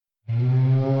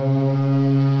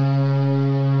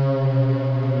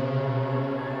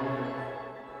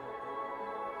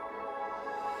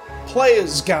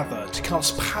Players gather to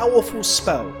cast powerful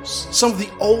spells, some of the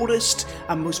oldest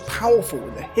and most powerful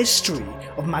in the history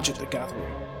of Magic the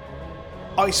Gathering.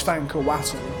 Icefang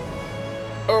Coatl,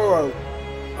 Uro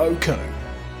Oko,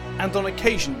 and on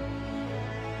occasion,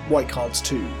 white cards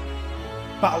too.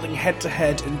 Battling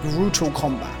head-to-head in brutal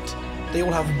combat, they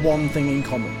all have one thing in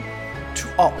common: to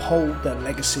uphold their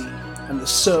legacy and the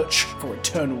search for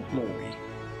eternal glory.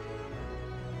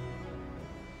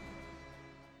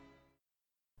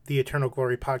 The Eternal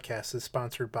Glory podcast is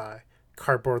sponsored by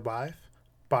Cardboard Live,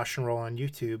 Bosch and Roll on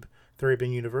YouTube,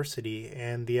 Thraben University,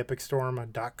 and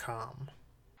theepicstorm.com.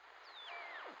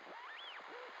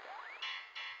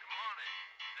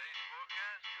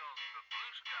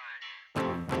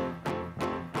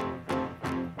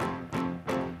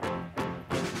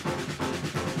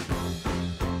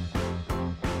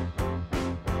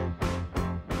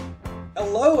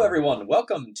 Hello, everyone.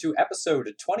 Welcome to episode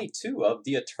 22 of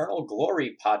the Eternal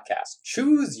Glory podcast.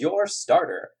 Choose your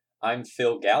starter. I'm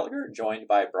Phil Gallagher, joined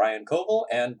by Brian Koval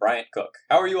and Bryant Cook.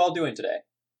 How are you all doing today?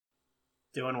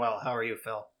 Doing well. How are you,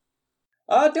 Phil?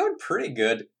 Doing pretty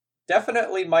good.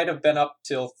 Definitely might have been up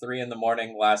till 3 in the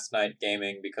morning last night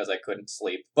gaming because I couldn't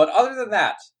sleep. But other than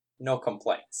that, no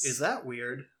complaints. Is that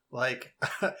weird? Like,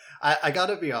 I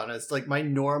gotta be honest, like my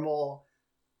normal...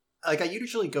 Like, I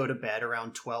usually go to bed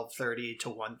around 12:30 to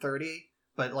 1:30,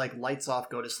 but, like, lights off,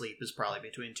 go to sleep is probably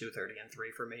between 2:30 and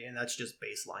 3 for me, and that's just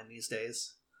baseline these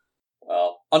days.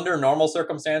 Well, under normal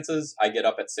circumstances, I get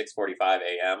up at 6:45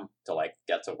 a.m. to, like,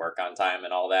 get to work on time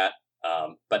and all that.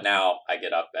 But now I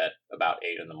get up at about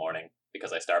 8 in the morning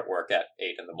because I start work at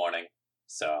 8 in the morning,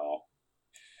 so...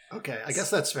 Okay, I guess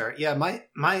that's fair. Yeah,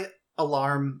 my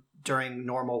alarm during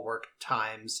normal work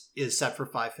times is set for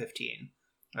 5:15.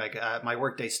 Like, my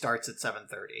workday starts at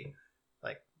 7:30,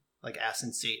 like ass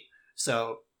and seat.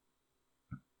 So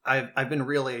I've been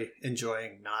really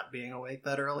enjoying not being awake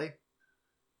that early,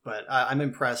 but I'm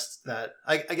impressed that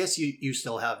I guess you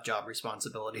still have job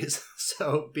responsibilities.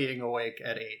 So being awake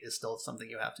at 8 is still something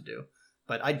you have to do,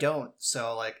 but I don't.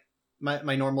 So like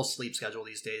my normal sleep schedule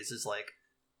these days is like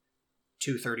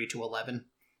 2:30 to 11.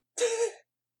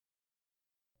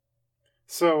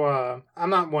 So, I'm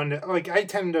not one to, like, I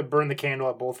tend to burn the candle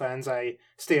at both ends. I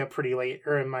stay up pretty late,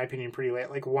 or in my opinion, pretty late,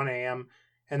 like 1 a.m.,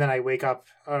 and then I wake up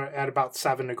at about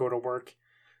 7 to go to work.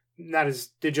 Not as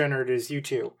degenerate as you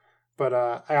two, but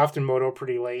I often moto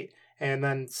pretty late. And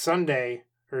then Sunday,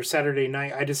 or Saturday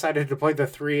night, I decided to play the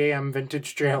 3 a.m.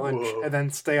 Vintage Challenge, Whoa. and then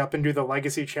stay up and do the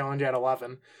Legacy Challenge at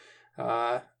 11.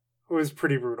 It was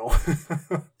pretty brutal.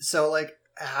 So, like,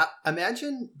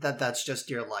 imagine that's just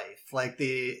your life. Like,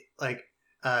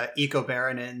 Eco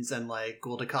Baronins and like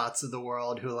Guldakots of the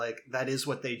world who like that is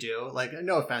what they do. Like,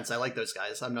 no offense, I like those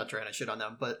guys. I'm not trying to shit on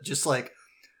them, but just like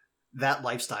that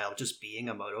lifestyle, just being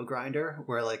a moto grinder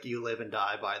where like you live and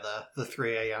die by the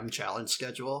 3 a.m. challenge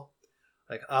schedule.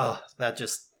 Like, oh, that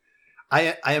just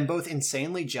I am both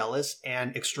insanely jealous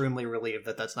and extremely relieved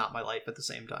that that's not my life at the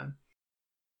same time.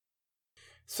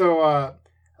 So,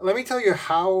 let me tell you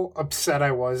how upset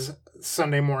I was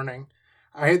Sunday morning.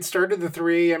 I had started the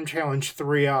 3 a.m. challenge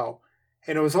 3-0,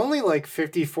 and it was only like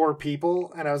 54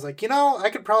 people, and I was like, I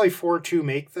could probably 4-2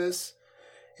 make this,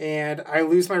 and I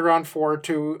lose my round 4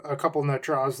 to a couple nut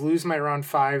draws, lose my round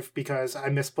 5 because I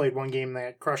misplayed one game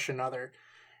that crushed another,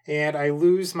 and I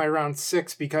lose my round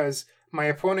 6 because my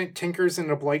opponent tinkers in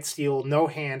a Blightsteel, no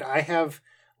hand. I have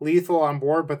lethal on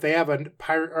board, but they have a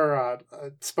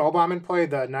Spellbomb in play,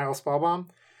 the Nile Spellbomb,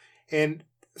 and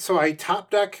so I top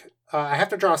deck. I have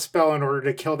to draw a spell in order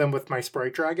to kill them with my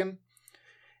Sprite Dragon.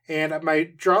 And my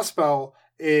draw spell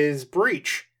is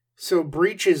Breach. So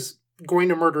Breach is going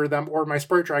to murder them, or my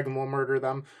Sprite Dragon will murder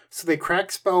them. So they crack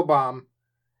Spellbomb,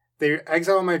 they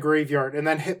exile my graveyard, and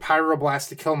then hit Pyroblast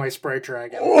to kill my Sprite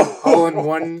Dragon. All in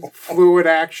one fluid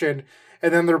action.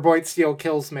 And then their Blightsteel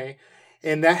kills me.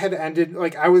 And that had ended,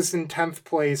 like, I was in 10th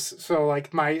place, so,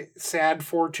 like, my sad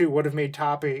 4-2 would have made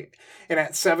top 8. And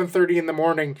at 7:30 in the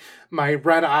morning, my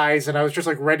red eyes, and I was just,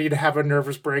 like, ready to have a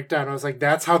nervous breakdown. I was like,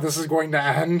 that's how this is going to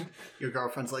end? Your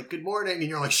girlfriend's like, good morning, and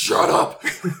you're like, shut up!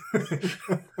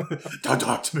 Don't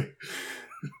talk to me.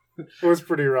 It was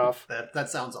pretty rough. That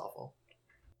sounds awful.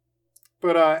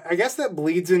 But I guess that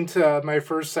bleeds into my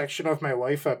first section of my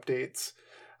life updates.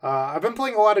 I've been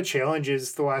playing a lot of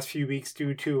challenges the last few weeks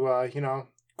due to,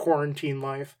 quarantine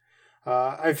life.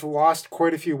 I've lost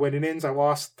quite a few win-ins. I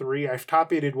lost 3. I've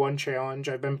top-8'd 1 challenge.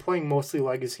 I've been playing mostly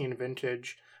Legacy and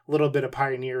Vintage, a little bit of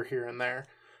Pioneer here and there.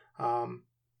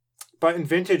 But in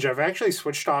Vintage, I've actually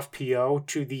switched off PO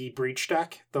to the Breach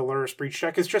deck. The Luris Breach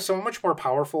deck is just so much more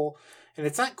powerful, and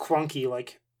it's not clunky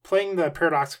like playing the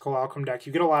Paradoxical Outcome deck,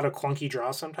 you get a lot of clunky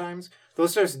draws sometimes.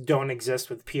 Those just don't exist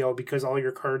with PO because all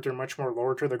your cards are much more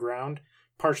lower to the ground,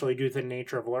 partially due to the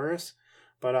nature of Luris.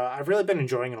 But I've really been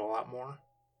enjoying it a lot more.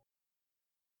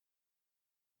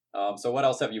 So what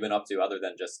else have you been up to other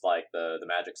than just like the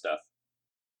Magic stuff?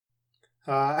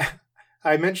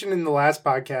 I mentioned in the last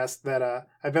podcast that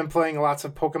I've been playing lots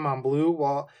of Pokemon Blue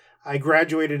while I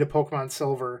graduated to Pokemon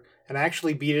Silver, and I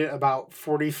actually beat it about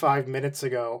 45 minutes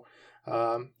ago.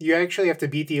 You actually have to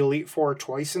beat the Elite Four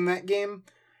twice in that game,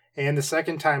 and the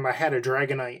second time I had a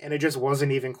Dragonite, and it just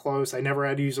wasn't even close. I never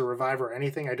had to use a Revive or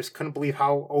anything. I just couldn't believe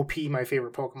how OP my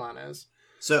favorite Pokemon is.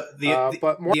 So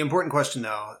the important question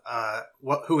though,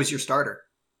 who is your starter?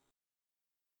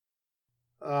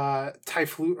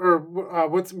 Typhlu or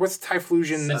what's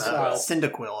Typhlosion's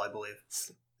Cyndaquil, I believe.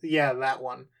 Yeah, that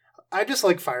one. I just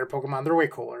like fire Pokemon. They're way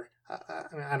cooler.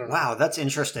 I don't know. Wow, that's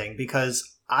interesting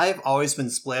because I've always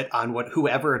been split on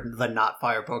whoever the not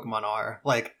fire Pokemon are.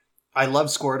 Like, I love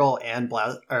Squirtle and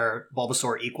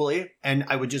Bulbasaur equally, and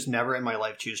I would just never in my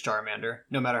life choose Charmander,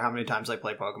 no matter how many times I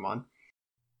play Pokemon.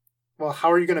 Well,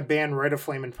 how are you going to ban Red of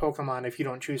Flame in Pokemon if you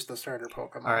don't choose the starter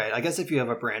Pokemon? All right, I guess if you have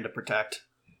a brand to protect.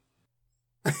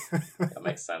 That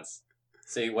makes sense.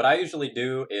 See, what I usually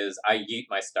do is I yeet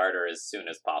my starter as soon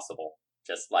as possible.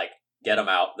 Just, like, get them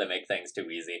out that make things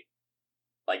too easy.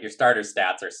 Like, your starter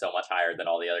stats are so much higher than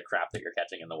all the other crap that you're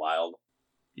catching in the wild.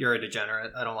 You're a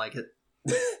degenerate. I don't like it.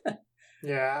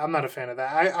 Yeah, I'm not a fan of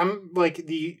that. I'm like,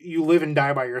 you live and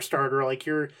die by your starter. Like,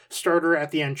 your starter at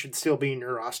the end should still be in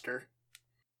your roster.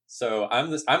 So I'm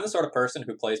the sort of person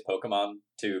who plays Pokemon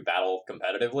to battle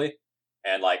competitively,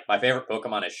 and like my favorite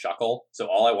Pokemon is Shuckle. So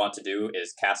all I want to do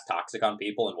is cast Toxic on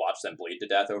people and watch them bleed to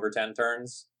death over 10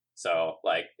 turns. So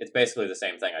like it's basically the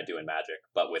same thing I do in Magic,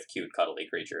 but with cute, cuddly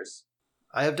creatures.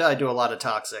 I have died to a lot of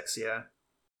Toxics, yeah.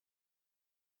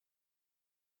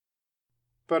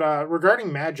 But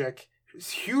regarding Magic,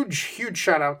 huge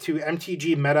shout out to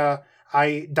MTG Meta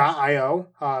 .io.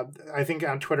 I think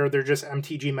on Twitter they're just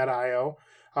MTG Meta.io.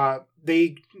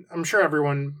 I'm sure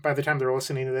everyone, by the time they're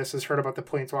listening to this, has heard about the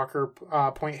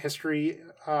Planeswalker point history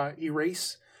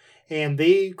erase. And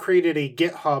they created a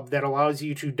GitHub that allows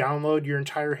you to download your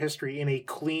entire history in a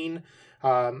clean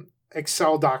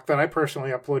Excel doc that I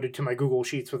personally uploaded to my Google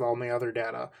Sheets with all my other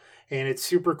data. And it's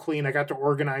super clean. I got to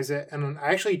organize it. And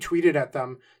I actually tweeted at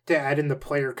them to add in the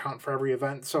player count for every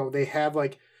event. So they have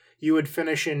like, you would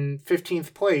finish in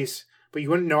 15th place, but you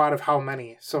wouldn't know out of how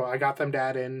many. So I got them to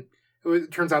add in.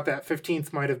 It turns out that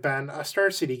 15th might have been a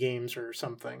Star City Games or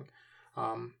something.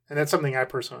 And that's something I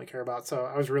personally care about. So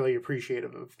I was really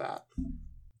appreciative of that.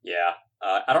 Yeah.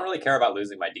 I don't really care about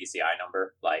losing my DCI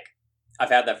number. Like, I've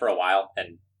had that for a while,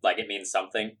 and like it means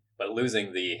something, but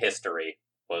losing the history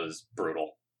was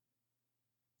brutal.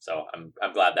 So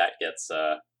I'm glad that gets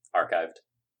archived.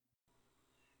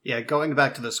 Yeah, going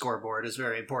back to the scoreboard is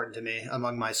very important to me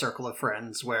among my circle of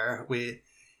friends, where we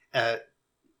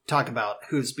talk about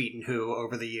who's beaten who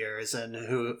over the years and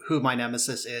who my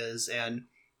nemesis is, and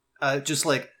just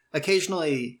like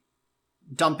occasionally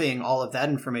dumping all of that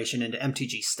information into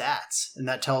MTG stats, and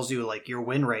that tells you like your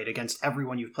win rate against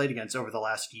everyone you've played against over the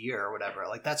last year or whatever.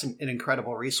 Like that's an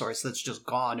incredible resource that's just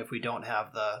gone if we don't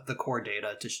have the core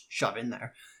data to shove in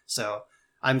there. So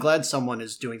I'm glad someone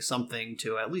is doing something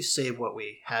to at least save what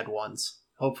we had once.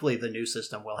 Hopefully the new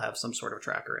system will have some sort of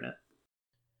tracker in it.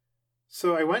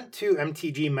 So I went to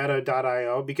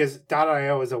mtgmeta.io because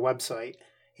 .io is a website,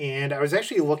 and I was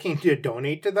actually looking to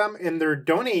donate to them, and their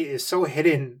donate is so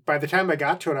hidden. By the time I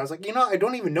got to it, I was like, I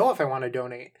don't even know if I want to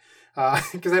donate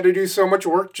because I had to do so much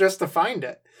work just to find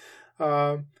it.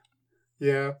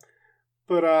 Yeah.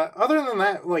 But other than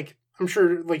that, like, I'm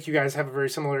sure like you guys have a very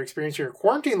similar experience here.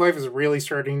 Quarantine life is really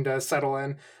starting to settle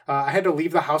in. I had to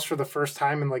leave the house for the first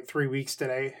time in like 3 weeks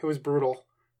today. It was brutal.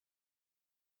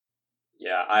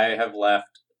 Yeah, I have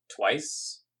left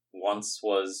twice. Once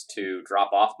was to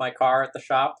drop off my car at the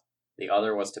shop. The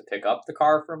other was to pick up the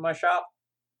car from my shop.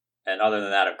 And other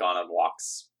than that, I've gone on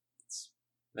walks.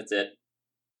 That's it.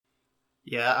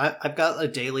 Yeah, I've got a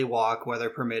daily walk, weather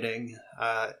permitting.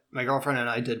 My girlfriend and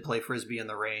I did play Frisbee in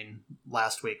the rain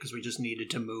last week because we just needed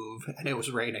to move, and it was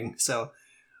raining, so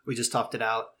we just toughed it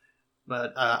out.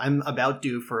 But I'm about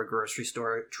due for a grocery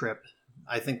store trip.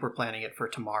 I think we're planning it for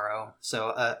tomorrow,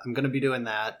 so I'm going to be doing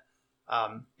that.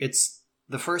 It's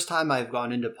the first time I've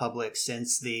gone into public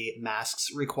since the masks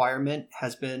requirement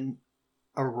has been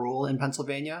a rule in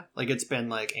Pennsylvania. Like, it's been,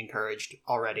 like, encouraged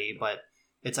already, but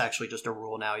it's actually just a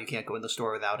rule now. You can't go in the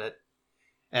store without it.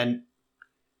 And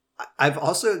I've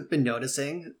also been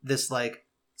noticing this, like,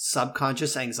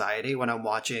 subconscious anxiety when I'm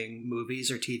watching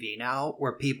movies or TV now,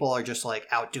 where people are just, like,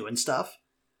 out doing stuff.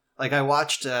 Like, I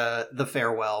watched The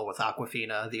Farewell with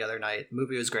Aquafina the other night. The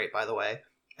movie was great, by the way.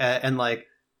 And like,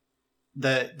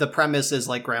 the premise is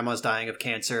like grandma's dying of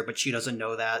cancer, but she doesn't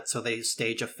know that, so they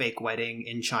stage a fake wedding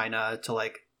in China to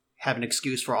like have an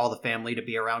excuse for all the family to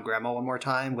be around grandma one more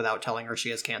time without telling her she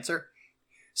has cancer.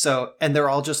 So, and they're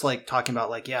all just like talking about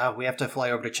like, yeah, we have to fly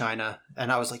over to China.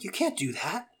 And I was like, you can't do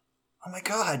that. Oh my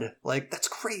God. Like, that's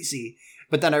crazy.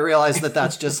 But then I realized that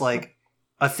that's just like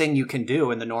a thing you can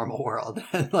do in the normal world.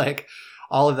 And like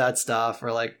all of that stuff.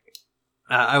 Or like,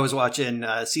 I was watching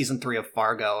season 3 of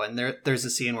Fargo, and there's a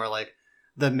scene where like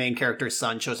the main character's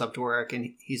son shows up to work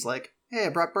and he's like, hey, I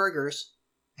brought burgers.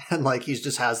 And like, he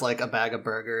just has like a bag of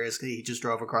burgers. He just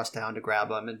drove across town to grab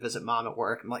them and visit mom at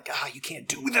work. I'm like, you can't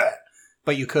do that.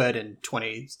 But you could in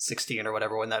 2016 or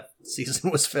whatever when that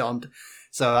season was filmed.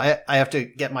 So I have to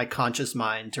get my conscious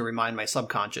mind to remind my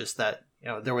subconscious that, you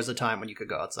know, there was a time when you could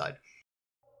go outside.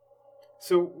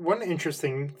 So one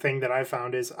interesting thing that I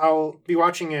found is I'll be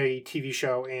watching a TV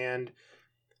show and,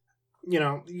 you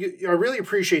know, I really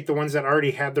appreciate the ones that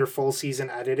already had their full season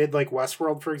edited. Like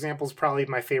Westworld, for example, is probably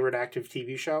my favorite active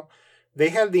TV show. They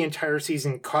had the entire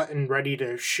season cut and ready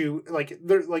to shoot. Like,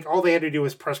 they're like, all they had to do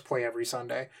was press play every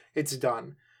Sunday. It's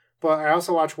done. But I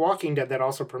also watch Walking Dead that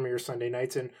also premieres Sunday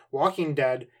nights, and Walking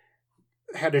Dead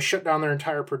had to shut down their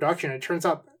entire production. It turns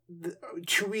out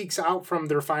 2 weeks out from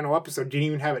their final episode, didn't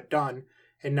even have it done,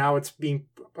 and now it's being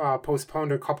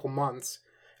postponed a couple months.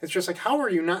 It's just like, how are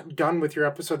you not done with your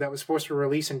episode that was supposed to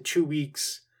release in 2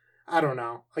 weeks? I don't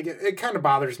know. Like, it kind of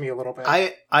bothers me a little bit.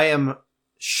 I am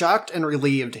shocked and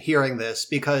relieved hearing this,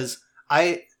 because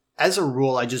as a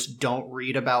rule, I just don't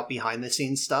read about behind the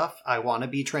scenes stuff. I want to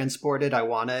be transported. I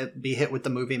want to be hit with the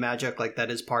movie magic. Like,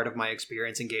 that is part of my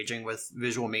experience engaging with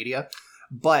visual media.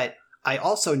 But I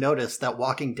also noticed that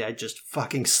Walking Dead just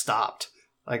fucking stopped.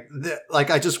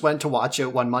 Like I just went to watch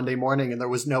it one Monday morning and there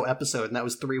was no episode, and that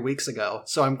was 3 weeks ago.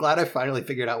 So I'm glad I finally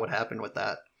figured out what happened with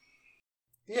that.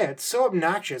 Yeah, it's so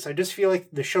obnoxious. I just feel like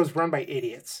the show's run by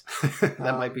idiots.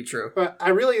 That might be true. But I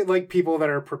really like people that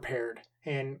are prepared.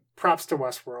 And props to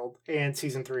Westworld. And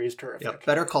season 3 is terrific. Yep.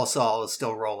 Better Call Saul is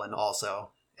still rolling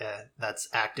also. That's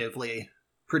actively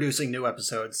producing new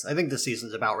episodes. I think the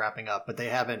season's about wrapping up, but they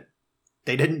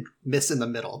didn't miss in the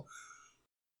middle.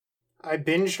 I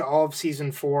binged all of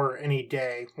season 4 in a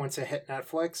day once it hit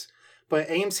Netflix. But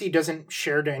AMC doesn't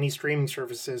share to any streaming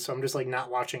services, so I'm just like not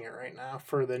watching it right now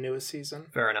for the newest season.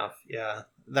 Fair enough. Yeah.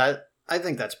 I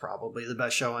think that's probably the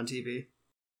best show on TV.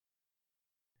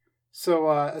 So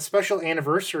a special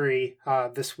anniversary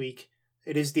this week.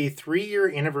 It is the 3-year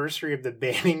anniversary of the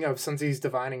banning of Sunsee's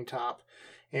Divining Top.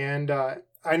 And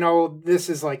I know this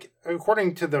is like,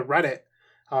 according to the Reddit,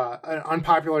 an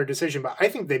unpopular decision, but I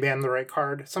think they banned the right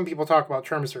card. Some people talk about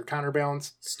terms or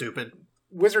counterbalance. Stupid.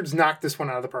 Wizards knocked this one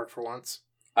out of the park for once.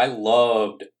 I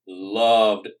loved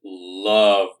the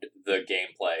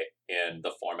gameplay in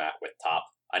the format with Top.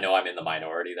 I know I'm in the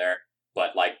minority there,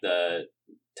 but like the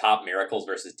Top Miracles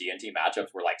versus D&T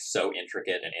matchups were like so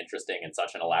intricate and interesting and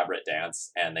such an elaborate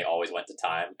dance, and they always went to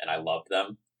time, and I loved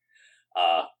them.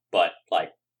 But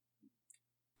like,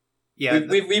 yeah,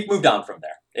 we've moved on from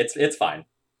there. It's fine.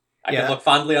 I can look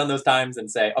fondly on those times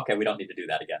and say, okay, we don't need to do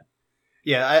that again.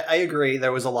 Yeah, I agree.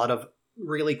 There was a lot of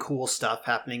really cool stuff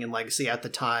happening in Legacy at the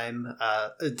time.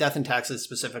 Death and Taxes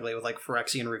specifically, with like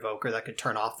Phyrexian Revoker that could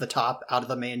turn off the top out of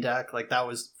the main deck. Like, that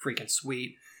was freaking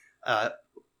sweet.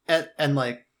 And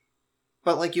like,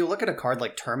 but like, you look at a card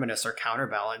like Terminus or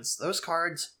Counterbalance, those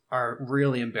cards are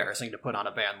really embarrassing to put on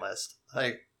a ban list.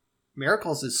 Like,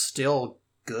 Miracles is still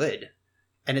good,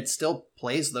 and it still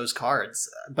plays those cards,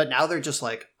 but now they're just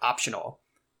like optional.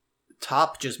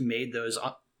 Top just made those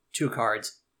 2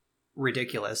 cards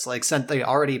ridiculous, like sent the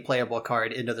already playable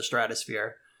card into the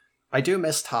stratosphere. I do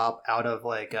miss Top out of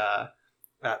like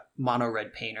mono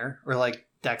red painter, or like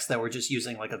decks that were just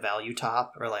using like a value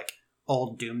top, or like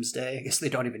old Doomsday. I guess they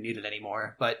don't even need it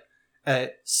anymore, but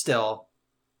still,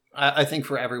 I think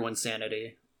for everyone's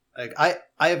sanity, like I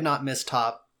have not missed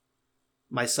Top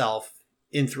myself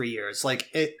in 3 years. Like,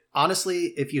 it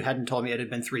honestly, if you hadn't told me it had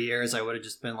been 3 years, I would have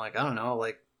just been like, I don't know,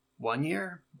 like 1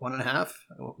 year,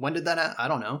 1.5. When did that I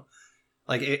don't know.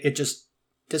 Like, it just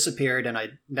disappeared, and I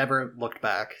never looked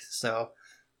back. So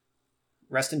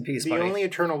rest in peace, buddy. The only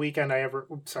Eternal Weekend I ever...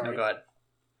 Sorry. No, go ahead.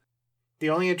 The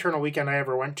only Eternal Weekend I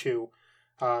ever went to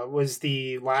was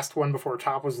the last one before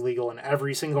Top was legal, and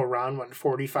every single round went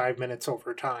 45 minutes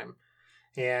over time.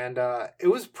 And it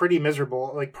was pretty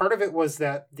miserable. Like, part of it was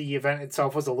that the event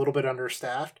itself was a little bit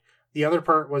understaffed. The other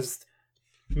part was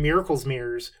Miracles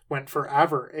mirrors went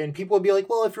forever. And people would be like,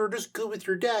 well, if you were just good with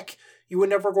your deck, you would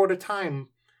never go to time.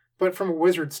 But from a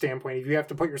Wizard standpoint, if you have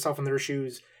to put yourself in their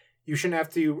shoes, you shouldn't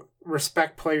have to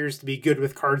respect players to be good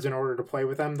with cards in order to play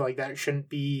with them. Like, that shouldn't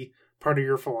be part of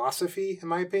your philosophy, in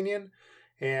my opinion.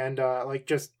 And like,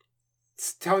 just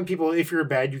telling people if you're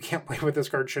bad, you can't play with this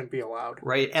card shouldn't be allowed.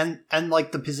 Right. And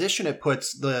like the position it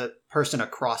puts the person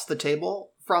across the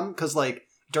table from, because like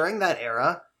during that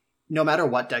era, no matter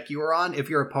what deck you were on, if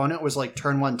your opponent was like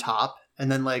turn one top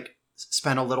and then like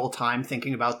spent a little time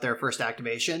thinking about their first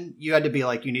activation, you had to be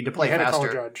like, you need to play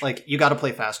faster. Like, you got to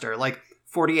play faster. Like,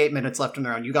 48 minutes left in the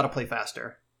round, you got to play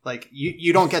faster. Like,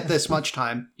 you don't get this much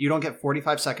time. You don't get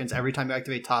 45 seconds every time you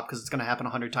activate top, because it's going to happen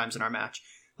 100 times in our match.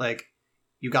 Like,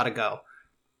 you got to go.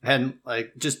 And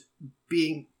like, just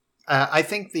being, I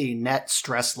think the net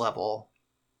stress level,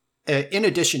 in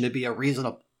addition to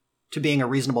being a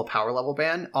reasonable power level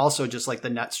ban, also just like the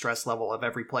net stress level of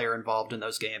every player involved in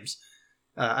those games.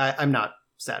 I'm not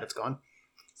sad it's gone.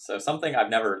 So something I've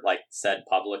never like said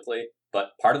publicly,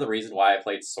 but part of the reason why I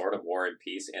played Sword of War and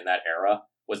Peace in that era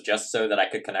was just so that I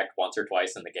could connect once or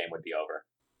twice and the game would be over.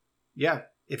 Yeah.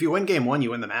 If you win game one,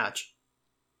 you win the match.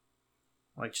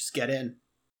 Like, just get in.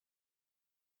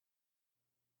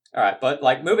 All right, but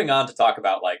like moving on to talk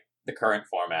about like the current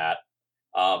format.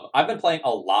 I've been playing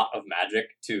a lot of Magic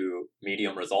to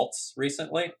medium results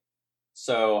recently.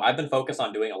 So I've been focused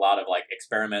on doing a lot of like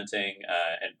experimenting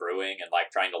and brewing and like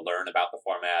trying to learn about the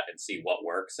format and see what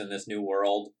works in this new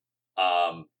world.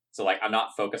 So like I'm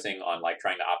not focusing on like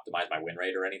trying to optimize my win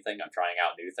rate or anything. I'm trying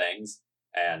out new things.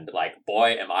 And like,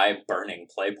 boy, am I burning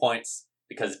play points,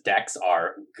 because decks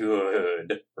are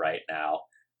good right now.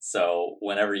 So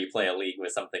whenever you play a league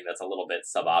with something that's a little bit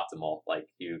suboptimal, like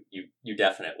you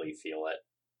definitely feel it.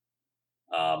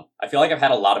 I feel like I've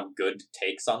had a lot of good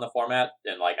takes on the format,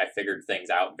 and like I figured things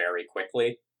out very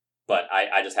quickly, but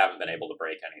I just haven't been able to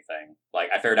break anything. Like,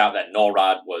 I figured out that Null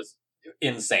Rod was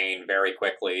insane very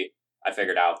quickly. I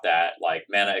figured out that like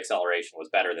mana acceleration was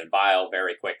better than Vile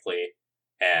very quickly,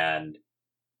 and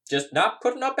just not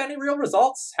putting up any real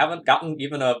results. Haven't gotten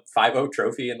even a 5-0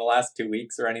 trophy in the last 2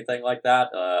 weeks or anything like that.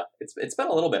 It's been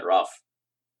a little bit rough.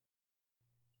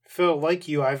 Phil, like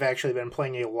you, I've actually been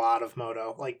playing a lot of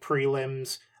Moto, like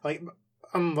prelims. Like,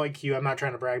 I'm like you, I'm not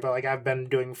trying to brag, but like I've been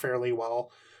doing fairly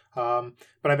well. But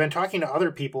I've been talking to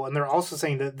other people, and they're also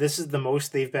saying that this is the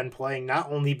most they've been playing,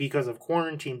 not only because of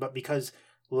quarantine, but because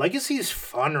Legacy is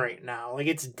fun right now. Like,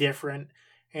 it's different,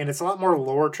 and it's a lot more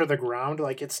lower to the ground.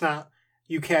 Like, it's not,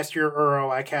 you cast your Uro,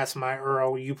 I cast my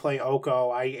Uro, you play Oko,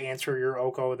 I answer your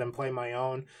Oko, then play my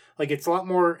own. Like, it's a lot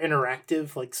more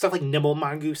interactive. Like, stuff like Nibble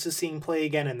Mongoose is seeing play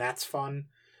again, and that's fun.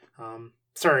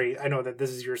 Sorry, I know that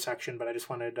this is your section, but I just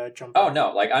wanted to jump in. Oh,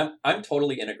 no, like, I'm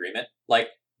totally in agreement. Like,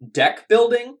 deck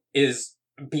building is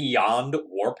beyond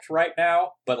warped right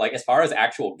now, but like, as far as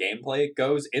actual gameplay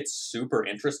goes, it's super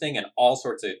interesting, and all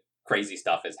sorts of crazy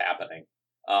stuff is happening.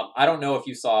 I don't know if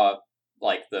you saw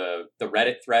like the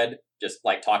Reddit thread just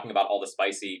like talking about all the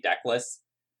spicy deck lists,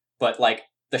 but like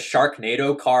the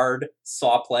Sharknado card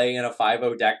saw play in a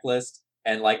 5-0 deck list,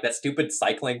 and like that stupid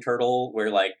cycling turtle where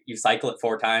like you cycle it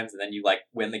 4 times and then you like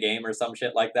win the game or some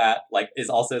shit like that, like is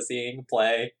also seeing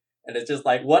play. And it's just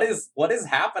like, what is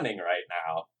happening right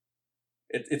now?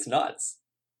 It's nuts.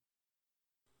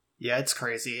 Yeah, it's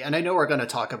crazy. And I know we're going to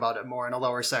talk about it more in a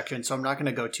lower section, so I'm not going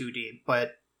to go too deep.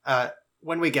 But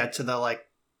when we get to the like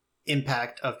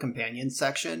impact of companions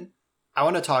section, I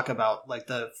want to talk about like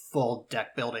the full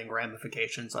deck building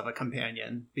ramifications of a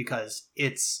companion, because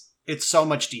it's so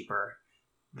much deeper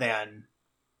than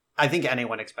I think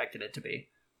anyone expected it to be.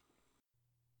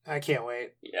 I can't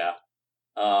wait. Yeah.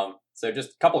 So just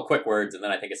a couple quick words, and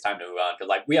then I think it's time to move on, because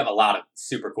like we have a lot of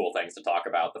super cool things to talk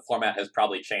about. The format has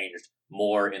probably changed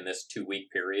more in this 2-week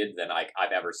period than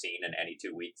I've ever seen in any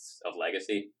 2 weeks of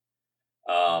Legacy.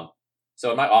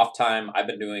 So in my off time, I've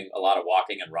been doing a lot of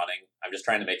walking and running. I'm just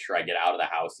trying to make sure I get out of the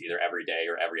house either every day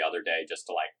or every other day, just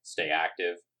to like stay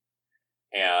active.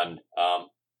 And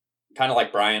kind of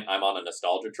like Bryant, I'm on a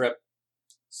nostalgia trip.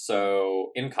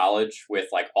 So in college, with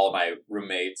like all of my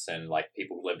roommates and like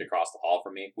people who lived across the hall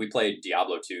from me, we played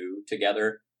Diablo 2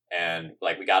 together, and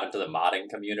like we got into the modding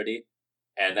community.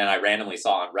 And then I randomly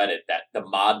saw on Reddit that the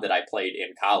mod that I played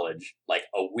in college like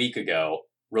a week ago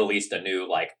released a new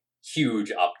like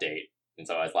huge update. And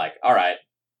so I was like, all right,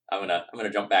 I'm gonna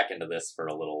jump back into this for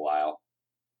a little while.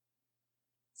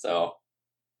 So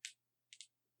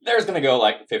there's gonna go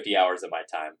like 50 hours of my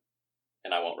time,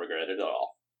 and I won't regret it at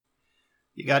all.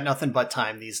 You got nothing but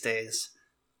time these days.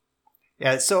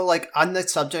 Yeah, so like on the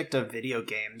subject of video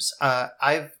games,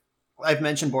 I've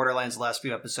mentioned Borderlands the last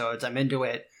few episodes. I'm into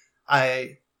it.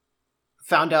 I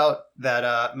found out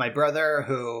that my brother,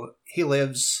 he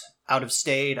lives out of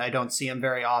state, I don't see him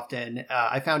very often.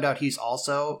 I found out he's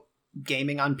also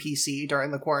gaming on PC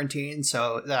during the quarantine,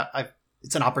 so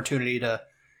it's an opportunity to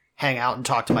hang out and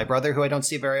talk to my brother, who I don't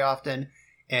see very often.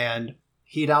 And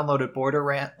he downloaded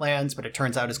Borderlands, but it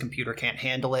turns out his computer can't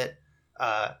handle it.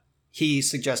 He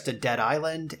suggested Dead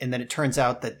Island, and then it turns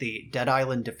out that the Dead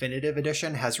Island Definitive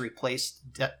Edition has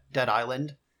replaced Dead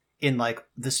Island in like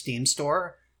the Steam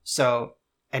store. So,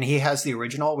 and he has the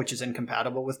original, which is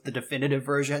incompatible with the definitive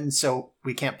version, so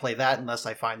we can't play that unless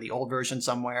I find the old version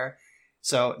somewhere.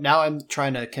 So now I'm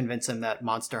trying to convince him that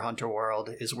Monster Hunter World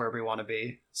is where we want to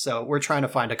be. So we're trying to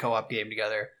find a co-op game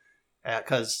together,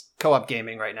 because co-op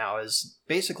gaming right now is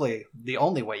basically the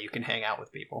only way you can hang out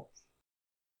with people.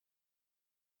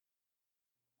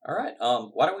 All right.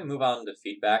 Why don't we move on to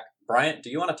feedback? Bryant,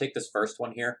 do you want to take this first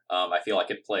one here? I feel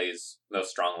like it plays most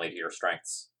strongly to your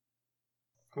strengths.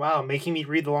 Wow, making me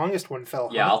read the longest one, Phil.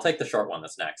 Yeah, huh? I'll take the short one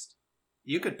that's next.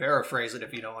 You could paraphrase it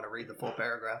if you don't want to read the full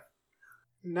paragraph.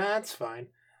 Nah, it's fine.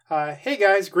 Hey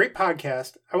guys, great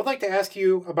podcast. I would like to ask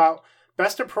you about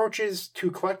best approaches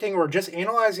to collecting or just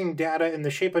analyzing data in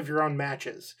the shape of your own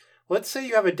matches. Let's say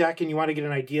you have a deck and you want to get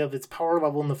an idea of its power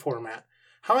level in the format.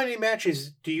 How many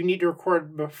matches do you need to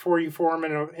record before you form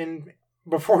an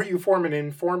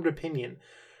informed opinion?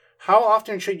 How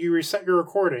often should you reset your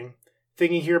recording?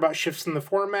 Thinking here about shifts in the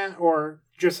format, or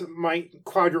just might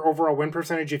cloud your overall win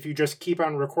percentage if you just keep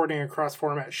on recording across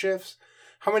format shifts?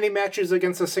 How many matches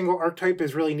against a single archetype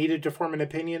is really needed to form an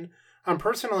opinion? I'm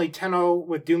personally 10-0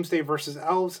 with Doomsday versus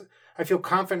Elves. I feel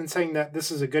confident in saying that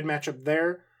this is a good matchup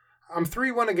there. I'm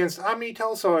 3-1 against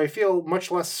Omnitel, so I feel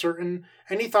much less certain.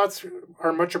 Any thoughts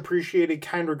are much appreciated.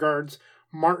 Kind regards,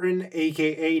 Martin,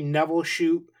 a.k.a. Neville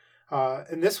Shoot.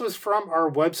 And this was from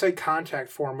our website contact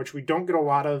form, which we don't get a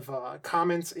lot of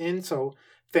comments in, so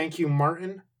thank you,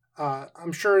 Martin.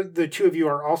 I'm sure the two of you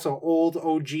are also old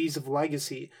OGs of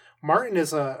Legacy. Martin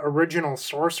is an original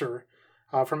sourcer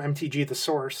from MTG The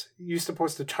Source. He used to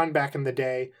post a ton back in the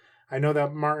day. I know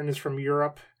that Martin is from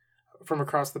Europe, from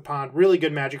across the pond. Really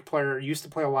good Magic player. Used to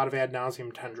play a lot of Ad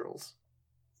Nauseam Tendrils.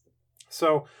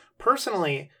 So,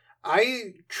 personally,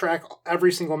 I track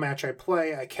every single match I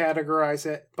play. I categorize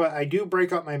it, but I do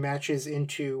break up my matches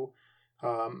into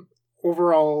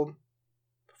overall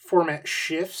format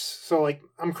shifts. So, like,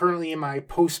 I'm currently in my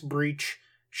post-breach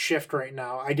shift right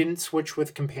now. I didn't switch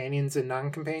with companions and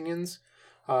non-companions.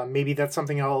 Maybe that's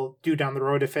something I'll do down the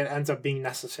road if it ends up being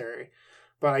necessary.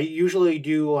 But I usually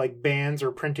do like bans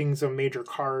or printings of major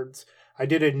cards. I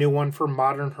did a new one for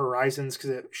Modern Horizons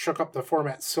because it shook up the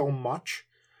format so much.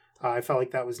 I felt like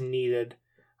that was needed.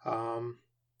 So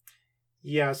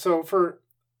for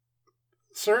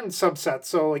certain subsets,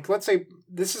 so like let's say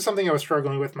this is something I was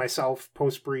struggling with myself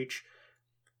post-breach.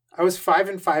 I was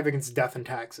 5-5 against Death and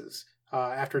Taxes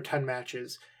after 10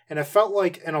 matches. And it felt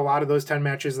like in a lot of those 10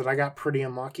 matches that I got pretty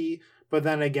unlucky. But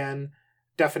then again,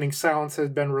 Deafening Silence has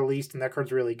been released, and that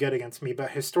card's really good against me.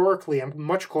 But historically, I'm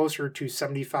much closer to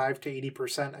 75 to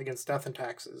 80% against Death and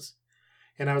Taxes.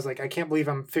 And I was like, I can't believe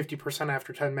I'm 50%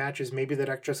 after 10 matches. Maybe the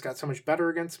deck just got so much better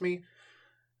against me.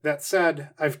 That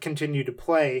said, I've continued to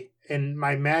play, and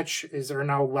my matches are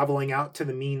now leveling out to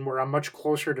the mean where I'm much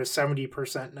closer to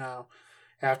 70% now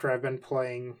after I've been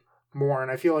playing more.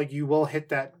 And I feel like you will hit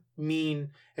that mean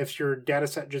if your data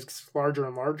set just gets larger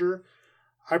and larger.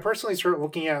 I personally start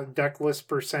looking at deck list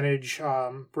percentage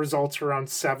results around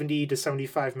 70 to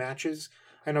 75 matches.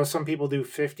 I know some people do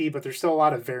 50, but there's still a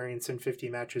lot of variance in 50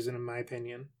 matches, in my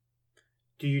opinion.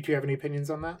 Do you two have any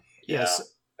opinions on that? Yes.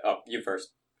 Oh, you first.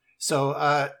 So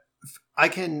I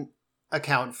can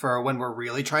account for when we're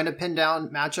really trying to pin down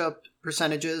matchup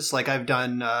percentages. Like I've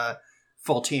done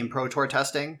full team Pro Tour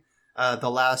testing.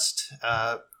 The last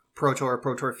Pro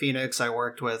Tour Phoenix, I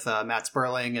worked with Matt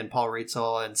Sperling and Paul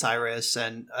Rietzel and Cyrus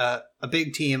and a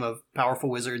big team of powerful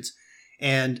wizards.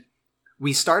 And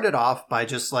we started off by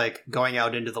just like going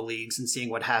out into the leagues and seeing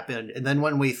what happened. And then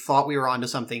when we thought we were onto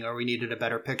something or we needed a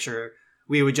better picture,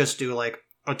 we would just do like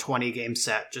a 20 game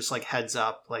set, just like heads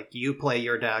up, like you play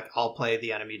your deck, I'll play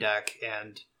the enemy deck,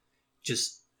 and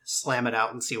just slam it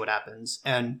out and see what happens.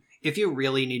 And if you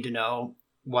really need to know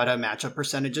what a matchup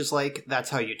percentage is like, that's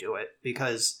how you do it.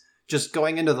 Because just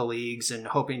going into the leagues and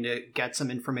hoping to get some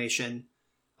information,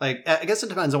 like, I guess it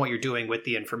depends on what you're doing with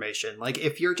the information. Like,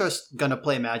 if you're just going to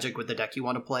play Magic with the deck you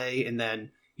want to play, and then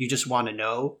you just want to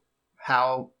know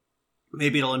how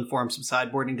maybe it'll inform some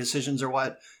sideboarding decisions or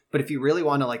what. But if you really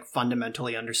want to, like,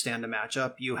 fundamentally understand the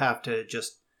matchup, you have to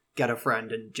just get a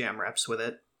friend and jam reps with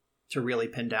it to really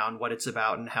pin down what it's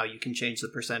about and how you can change the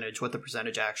percentage, what the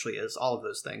percentage actually is, all of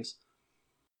those things.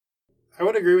 I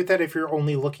would agree with that if you're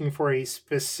only looking for a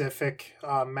specific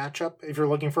matchup. If you're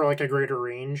looking for like a greater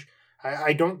range,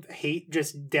 I don't hate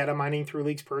just data mining through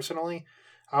leagues personally.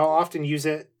 I'll often use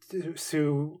it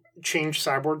to change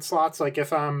sideboard slots. Like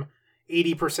if I'm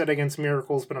 80% against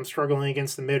miracles, but I'm struggling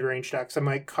against the mid-range decks, I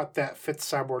might cut that 5th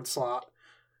sideboard slot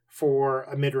for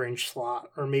a mid-range slot,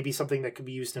 or maybe something that could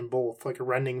be used in both, like a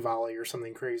rending volley or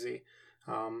something crazy.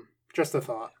 Just a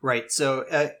thought. Right. So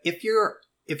if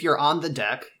you're on the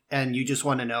deck and you just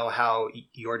want to know how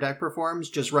your deck performs,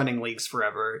 just running leagues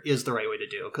forever is the right way to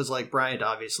do. Because like Bryant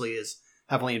obviously is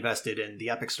heavily invested in the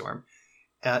Epic Storm.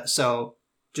 So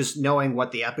just knowing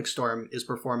what the Epic Storm is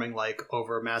performing like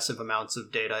over massive amounts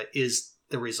of data is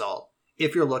the result.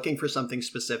 If you're looking for something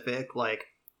specific, like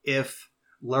if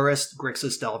Lurrus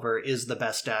Grixis Delver is the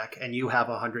best deck and you have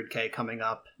 100k coming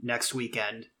up next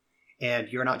weekend and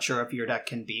you're not sure if your deck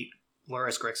can beat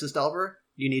Lurrus Grixis Delver,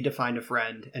 you need to find a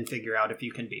friend and figure out if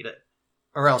you can beat it.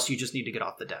 Or else you just need to get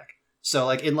off the deck. So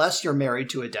like unless you're married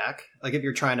to a deck, like if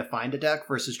you're trying to find a deck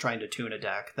versus trying to tune a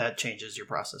deck, that changes your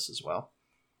process as well.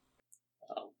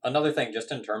 Another thing,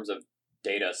 just in terms of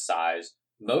data size,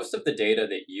 most of the data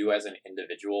that you as an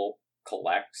individual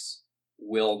collects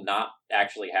will not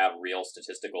actually have real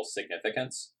statistical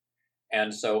significance.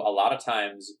 And so a lot of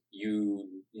times you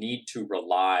need to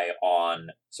rely on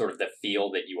sort of the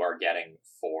feel that you are getting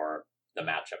for the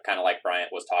matchup. Kind of like Bryant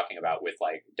was talking about with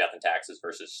like Death and Taxes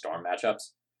versus Storm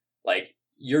matchups. Like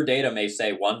your data may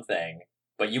say one thing,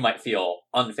 but you might feel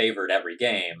unfavored every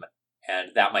game. And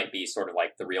that might be sort of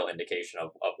like the real indication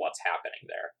of what's happening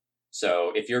there.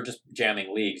 So if you're just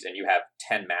jamming leagues and you have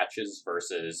 10 matches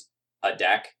versus a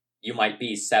deck, you might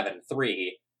be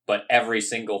 7-3, but every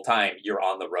single time you're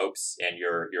on the ropes and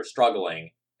you're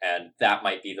struggling, and that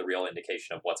might be the real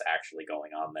indication of what's actually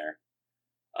going on there.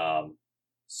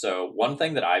 So one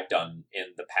thing that I've done in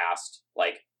the past,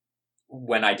 like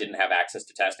when I didn't have access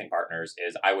to testing partners,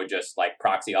 is I would just like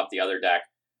proxy up the other deck.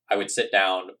 I would sit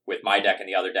down with my deck and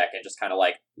the other deck and just kind of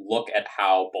like look at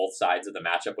how both sides of the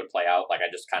matchup would play out. Like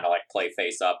I just kind of like play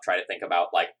face up, try to think about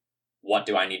like, what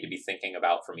do I need to be thinking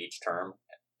about from each turn,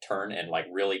 and like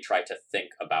really try to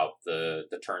think about the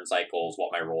turn cycles,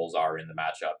 what my roles are in the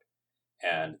matchup.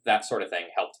 And that sort of thing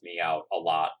helped me out a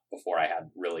lot before I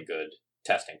had really good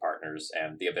testing partners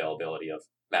and the availability of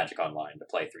Magic Online to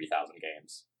play 3,000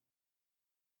 games.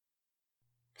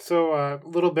 So a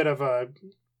little bit of a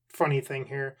funny thing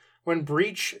here. When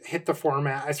Breach hit the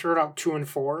format, I started out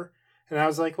 2-4, and I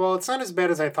was like, well, it's not as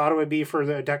bad as I thought it would be for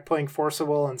the deck playing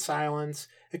Forcible and Silence.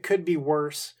 It could be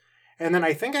worse. And then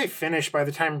I think I finished by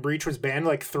the time Breach was banned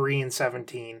like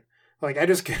 3-17. Like I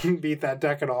just couldn't beat that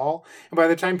deck at all. And by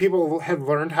the time people had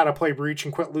learned how to play Breach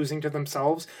and quit losing to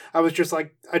themselves, I was just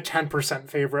like a 10%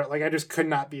 favorite. Like I just could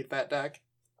not beat that deck.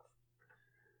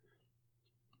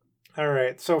 All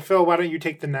right, so Phil, why don't you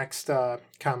take the next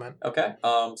comment? Okay,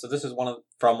 so this is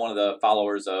from one of the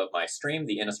followers of my stream,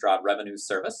 the Innistrad Revenue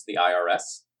Service, the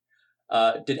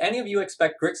IRS. Did any of you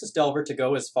expect Grixis Delver to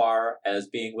go as far as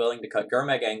being willing to cut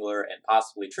Gurmag Angler and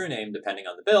possibly True Name, depending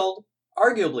on the build,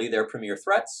 arguably their premier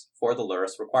threats for the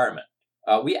Lurrus requirement?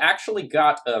 We actually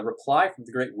got a reply from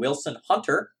the great Wilson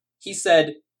Hunter. He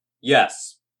said,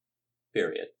 yes,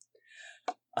 period.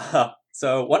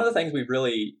 So one of the things we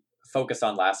really focused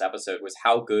on last episode was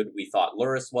how good we thought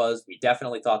Lurrus was. We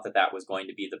definitely thought that was going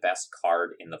to be the best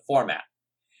card in the format.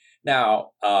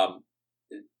 Now,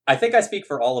 I think I speak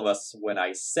for all of us when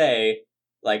I say,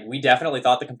 like, we definitely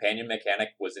thought the companion mechanic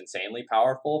was insanely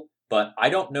powerful, but I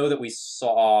don't know that we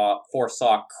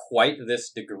foresaw quite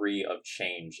this degree of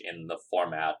change in the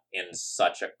format in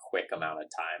such a quick amount of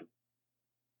time.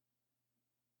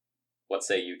 What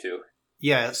say you two?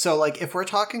 Yeah, so like if we're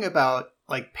talking about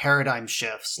like paradigm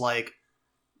shifts, like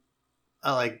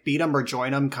beat 'em or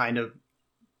join 'em kind of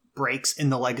breaks in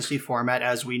the legacy format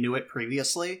as we knew it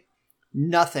previously,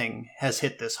 nothing has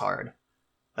hit this hard.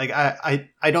 Like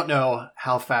I don't know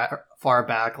how far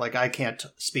back, like I can't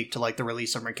speak to like the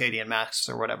release of Mercadian Masks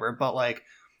or whatever, but like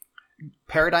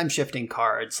paradigm shifting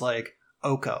cards like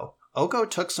Oko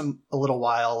took a little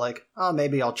while, like, oh,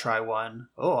 maybe I'll try one.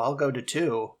 Oh, I'll go to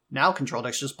 2. Now control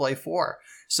decks just play 4.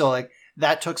 So like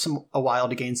that took a while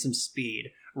to gain some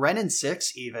speed. Ren and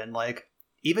 6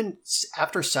 even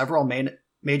after several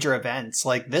major events,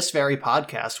 like this very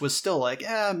podcast was still like,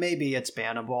 maybe it's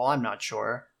bannable. I'm not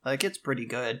sure. Like it's pretty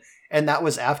good. And that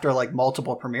was after like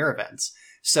multiple premiere events.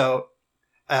 So,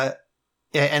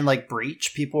 and like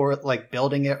Breach, people were like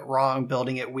building it wrong,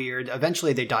 building it weird.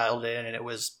 Eventually they dialed it in and it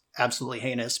was absolutely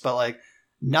heinous, but like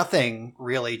nothing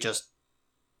really just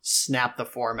snapped the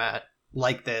format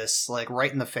like this, like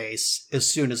right in the face as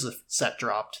soon as the set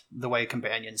dropped, the way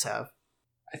companions have.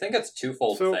 I think it's a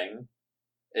twofold thing.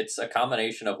 It's a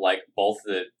combination of like both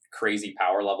the crazy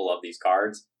power level of these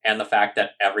cards, and the fact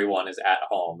that everyone is at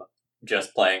home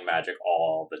just playing Magic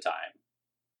all the time.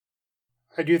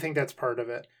 I do think that's part of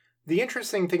it. The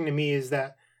interesting thing to me is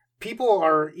that people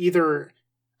are either,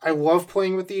 I love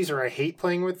playing with these or I hate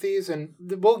playing with these, and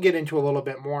we'll get into a little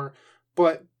bit more,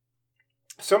 but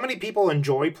so many people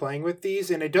enjoy playing with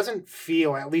these, and it doesn't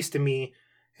feel, at least to me,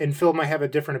 and Phil might have a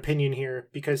different opinion here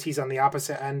because he's on the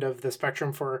opposite end of the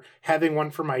spectrum for having one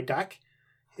for my deck,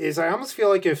 is I almost feel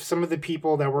like if some of the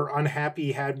people that were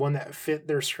unhappy had one that fit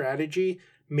their strategy,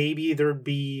 maybe there'd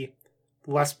be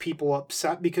less people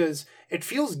upset, because it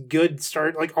feels good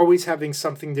like always having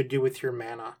something to do with your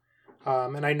mana.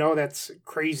 And I know that's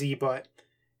crazy, but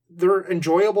they're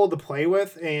enjoyable to play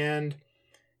with, and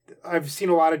I've seen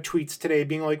a lot of tweets today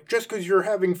being like, just because you're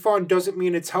having fun doesn't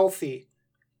mean it's healthy.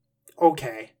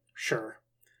 Okay, sure.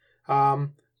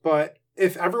 But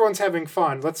if everyone's having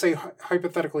fun, let's say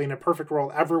hypothetically in a perfect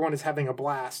world, everyone is having a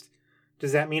blast,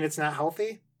 does that mean it's not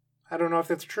healthy? I don't know if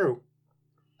that's true.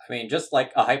 I mean, just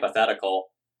like a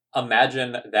hypothetical,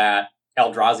 imagine that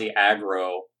Eldrazi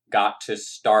aggro got to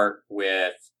start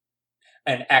with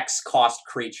an X cost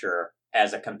creature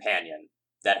as a companion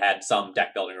that had some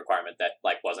deck building requirement that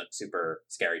like wasn't super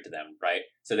scary to them, right?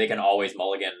 So they can always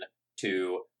mulligan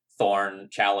to Thorn,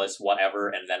 Chalice, whatever,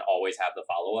 and then always have the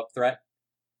follow-up threat.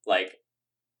 Like,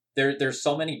 there's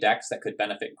so many decks that could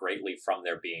benefit greatly from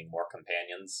there being more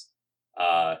companions.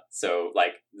 So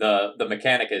like the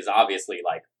mechanic is obviously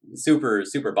like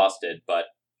super busted, but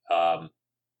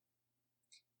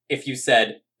if you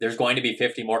said there's going to be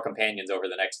 50 more companions over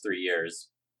the next 3 years,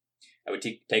 I would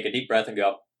take a deep breath and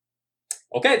go,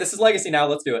 okay, this is Legacy now,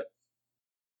 let's do it.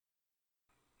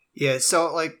 Yeah,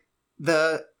 so like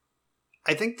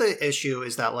I think the issue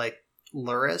is that like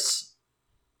Luris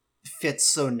fits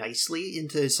so nicely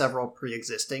into several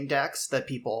pre-existing decks that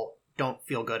people don't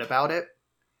feel good about it.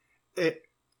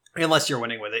 Unless you're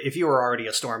winning with it. If you were already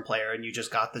a Storm player and you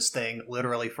just got this thing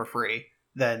literally for free,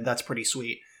 then that's pretty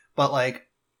sweet. But like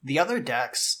the other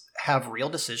decks have real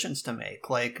decisions to make.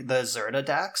 Like the Zerda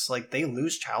decks, like they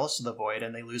lose Chalice of the Void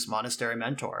and they lose Monastery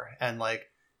Mentor, and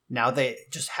like now they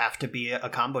just have to be a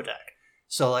combo deck.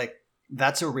 So like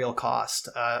that's a real cost.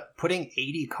 Putting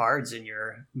 80 cards in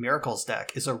your Miracles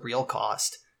deck is a real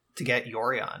cost to get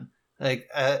Yorion.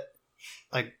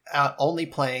 Only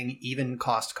playing even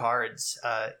cost cards,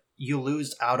 you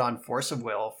lose out on Force of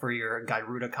Will for your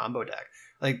Gyruda combo deck.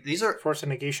 Like these are Force of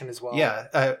Negation as well.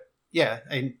 Yeah,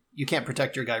 and you can't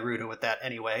protect your Gyruda with that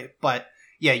anyway. But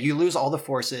yeah, you lose all the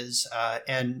forces,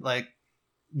 and like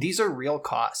these are real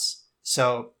costs.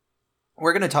 So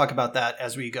we're going to talk about that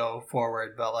as we go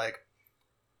forward. But like,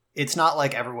 it's not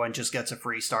like everyone just gets a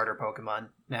free starter Pokemon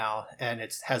now, and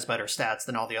it has better stats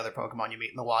than all the other Pokemon you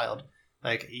meet in the wild.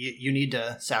 Like you need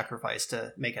to sacrifice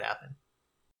to make it happen.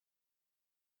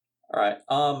 All right.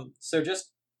 So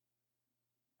just,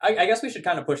 I guess we should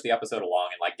kind of push the episode along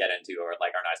and like get into our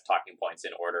nice talking points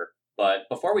in order. But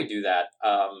before we do that,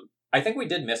 I think we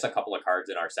did miss a couple of cards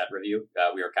in our set review.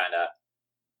 We were kind of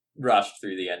rushed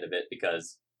through the end of it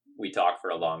because we talked for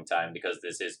a long time because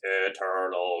this is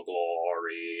Eternal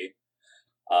Glory.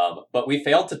 But we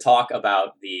failed to talk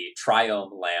about the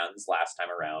Triome lands last time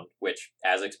around, which,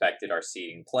 as expected, are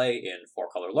seeing play in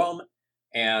 4-color Loam.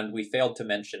 And we failed to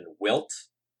mention Wilt,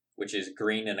 which is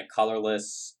green and a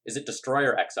colorless. Is it Destroy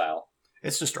or Exile?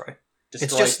 It's Destroy. Destroy.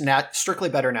 It's just strictly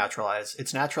better Naturalize.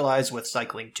 It's Naturalize with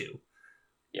Cycling 2.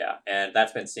 Yeah, and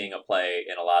that's been seeing a play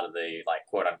in a lot of the, like,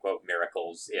 quote-unquote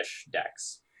Miracles-ish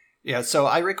decks. Yeah, so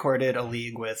I recorded a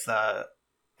league with a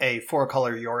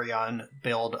 4-color Yorion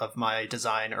build of my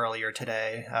design earlier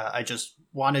today. I just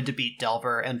wanted to beat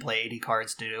Delver and play 80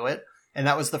 cards to do it, and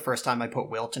that was the first time I put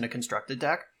Wilt in a constructed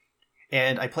deck.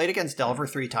 And I played against Delver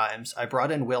 3 times, I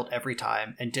brought in Wilt every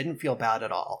time, and didn't feel bad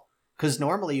at all. Because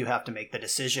normally you have to make the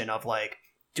decision of, like,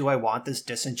 do I want this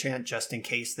disenchant just in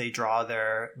case they draw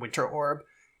their Winter Orb?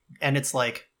 And it's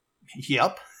like,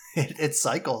 yep, it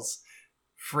cycles.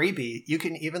 Freebie. You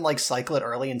can even, like, cycle it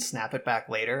early and snap it back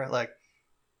later. Like,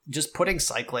 just putting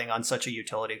cycling on such a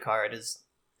utility card is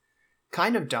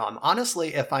kind of dumb.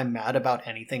 Honestly, if I'm mad about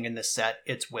anything in this set,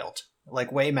 it's Wilt.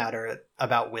 Like, way madder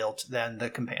about Wilt than the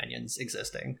companions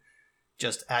existing.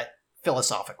 Just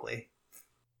philosophically.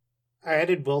 I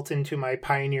added Wilt into my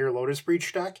Pioneer Lotus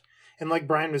Breach deck, and like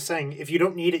Brian was saying, if you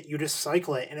don't need it, you just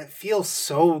cycle it, and it feels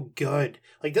so good.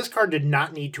 Like, this card did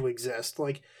not need to exist.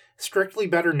 Like, strictly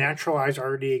better Naturalize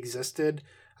already existed.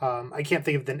 I can't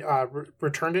think of the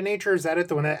Return to Nature. Is that it?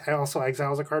 The one that also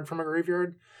exiles a card from a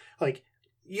graveyard? Like,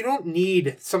 you don't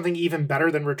need something even better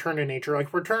than Return to Nature.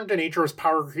 Like, Return to Nature was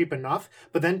power creep enough,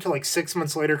 but then to like 6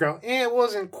 months later go, it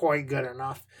wasn't quite good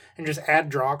enough, and just add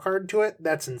draw card to it,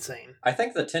 that's insane. I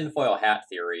think the tinfoil hat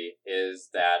theory is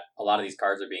that a lot of these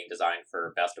cards are being designed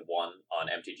for best of one on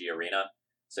MTG Arena.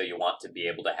 So you want to be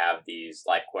able to have these,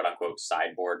 like, quote-unquote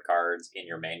sideboard cards in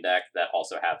your main deck that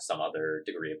also have some other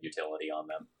degree of utility on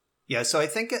them. Yeah, so I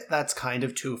think that's kind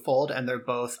of twofold, and they're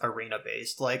both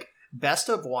arena-based. Like, best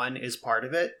of one is part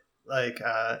of it. Like,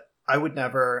 I would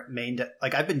never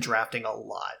like, I've been drafting a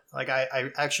lot. Like,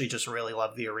 I actually just really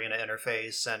love the arena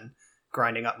interface and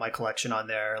grinding up my collection on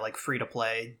there, like,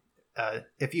 free-to-play.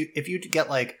 If you get,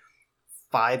 like,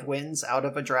 5 wins out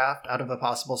of a draft, out of a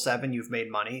possible 7, you've made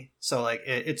money. So, like,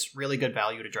 it's really good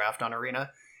value to draft on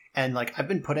Arena. And, like, I've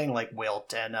been putting, like,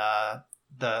 Wilt and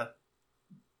the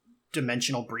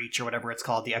Dimensional Breach or whatever it's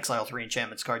called, the Exile 3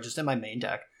 Enchantments card, just in my main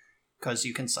deck, because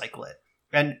you can cycle it.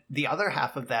 And the other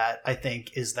half of that, I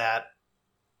think, is that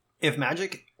if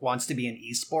Magic wants to be an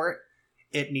esport,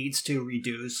 it needs to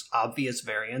reduce obvious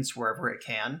variance wherever it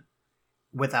can,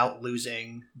 without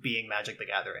losing being Magic the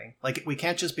Gathering. Like, we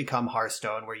can't just become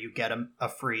Hearthstone where you get a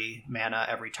free mana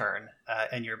every turn,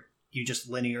 and you just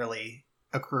linearly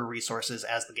accrue resources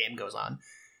as the game goes on,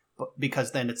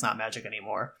 because then it's not Magic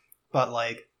anymore. But,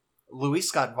 like, Luis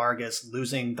Scott Vargas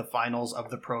losing the finals of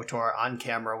the Pro Tour on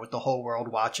camera with the whole world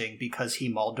watching because he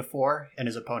mulled to 4 and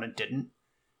his opponent didn't,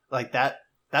 like,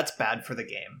 that's bad for the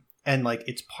game. And, like,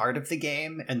 it's part of the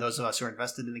game, and those of us who are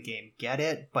invested in the game get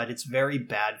it, but it's very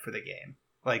bad for the game.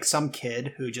 Like, some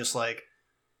kid who just, like,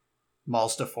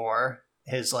 mulls to 4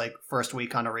 his, like, first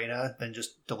week on Arena, then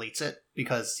just deletes it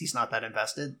because he's not that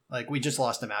invested. Like, we just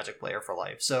lost a Magic player for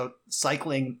life. So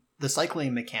the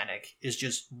cycling mechanic is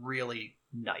just really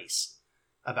nice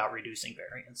about reducing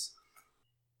variance.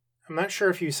 I'm not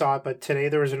sure if you saw it, but today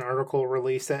there was an article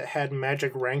released that had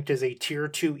Magic ranked as a Tier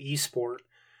 2 esport.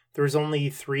 There's only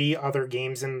 3 other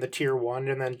games in the Tier 1,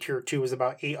 and then Tier 2 is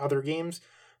about 8 other games.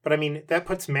 But I mean, that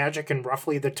puts Magic in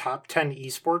roughly the top 10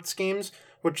 esports games,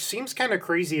 which seems kind of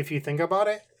crazy if you think about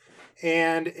it.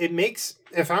 And it makes,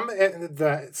 if I'm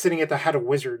sitting at the head of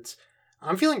Wizards,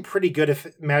 I'm feeling pretty good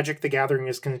if Magic the Gathering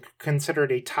is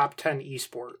considered a top 10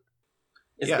 esport.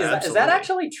 Is that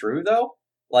actually true, though?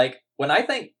 Like, when I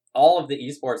think all of the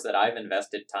esports that I've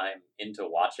invested time into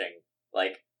watching,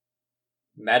 like,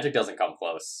 Magic doesn't come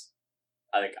close.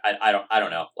 I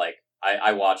don't know. Like,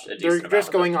 I watched a decent amount. They're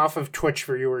just going off of Twitch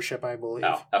viewership, I believe.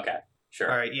 Oh, okay.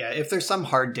 Sure. All right, yeah. If there's some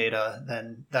hard data,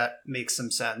 then that makes some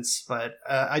sense. But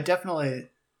I definitely,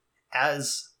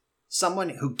 as someone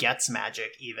who gets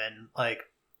Magic even, like,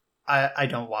 I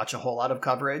don't watch a whole lot of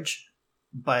coverage,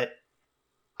 but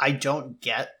I don't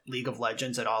get League of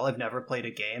Legends at all. I've never played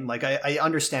a game. Like, I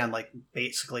understand, like,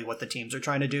 basically what the teams are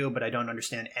trying to do, but I don't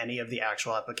understand any of the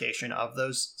actual application of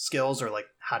those skills or, like,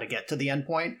 how to get to the end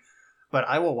point. But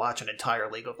I will watch an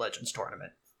entire League of Legends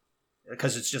tournament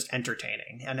because it's just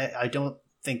entertaining. And I don't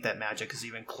think that Magic is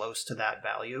even close to that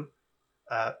value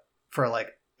for,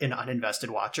 like, an uninvested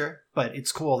watcher. But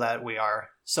it's cool that we are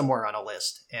somewhere on a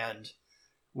list. And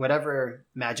whatever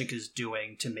Magic is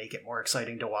doing to make it more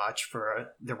exciting to watch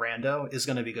for the rando is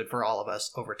going to be good for all of us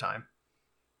over time.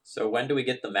 So when do we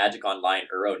get the Magic Online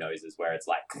Euro noises where it's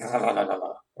like,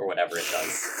 or whatever it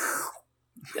does?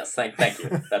 Yes, thank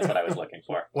you. That's what I was looking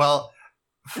for. Well,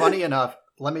 funny enough,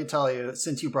 let me tell you,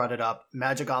 since you brought it up,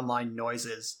 Magic Online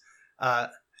noises.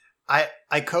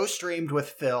 I co-streamed with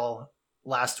Phil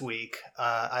last week.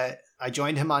 I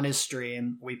joined him on his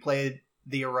stream. We played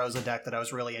the Erosa deck that I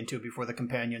was really into before the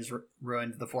Companions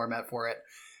ruined the format for it.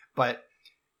 But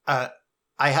I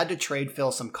had to trade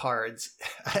Phil some cards.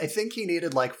 I think he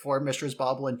needed like 4 Mishra's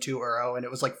Bauble and 2 Uro, and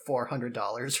it was like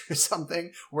 $400 or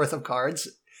something worth of cards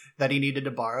that he needed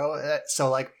to borrow. So,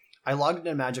 like, I logged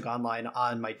into Magic Online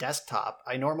on my desktop.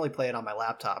 I normally play it on my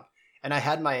laptop. And I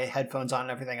had my headphones on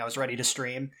and everything. I was ready to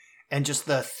stream. And just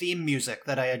the theme music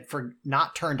that I had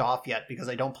not turned off yet because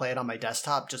I don't play it on my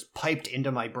desktop just piped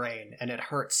into my brain. And it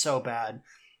hurt so bad.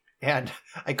 And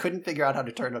I couldn't figure out how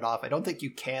to turn it off. I don't think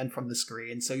you can from the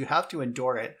screen. So you have to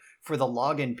endure it for the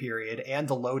login period and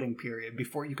the loading period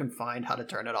before you can find how to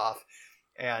turn it off.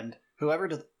 And whoever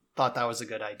thought that was a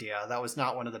good idea, that was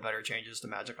not one of the better changes to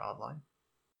Magic Online.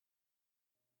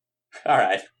 All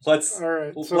right. So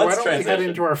why don't we head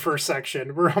into our first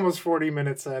section? We're almost 40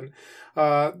 minutes in.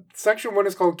 Section 1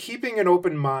 is called Keeping an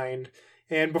Open Mind.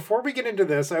 And before we get into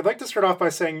this, I'd like to start off by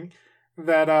saying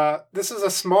that this is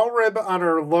a small rib on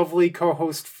our lovely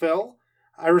co-host Phil.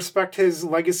 I respect his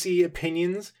legacy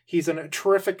opinions. He's a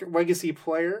terrific legacy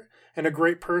player and a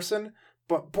great person.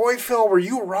 But boy, Phil, were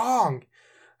you wrong.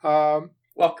 Well,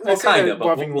 kind of,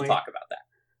 but we'll talk about that.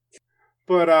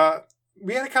 But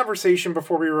we had a conversation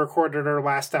before we recorded our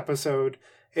last episode,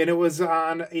 and it was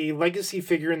on a legacy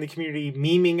figure in the community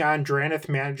memeing on Draneth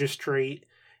Magistrate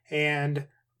and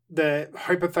the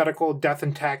hypothetical death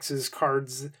and taxes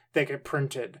cards that get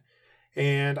printed.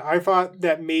 And I thought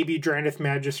that maybe Draneth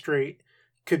Magistrate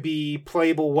could be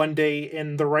playable one day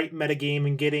in the right metagame,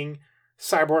 and getting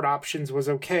sideboard options was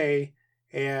okay.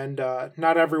 And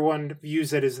not everyone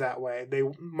views it as that way. They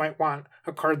might want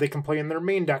a card they can play in their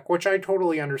main deck, which I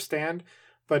totally understand.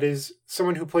 But as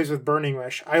someone who plays with Burning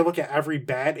Wish, I look at every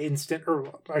bad instant,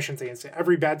 or I shouldn't say instant,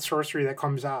 every bad sorcery that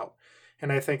comes out.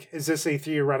 And I think, is this a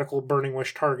theoretical Burning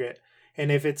Wish target? And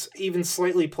if it's even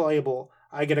slightly playable,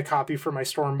 I get a copy for my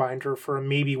Stormbinder for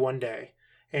maybe one day.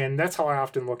 And that's how I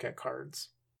often look at cards.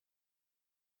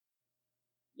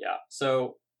 Yeah,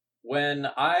 so when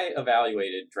I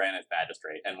evaluated Draneth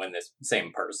Magistrate, and when this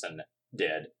same person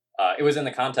did, it was in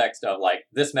the context of like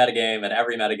this metagame and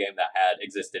every metagame that had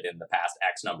existed in the past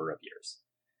X number of years.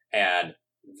 And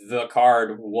the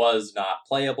card was not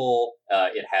playable.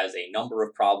 It has a number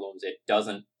of problems. It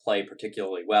doesn't play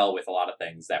particularly well with a lot of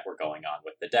things that were going on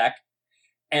with the deck.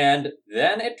 And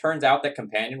then it turns out that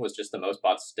Companion was just the most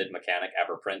busted mechanic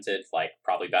ever printed, like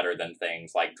probably better than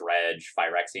things like Dredge,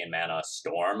 Phyrexian Mana,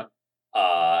 Storm.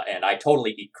 And I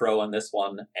totally eat crow on this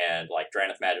one, and like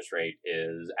Draneth Magistrate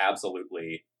is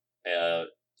absolutely a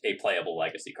playable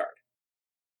legacy card.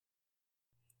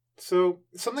 So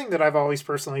something that I've always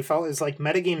personally felt is like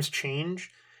metagames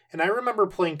change. And I remember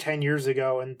playing 10 years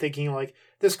ago and thinking like,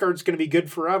 this card's going to be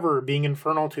good forever, being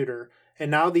Infernal Tutor.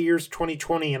 And now the year's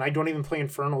 2020 and I don't even play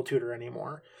Infernal Tutor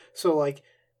anymore. So like,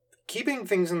 keeping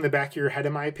things in the back of your head,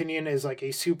 in my opinion, is like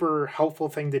a super helpful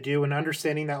thing to do, and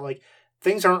understanding that like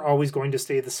things aren't always going to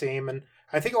stay the same. And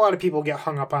I think a lot of people get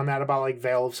hung up on that about like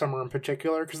Veil of Summer in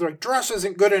particular, because they're like, Dress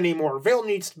isn't good anymore, Veil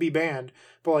needs to be banned.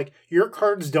 But like, your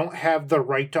cards don't have the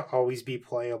right to always be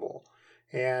playable.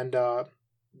 And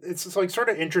it's like sort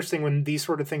of interesting when these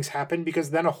sort of things happen, because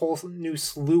then a whole new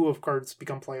slew of cards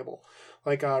become playable.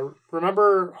 Like,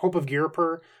 remember Hope of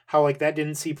Girper, how like that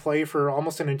didn't see play for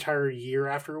almost an entire year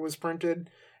after it was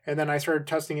printed? And then I started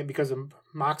testing it because of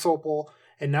Mox Opal.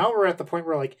 And now we're at the point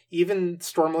where like even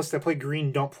Stormlists that play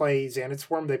green don't play Xanad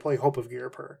Swarm, they play Hope of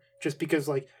Girper, just because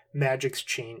like Magic's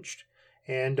changed.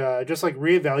 And just like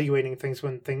reevaluating things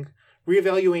when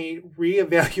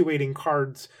reevaluating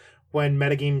cards when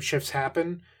metagame shifts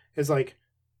happen is like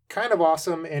kind of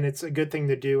awesome, and it's a good thing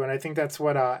to do. And I think that's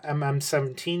what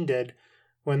MM17 did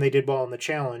when they did well in the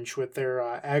challenge with their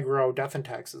aggro Death and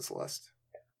Taxes list.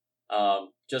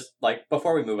 Just like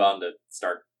before we move on to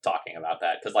start talking about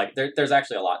that, because like there's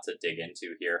actually a lot to dig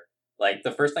into here. Like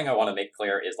the first thing I want to make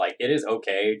clear is like it is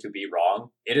okay to be wrong.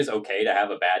 It is okay to have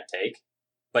a bad take,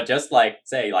 but just like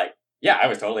say like, yeah, I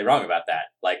was totally wrong about that.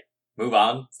 Like move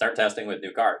on, start testing with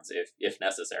new cards if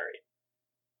necessary.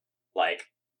 Like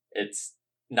it's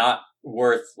not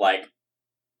worth like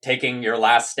taking your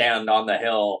last stand on the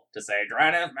hill to say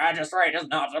Draneth Magistrate is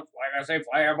not a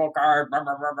playable card.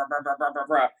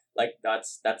 Like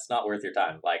that's not worth your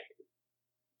time. Like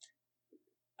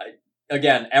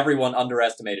again, everyone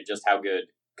underestimated just how good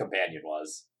Companion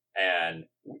was, and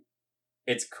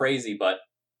it's crazy. But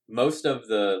most of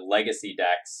the legacy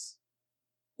decks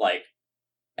like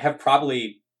have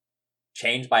probably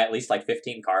changed by at least like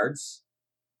 15 cards.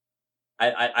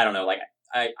 I don't know, like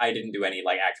I didn't do any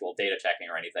like actual data checking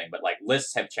or anything, but like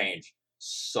lists have changed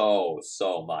so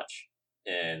much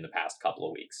in the past couple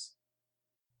of weeks.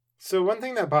 So one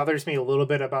thing that bothers me a little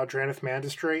bit about Draneth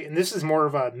Magistrate, and this is more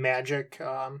of a Magic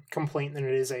complaint than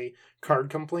it is a card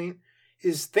complaint,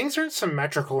 is things aren't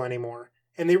symmetrical anymore,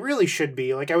 and they really should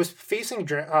be. Like I was facing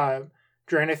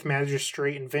Draneth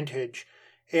Magistrate in Vintage,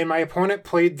 and my opponent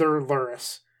played their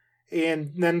Luris,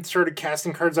 and then started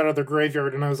casting cards out of their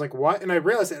graveyard, and I was like, what? And I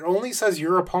realized it only says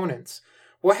your opponents.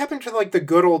 What happened to like the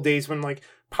good old days when like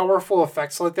powerful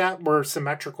effects like that were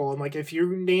symmetrical, and like if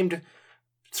you named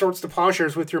Swords to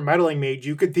Plowshares with your Meddling Mage,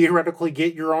 you could theoretically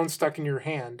get your own stuck in your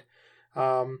hand.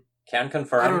 Can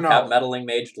confirm, have Meddling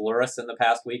Mage Luris in the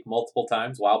past week multiple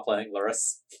times while playing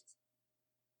Luris.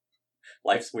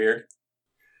 Life's weird.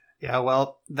 Yeah,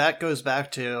 well, that goes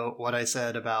back to what I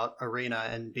said about Arena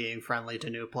and being friendly to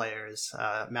new players.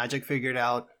 Magic figured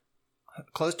out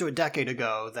close to a decade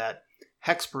ago that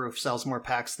Hexproof sells more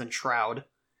packs than Shroud,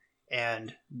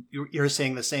 and you're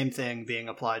seeing the same thing being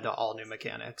applied to all new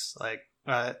mechanics. Like,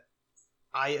 I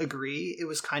agree, it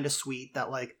was kind of sweet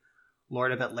that, like,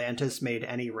 Lord of Atlantis made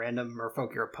any random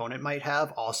merfolk your opponent might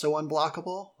have also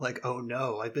unblockable. Like, oh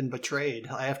no, I've been betrayed.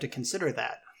 I have to consider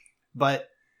that. But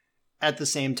at the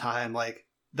same time, like,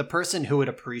 the person who would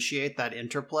appreciate that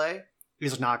interplay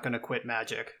is not going to quit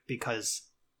Magic because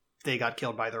they got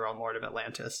killed by their own Lord of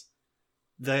Atlantis.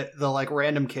 The like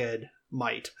random kid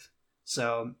might.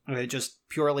 So it just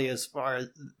purely as far as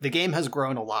the game has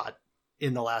grown a lot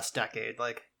in the last decade,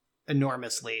 like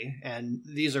enormously, and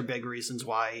these are big reasons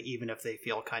why, even if they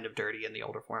feel kind of dirty in the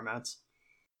older formats.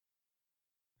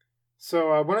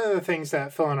 So one of the things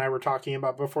that Phil and I were talking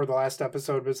about before the last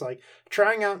episode was like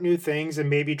trying out new things, and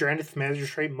maybe Drannith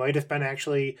Magistrate might have been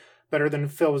actually better than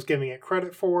Phil was giving it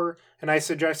credit for. And I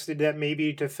suggested that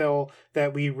maybe to Phil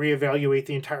that we reevaluate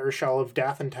the entire shell of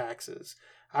Death and Taxes.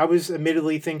 I was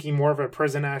admittedly thinking more of a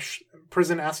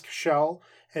prison-esque shell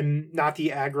and not the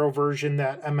aggro version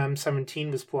that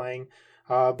MM17 was playing.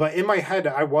 But in my head,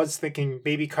 I was thinking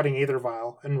maybe cutting Aether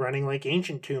Vial and running like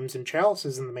Ancient Tombs and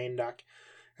Chalices in the main deck.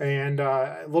 And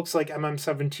it looks like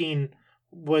MM17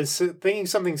 was thinking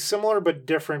something similar but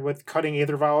different with cutting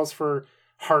Aether Vials for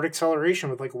hard acceleration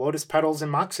with like Lotus Petals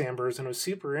and Mox Ambers, and it was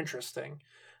super interesting.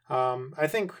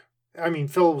 I mean,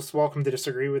 Phil's welcome to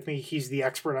disagree with me. He's the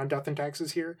expert on Death and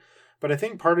Taxes here. But I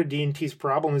think part of D&T's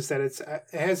problem is that it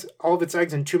has all of its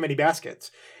eggs in too many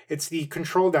baskets. It's the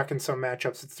control deck in some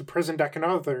matchups, it's the prison deck in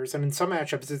others, and in some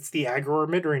matchups it's the aggro or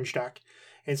mid-range deck.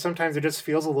 And sometimes it just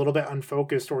feels a little bit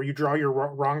unfocused, or you draw your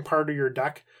wrong part of your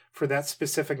deck for that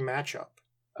specific matchup.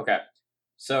 Okay,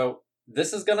 so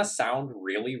this is going to sound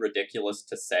really ridiculous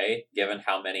to say, given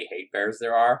how many hate bears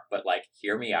there are, but like,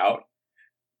 hear me out.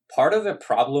 Part of the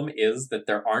problem is that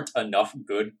there aren't enough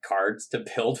good cards to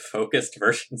build focused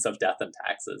versions of Death and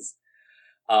Taxes.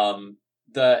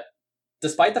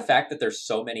 Despite the fact that there's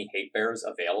so many hate bears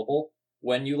available,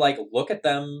 when you like look at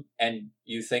them and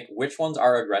you think which ones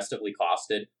are aggressively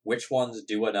costed, which ones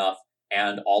do enough,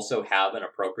 and also have an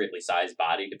appropriately sized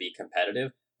body to be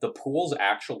competitive, the pool's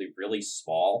actually really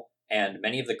small, and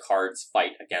many of the cards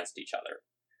fight against each other.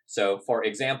 So, for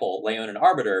example, Leonin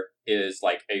Arbiter is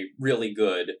like a really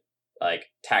good like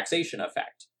taxation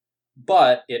effect,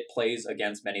 but it plays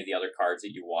against many of the other cards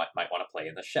that you might want to play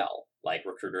in the shell, like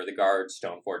Recruiter of the Guard,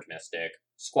 Stoneforge Mystic,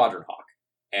 Squadron Hawk.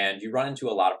 And you run into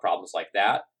a lot of problems like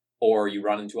that, or you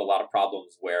run into a lot of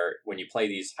problems where when you play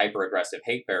these hyper-aggressive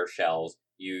hate bear shells,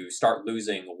 you start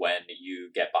losing when you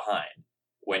get behind.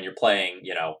 When you're playing,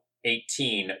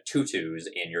 18 tutus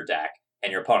in your deck,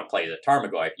 and your opponent plays a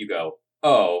Tarmogoyf, you go,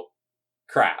 oh,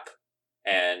 crap.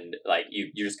 And like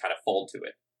you just kind of fold to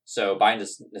it. So by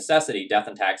necessity, Death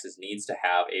and Taxes needs to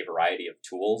have a variety of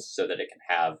tools so that it can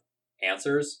have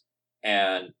answers.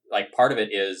 And like part of it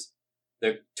is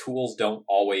the tools don't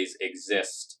always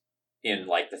exist in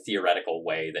like the theoretical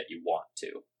way that you want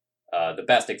to. The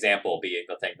best example being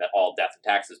the thing that all Death and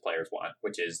Taxes players want,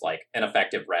 which is like an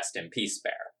effective Rest in Peace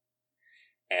spare.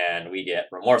 And we get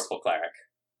Remorseful Cleric,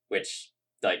 which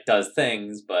like does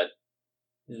things, but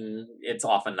it's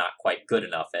often not quite good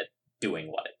enough at doing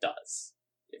what it does.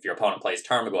 If your opponent plays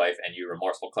Tarmogoyf and you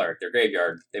Remorseful Cleric their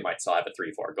graveyard, they might still have a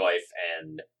 3/4 Goyf,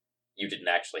 and you didn't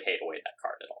actually hate away that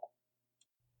card at all.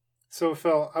 So,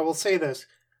 Phil, I will say this.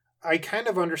 I kind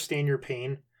of understand your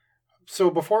pain. So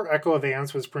before Echo of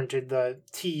Aeons was printed, the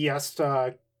TES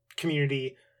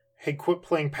community had quit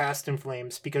playing Past in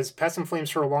Flames, because Past in Flames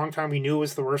for a long time we knew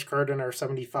was the worst card in our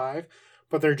 75,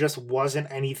 but there just wasn't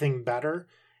anything better.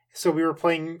 So we were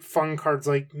playing fun cards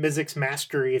like Mizzix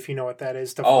Mastery, if you know what that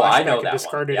is, to flashback a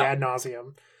discarded ad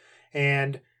nauseum.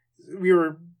 And we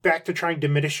were back to trying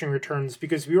diminishing returns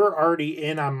because we were already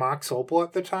in on Mox Opal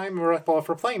at the time. We were like, well, if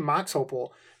we're playing Mox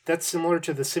Opal, that's similar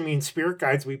to the Simian Spirit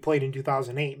Guides we played in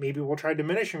 2008. Maybe we'll try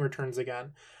diminishing returns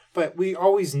again. But we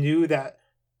always knew that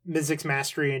Mizzix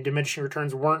Mastery and diminishing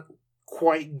returns weren't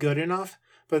quite good enough,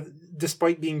 but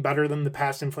despite being better than the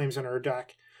Past in Flames in our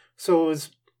deck. So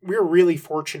we were really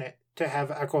fortunate to have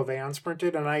Echo of Aeons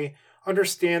printed, and I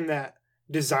understand that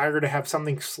desire to have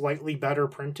something slightly better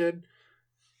printed.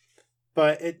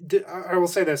 But I will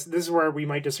say this is where we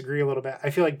might disagree a little bit. I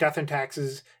feel like Death and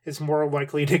Taxes is more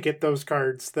likely to get those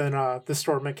cards than the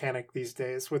Storm Mechanic these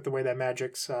days, with the way that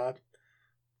Magic's,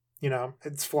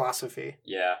 its philosophy.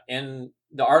 Yeah, in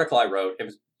the article I wrote,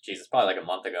 it's probably like a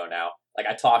month ago now, like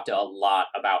I talked a lot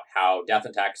about how Death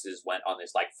and Taxes went on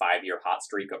this like 5-year hot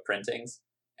streak of printings,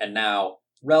 and now,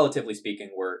 relatively speaking,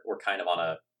 we're kind of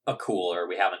on a cooler.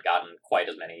 We haven't gotten quite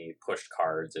as many pushed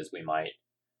cards as we might.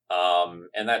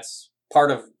 And that's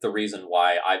part of the reason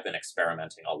why I've been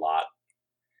experimenting a lot.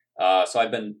 So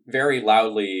I've been very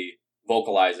loudly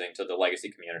vocalizing to the Legacy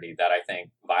community that I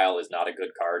think Vial is not a good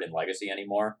card in Legacy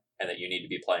anymore, and that you need to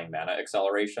be playing Mana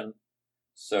Acceleration.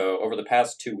 So over the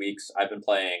past 2 weeks, I've been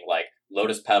playing like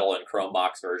Lotus Petal and Chrome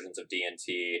Mox versions of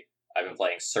D&T. I've been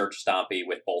playing Search Stompy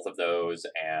with both of those,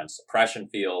 and Suppression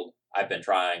Field. I've been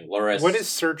trying Luris. What is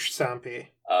Search Stompy?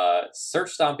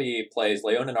 Search Stompy plays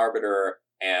Leonin Arbiter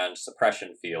and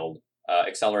Suppression Field,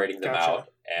 accelerating them out,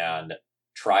 and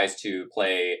tries to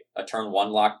play a turn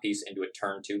 1 locked piece into a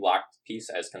turn 2 locked piece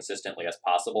as consistently as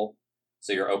possible.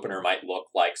 So your opener might look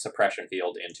like Suppression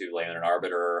Field into Leonin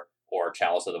Arbiter, or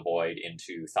Chalice of the Void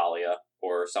into Thalia,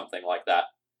 or something like that.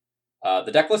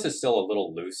 The deck list is still a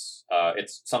little loose.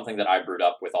 It's something that I brewed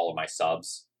up with all of my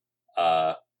subs.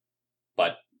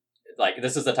 But like,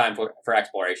 this is the time for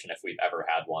exploration if we've ever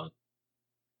had one.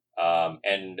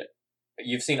 And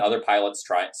you've seen other pilots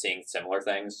seeing similar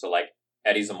things. So like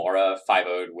Eddie Zamora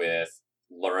 5-0'd with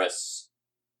Luris,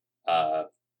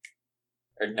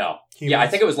 Humans. Yeah, I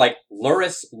think it was like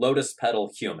Luris Lotus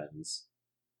Petal Humans.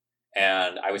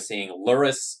 And I was seeing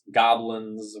Luris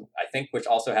Goblins, I think, which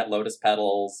also had Lotus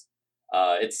Petals.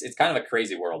 It's kind of a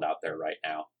crazy world out there right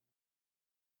now.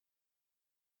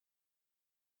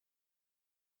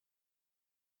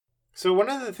 So one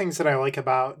of the things that I like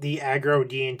about the aggro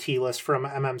D&T list from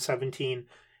MM17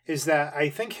 is that I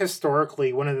think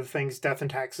historically one of the things Death and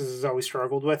Taxes has always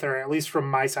struggled with, or at least from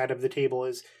my side of the table,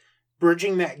 is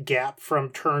bridging that gap from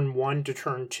turn 1 to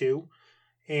turn 2.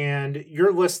 And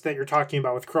your list that you're talking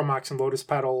about with Chromox and Lotus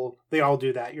Petal, they all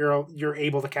do that. You're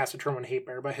able to cast a turn 1 Hate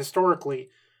Bear, but historically,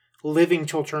 living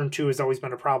till turn 2 has always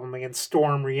been a problem against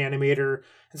Storm, Reanimator,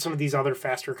 and some of these other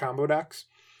faster combo decks.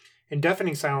 In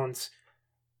Deafening Silence,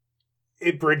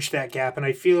 it bridged that gap, and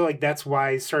I feel like that's why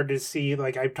I started to see,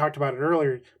 like I talked about it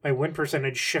earlier, my win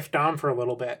percentage shift down for a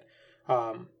little bit.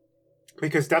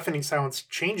 Because Deafening Silence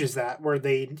changes that, where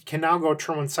they can now go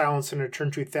turn 1 Silence and a turn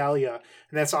 2 Thalia,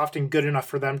 and that's often good enough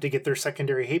for them to get their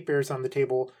secondary Hate Bears on the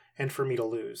table and for me to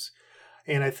lose.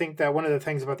 And I think that one of the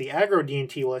things about the aggro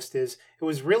D&T list is it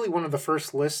was really one of the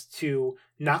first lists to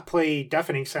not play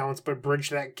Deafening Silence, but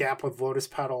bridge that gap with Lotus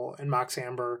Petal and Mox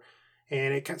Amber.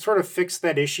 And it can sort of fix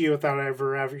that issue without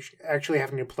ever actually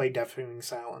having to play Deafening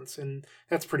Silence. And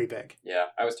that's pretty big. Yeah,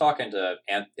 I was talking to,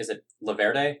 is it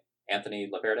Laverde? Anthony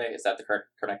Laverde? Is that the correct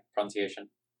pronunciation?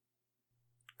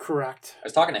 Correct. I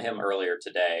was talking to him earlier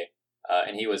today,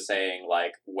 and he was saying,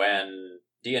 like, when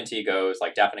D&T goes,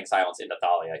 like, Deafening Silence into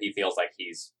Thalia, he feels like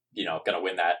he's, going to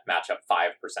win that matchup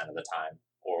 5% of the time,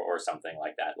 or something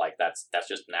like that. Like, that's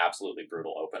just an absolutely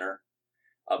brutal opener.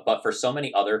 But for so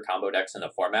many other combo decks in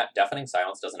the format, Deafening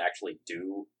Silence doesn't actually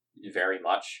do very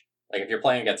much. Like, if you're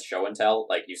playing against Show and Tell,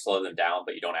 like, you slow them down,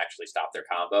 but you don't actually stop their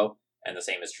combo. And the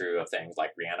same is true of things like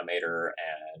Reanimator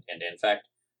and Infect.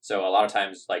 So a lot of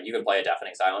times, like, you can play a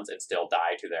Deafening Silence and still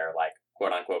die to their, like,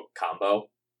 quote-unquote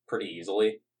combo pretty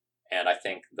easily. And I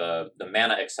think the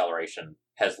mana acceleration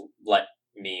has let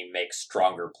me make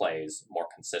stronger plays more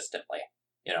consistently.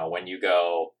 When you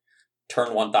go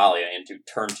turn 1 Thalia into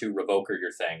turn 2 Revoker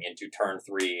your thing, into turn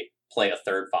 3 play a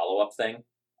third follow-up thing,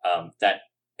 that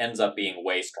ends up being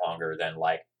way stronger than,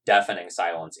 like, Deafening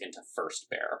Silence into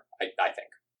first bear, I think.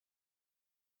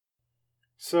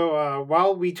 So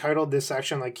while we titled this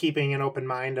section, like, keeping an open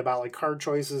mind about, like, card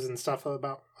choices and stuff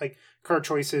about, like, card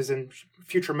choices and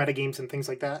future metagames and things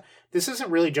like that, this isn't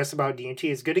really just about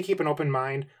D&T. It's good to keep an open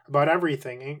mind about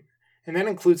everything, and that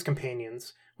includes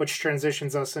companions, which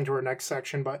transitions us into our next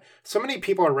section. But so many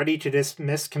people are ready to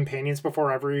dismiss companions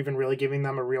before ever even really giving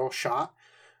them a real shot.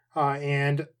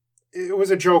 And it was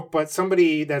a joke, but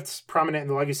somebody that's prominent in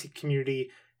the Legacy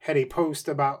community had a post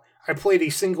about, I played a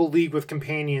single league with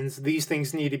companions, these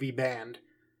things need to be banned.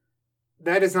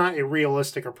 That is not a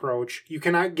realistic approach. You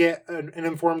cannot get an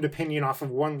informed opinion off of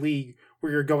one league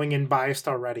where you're going in biased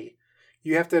already.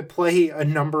 You have to play a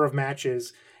number of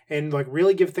matches and, like,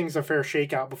 really give things a fair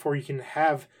shakeout before you can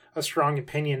have a strong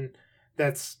opinion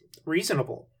that's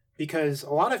reasonable. Because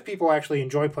a lot of people actually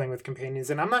enjoy playing with companions,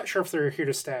 and I'm not sure if they're here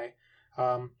to stay.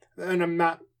 And I'm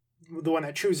not the one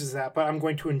that chooses that, but I'm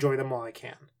going to enjoy them while I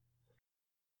can.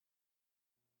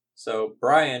 So,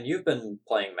 Brian, you've been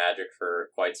playing Magic for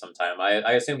quite some time.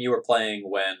 I assume you were playing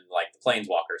when, like, the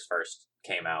Planeswalkers first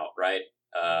came out, right?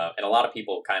 And a lot of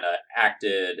people kind of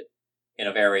acted in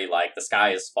a very, like, the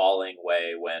sky is falling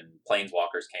way when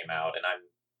Planeswalkers came out, and I'm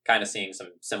kind of seeing some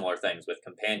similar things with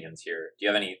Companions here. Do you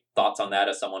have any thoughts on that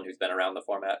as someone who's been around the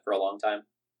format for a long time?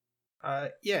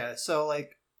 Yeah, so,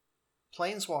 like,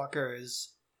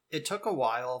 Planeswalkers, it took a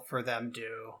while for them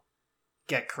to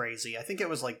get crazy. I think it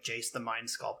was like Jace the Mind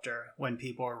Sculptor when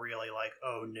people were really like,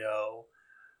 oh no.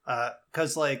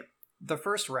 Because, like, the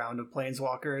first round of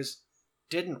Planeswalkers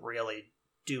didn't really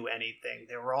do anything.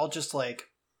 They were all just, like,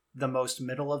 the most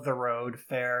middle-of-the-road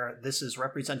fare. This is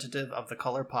representative of the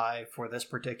color pie for this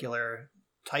particular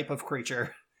type of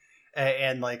creature.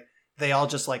 And, like, they all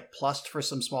just, like, plussed for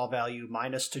some small value,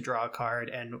 minus to draw a card,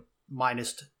 and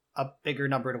minus a bigger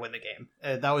number to win the game.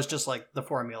 That was just, like, the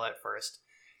formula at first.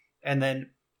 And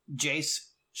then Jace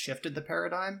shifted the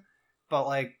paradigm, but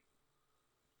like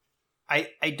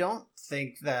I don't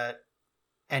think that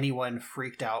anyone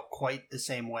freaked out quite the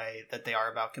same way that they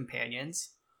are about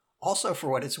companions. Also, for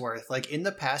what it's worth, like in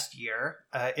the past year,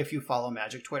 if you follow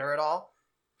Magic Twitter at all,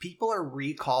 people are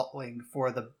recalling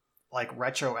for the like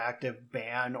retroactive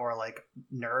ban or like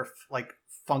nerf, like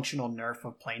functional nerf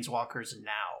of Planeswalkers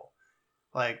now.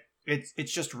 Like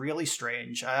it's just really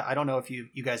strange. I don't know if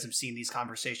you guys have seen these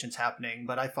conversations happening,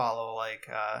 but I follow like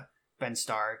Ben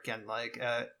Stark and like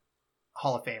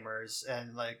Hall of Famers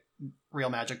and like real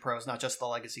Magic pros, not just the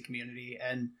Legacy community,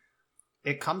 and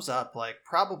it comes up like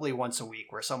probably once a week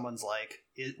where someone's like,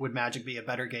 would Magic be a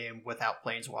better game without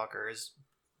Planeswalkers?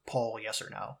 Poll yes or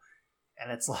no.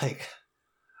 And it's like,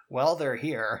 well, they're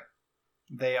here.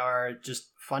 They are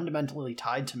just fundamentally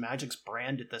tied to Magic's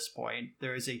brand at this point.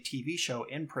 There is a TV show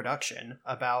in production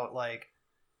about like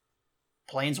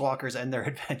Planeswalkers and their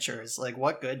adventures. Like,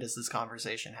 what good does this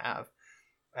conversation have?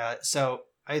 So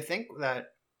I think that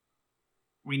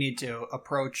we need to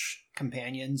approach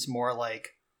companions more like,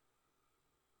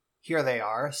 here they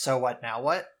are, so what, now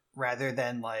what? Rather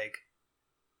than like,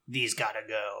 these gotta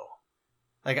go.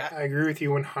 Like I agree with you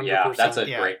 100%. Yeah, that's a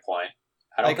great point.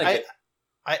 I don't think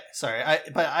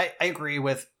I agree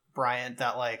with Bryant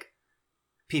that like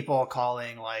people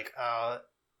calling like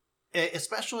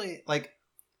especially like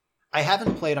I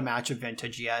haven't played a match of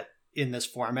Vintage yet in this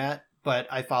format, but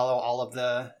I follow all of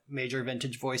the major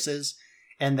Vintage voices,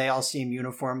 and they all seem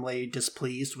uniformly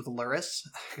displeased with Luris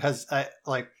because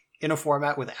like in a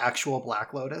format with actual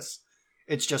Black Lotus,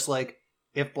 it's just like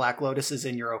if Black Lotus is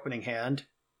in your opening hand,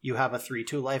 you have a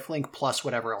 3/2 lifelink plus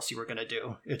whatever else you were going to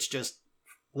do. It's just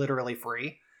literally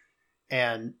free.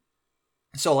 And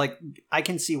so like I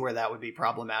can see where that would be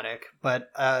problematic, but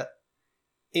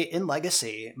in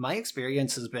Legacy, my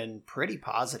experience has been pretty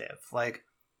positive. Like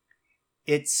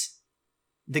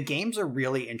the games are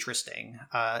really interesting.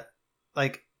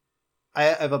 Like I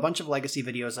have a bunch of Legacy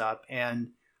videos up, and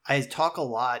I talk a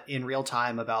lot in real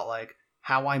time about like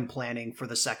how I'm planning for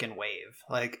the second wave.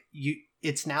 Like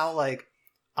it's now like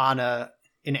on an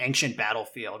ancient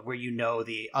battlefield where you know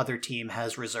the other team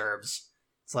has reserves.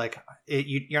 It's like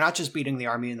you're not just beating the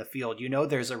army in the field. You know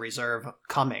there's a reserve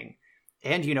coming,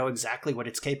 and you know exactly what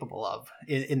it's capable of.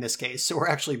 In this case, so we're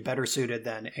actually better suited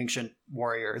than ancient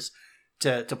warriors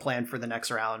to plan for the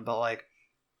next round. But like,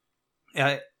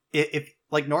 if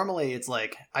like normally it's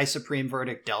like I Supreme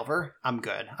Verdict Delver, I'm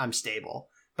good, I'm stable.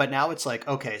 But now it's like,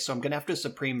 okay, so I'm gonna have to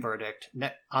Supreme Verdict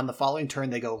on the following turn.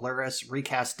 They go Luris,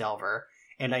 recast Delver,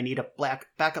 and I need a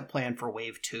backup plan for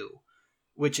Wave 2,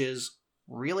 which is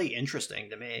really interesting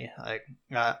to me. Like,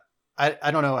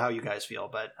 I don't know how you guys feel,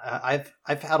 but I've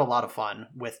had a lot of fun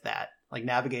with that, like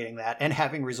navigating that and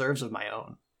having reserves of my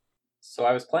own. So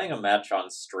I was playing a match on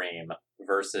stream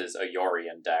versus a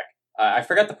Yorion deck. I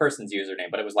forget the person's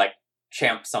username, but it was like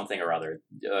Champ something or other,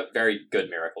 a very good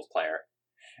Miracles player.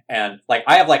 And like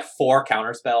I have like 4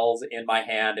 counterspells in my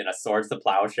hand and a Swords to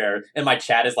Plowshare, and my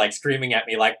chat is like screaming at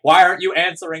me like, "Why aren't you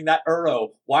answering that Uro?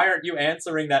 Why aren't you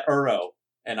answering that Uro?"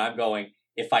 And I'm going,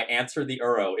 if I answer the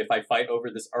Uro, if I fight over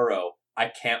this Uro, I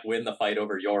can't win the fight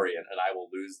over Yorion, and I will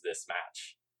lose this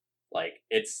match. Like,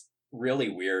 it's really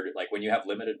weird. Like, when you have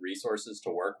limited resources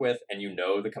to work with, and you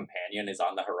know the companion is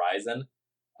on the horizon,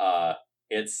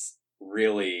 it's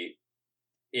really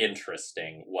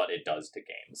interesting what it does to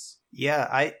games.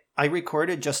 Yeah, I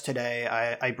recorded just today.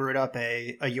 I brewed up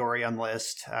a Yorion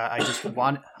list.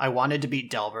 I wanted to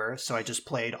beat Delver, so I just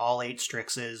played all 8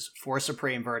 Strixes, 4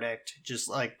 Supreme Verdict, just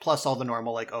like plus all the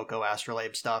normal like Oko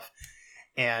Astrolabe stuff.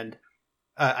 And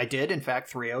I did in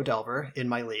fact 3-0 Delver in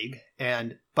my league,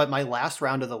 but my last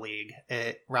round of the league,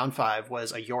 round 5,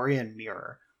 was a Yorion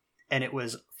Mirror, and it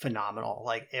was phenomenal.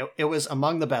 Like it was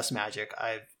among the best Magic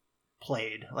I've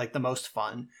played, like the most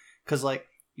fun, because like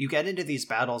you get into these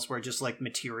battles where just like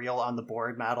material on the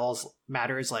board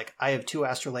matters. Like I have 2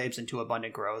 Astrolabes and 2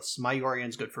 Abundant Growths. My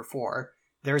Yorion's good for 4.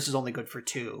 Theirs is only good for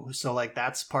 2. So like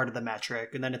that's part of the metric.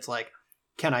 And then it's like,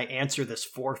 can I answer this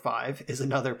 4/5 is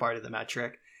another part of the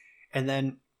metric. And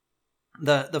then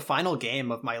the final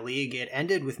game of my league, it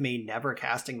ended with me never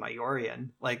casting my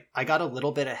Yorion. Like I got a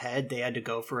little bit ahead. They had to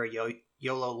go for a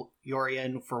YOLO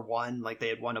Yorion for 1. Like they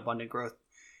had 1 Abundant Growth.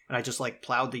 And I just like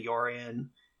plowed the Yorion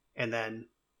and then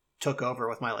took over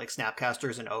with my like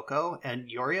Snapcasters and Oko. And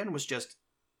Yorion was just,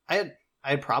 I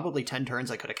had probably 10 turns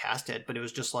I could have cast it, but it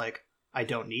was just like, I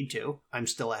don't need to. I'm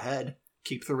still ahead.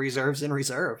 Keep the reserves in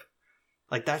reserve.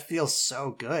 Like that feels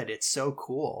so good. It's so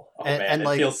cool. Oh man,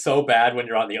 it feels so bad when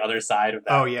you're on the other side of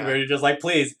that. Oh yeah. Where you're just like,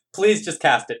 please just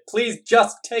cast it. Please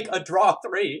just take a draw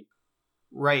 3.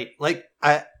 Right. Like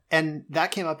And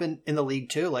that came up in the league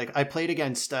too. Like I played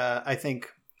against, I think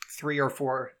 3 or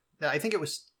 4, I think it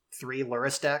was 3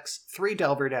 Lurrus decks, 3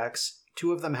 Delver decks,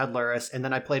 2 of them had Lurrus, and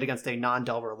then I played against a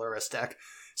non-Delver Lurrus deck.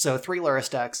 So 3 Lurrus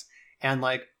decks, and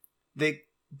like the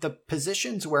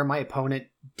positions where my opponent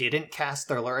didn't cast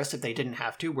their Lurrus if they didn't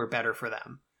have to were better for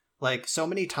them. Like so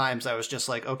many times I was just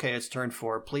like, okay, it's turn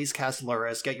 4, please cast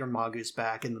Lurrus, get your Mongoose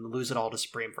back, and then lose it all to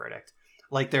Supreme Verdict.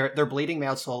 Like they're bleeding me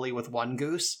out slowly with 1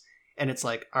 Goose, and it's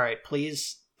like, all right,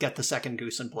 please get the second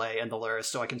Goose in play and the Lurrus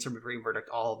so I can Supreme Verdict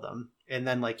all of them. And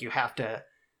then like you have to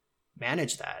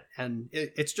manage that, and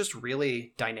it's just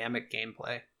really dynamic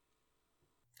gameplay.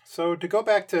 So to go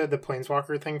back to the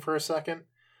Planeswalker thing for a second,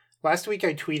 last week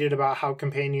I tweeted about how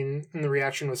Companion and the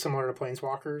reaction was similar to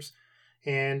Planeswalkers.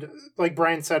 And like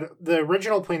Brian said, the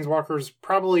original Planeswalkers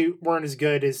probably weren't as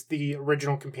good as the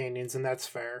original Companions, and that's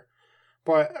fair.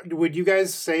 But would you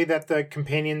guys say that the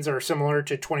Companions are similar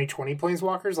to 2020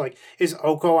 Planeswalkers? Like, is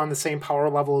Oko on the same power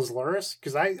level as Lurrus?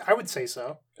 Because I would say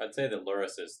so. I'd say that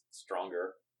Lurrus is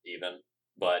stronger, even.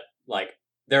 But, like,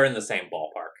 they're in the same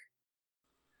ballpark.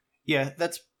 Yeah,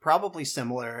 that's probably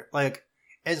similar. Like,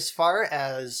 as far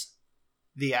as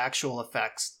the actual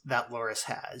effects that Lurrus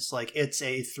has, like, it's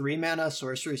a 3-mana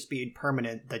sorcery speed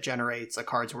permanent that generates a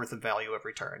card's worth of value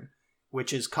every turn,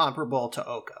 which is comparable to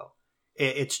Oko.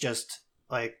 It's just,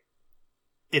 like,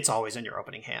 it's always in your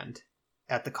opening hand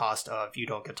at the cost of you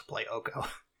don't get to play Oko.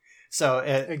 So,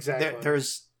 exactly.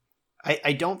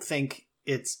 I don't think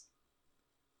it's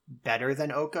better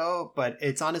than Oko, but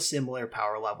it's on a similar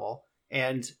power level.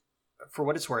 And for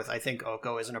what it's worth, I think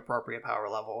Oko is an appropriate power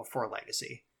level for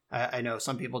Legacy. I know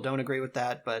some people don't agree with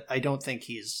that, but I don't think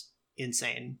he's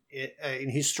insane.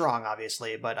 He's strong,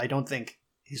 obviously, but I don't think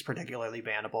he's particularly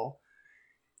bannable.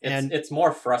 It's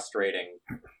more frustrating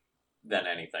than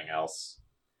anything else.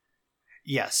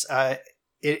 Yes,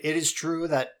 it is true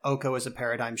that Oko is a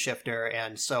paradigm shifter,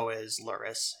 and so is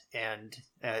Lurrus, and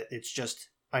it's just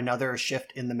another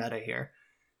shift in the meta here.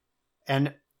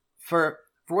 And for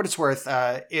what it's worth,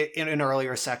 in an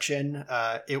earlier section,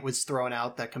 it was thrown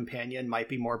out that Companion might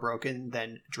be more broken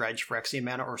than Dredge, Phyrexian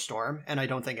Mana, or Storm, and I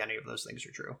don't think any of those things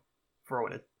are true, for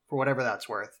whatever that's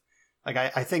worth. Like,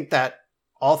 I think that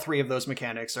all 3 of those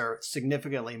mechanics are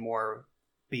significantly more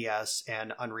BS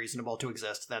and unreasonable to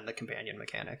exist than the Companion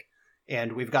mechanic,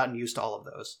 and we've gotten used to all of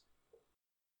those.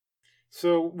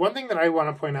 So one thing that I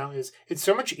want to point out is it's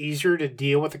so much easier to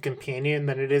deal with a Companion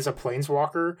than it is a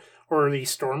Planeswalker or the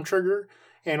Storm Trigger.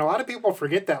 And a lot of people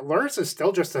forget that Lurrus is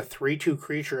still just a 3/2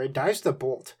 creature. It dies to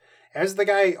Bolt. As the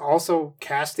guy also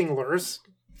casting Lurrus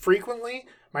frequently,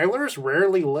 my Lurrus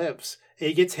rarely lives.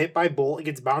 It gets hit by Bolt, it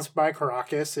gets bounced by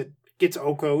Karakas, it gets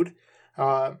Oko'd.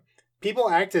 People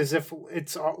act as if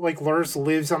it's like Lurrus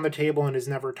lives on the table and is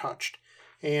never touched.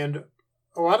 And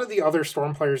a lot of the other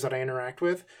Storm players that I interact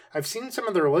with, I've seen some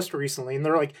of their list recently, and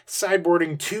they're like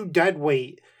sideboarding 2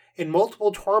 Deadweight and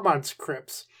multiple Tormod's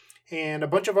Crypts and a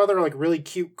bunch of other like really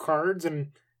cute cards,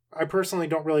 and I personally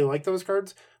don't really like those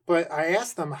cards, but I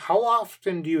asked them, how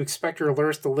often do you expect your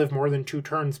Lurrus to live more than 2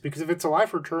 turns? Because if it's alive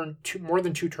for more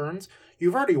than 2 turns,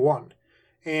 you've already won.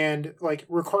 And like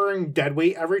requiring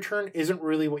Deadweight every turn isn't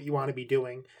really what you want to be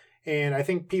doing. And I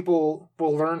think people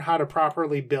will learn how to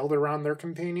properly build around their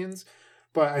Companions,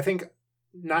 but I think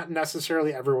not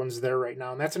necessarily everyone's there right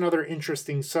now. And that's another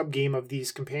interesting sub-game of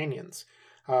these Companions.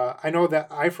 I know that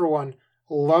I, for one,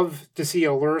 love to see a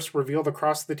Lurrus revealed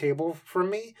across the table from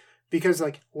me, because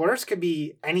like Lurrus could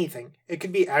be anything. It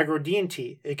could be aggro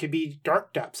D&T, it could be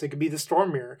Dark Depths, it could be the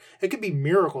Storm Mirror, it could be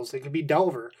Miracles, it could be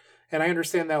Delver. And I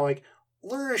understand that like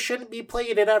Lurrus shouldn't be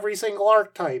played in every single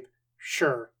archetype.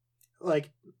 Sure.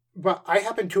 Like, but I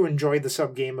happen to enjoy the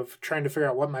sub game of trying to figure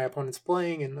out what my opponent's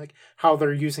playing and like how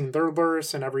they're using their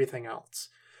Lurrus and everything else.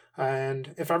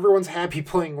 And if everyone's happy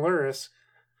playing Lurrus,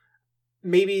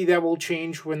 maybe that will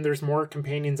change when there's more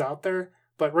Companions out there,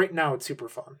 but right now it's super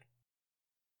fun.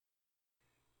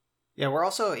 Yeah, we're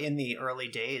also in the early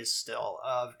days still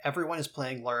of everyone is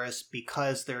playing Lurrus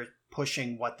because they're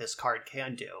pushing what this card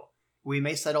can do. We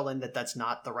may settle in that that's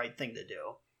not the right thing to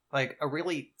do. Like, a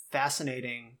really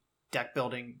fascinating deck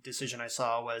building decision I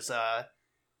saw was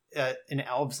an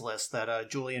Elves list that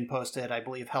Julian posted. I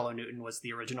believe Hello Newton was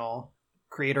the original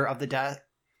creator of the deck.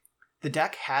 The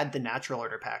deck had the Natural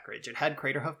Order package. It had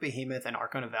Craterhoof Behemoth and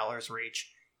Archon of Valor's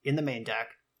Reach in the main deck,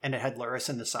 and it had Lurrus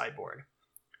in the sideboard.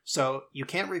 So you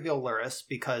can't reveal Lurrus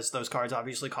because those cards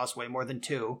obviously cost way more than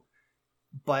 2,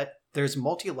 but there's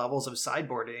multi-levels of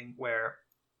sideboarding where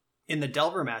in the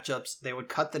Delver matchups, they would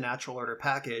cut the Natural Order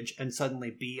package and suddenly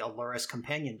be a Lurrus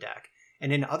companion deck.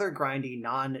 And in other grindy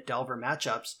non-Delver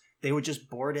matchups, they would just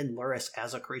board in Lurrus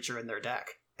as a creature in their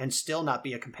deck. and still not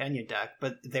be a companion deck,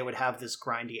 but they would have this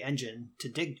grindy engine to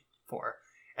dig for.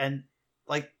 And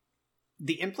like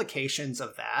the implications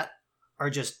of that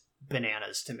are just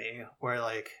bananas to me, where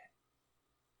like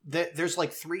there's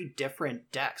like 3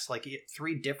 different decks, like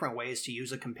 3 different ways to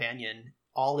use a companion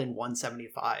all in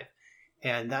 175.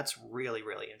 And that's really,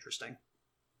 really interesting.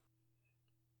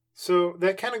 So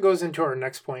that kind of goes into our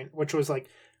next point, which was like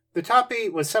the top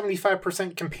 8 was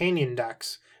 75% companion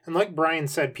decks. And like Brian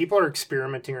said, people are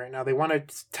experimenting right now. They want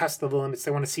to test the limits.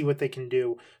 They want to see what they can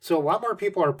do. So a lot more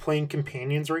people are playing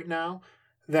companions right now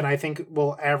than I think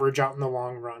will average out in the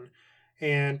long run.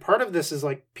 And part of this is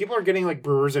like people are getting like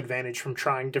Brewer's advantage from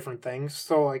trying different things.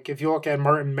 So like if you look at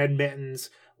Martin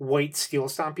Medmitten's white Steel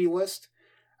Stompy list,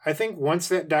 I think once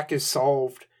that deck is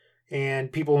solved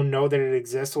and people know that it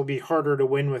exists, it'll be harder to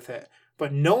win with it.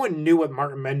 But no one knew what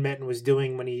Martin Medmitten was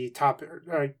doing when he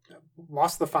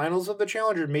lost the finals of the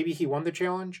challenge, or maybe he won the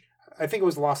challenge. I think it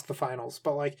was lost the finals.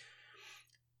 But like,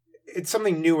 it's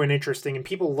something new and interesting, and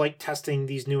people like testing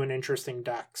these new and interesting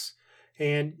decks.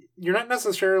 And you're not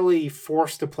necessarily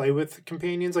forced to play with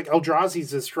companions. Like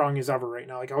Eldrazi's as strong as ever right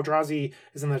now. Like Eldrazi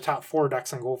is in the top 4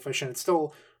 decks on Goldfish, and it's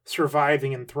still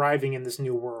surviving and thriving in this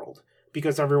new world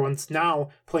because everyone's now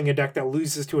playing a deck that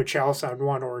loses to a Chalice on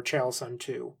 1 or a Chalice on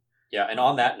 2. Yeah, and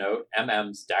on that note,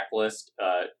 MM's deck list,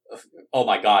 oh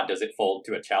my god, does it fold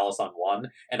to a Chalice on 1?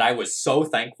 And I was so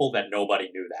thankful that nobody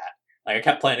knew that. Like, I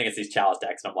kept playing against these Chalice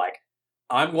decks, and I'm like,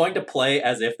 I'm going to play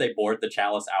as if they board the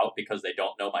Chalice out because they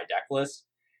don't know my deck list,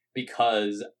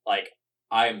 because, like,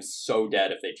 I am so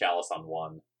dead if they Chalice on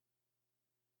 1.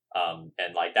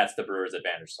 And, like, that's the Brewer's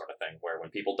advantage sort of thing, where when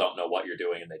people don't know what you're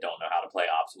doing and they don't know how to play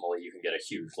optimally, you can get a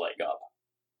huge leg up.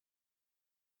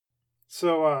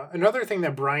 So another thing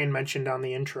that Brian mentioned on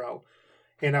the intro,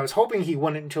 and I was hoping he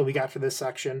wouldn't until we got to this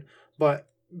section, but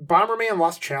Bomberman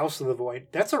lost Chalice to the Void.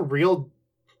 That's a real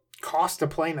cost to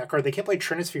playing that card. They can't play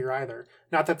Trinisphere either.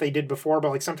 Not that they did before, but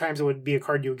like sometimes it would be a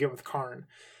card you would get with Karn.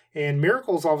 And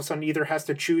Miracles all of a sudden either has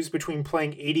to choose between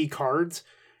playing 80 cards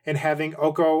and having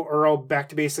Oko, Earl, Back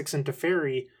to Basics, and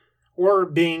Teferi, or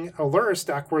being a Lurrus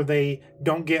deck where they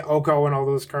don't get Oko and all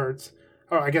those cards.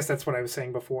 Oh, I guess that's what I was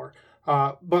saying before.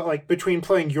 But like between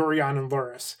playing Yorion and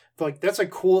Lurrus, like that's a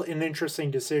cool and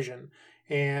interesting decision.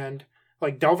 And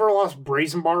like Delver lost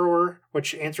Brazen Borrower,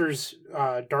 which answers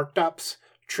Dark Depths,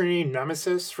 Trinity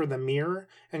Nemesis for the Mirror,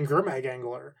 and Gurmag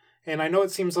Angler. And I know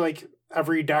it seems like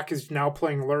every deck is now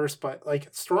playing Lurrus, but like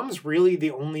Storm's really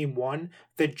the only one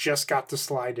that just got to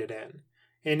slide it in.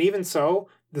 And even so,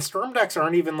 the Storm decks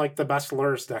aren't even like the best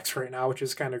Lurrus decks right now, which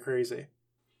is kind of crazy.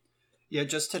 Yeah,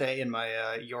 just today in my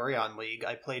Yorion League,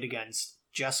 I played against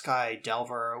Jeskai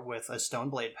Delver with a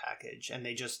Stoneblade package, and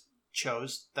they just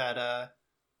chose that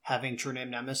having True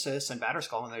Name Nemesis and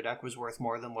Batterskull in their deck was worth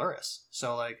more than Lurrus.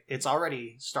 So, like, it's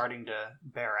already starting to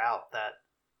bear out that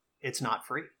it's not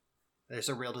free. There's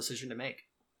a real decision to make.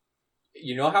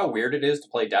 You know how weird it is to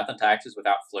play Death and Taxes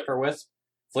without Flicker Wisp?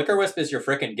 Flicker Wisp is your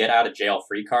frickin'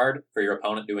 get-out-of-jail-free card for your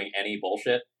opponent doing any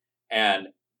bullshit, and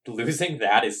losing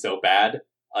that is so bad.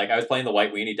 Like, I was playing the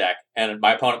White Weenie deck, and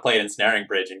my opponent played Ensnaring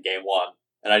Bridge in game 1,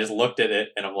 and I just looked at it,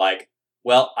 and I'm like,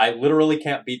 well, I literally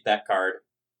can't beat that card,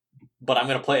 but I'm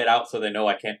going to play it out so they know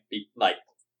I can't beat, like,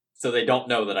 so they don't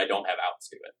know that I don't have outs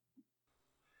to it.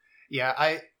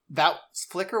 Yeah, that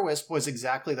Flicker Wisp was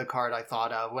exactly the card I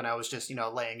thought of when I was just,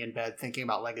 laying in bed thinking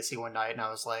about Legacy one night, and I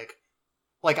was like,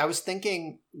 I was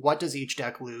thinking, what does each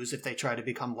deck lose if they try to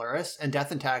become Lurrus? And Death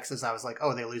and Taxes, I was like,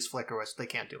 oh, they lose Flicker Wisp, they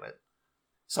can't do it.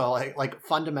 So, like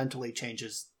fundamentally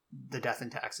changes the Death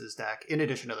and Taxes deck, in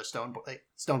addition to the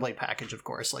Stoneblade package, of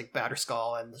course. Like,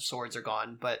 Batterskull and the swords are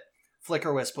gone, but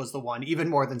Flicker Wisp was the one, even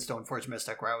more than Stoneforge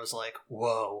Mystic, where I was like,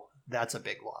 whoa, that's a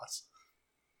big loss.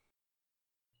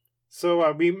 So,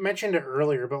 we mentioned it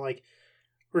earlier, but, like,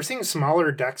 we're seeing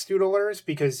smaller decks due to Lurrus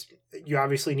because you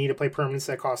obviously need to play permanents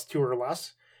that cost 2 or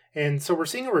less. And so we're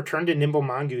seeing a return to Nimble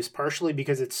Mongoose, partially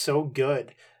because it's so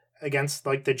good against,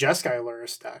 like, the Jeskai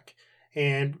Lurrus deck.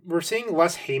 And we're seeing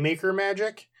less Haymaker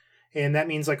magic, and that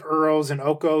means like Uros and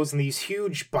Okos and these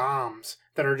huge bombs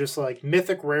that are just like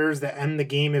mythic rares that end the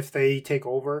game if they take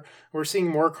over. We're seeing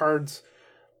more cards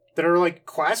that are like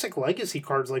classic legacy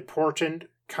cards like Portent,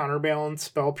 Counterbalance,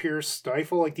 Spell Pierce,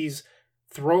 Stifle, like these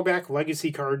throwback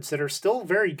legacy cards that are still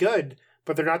very good,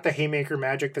 but they're not the Haymaker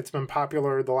magic that's been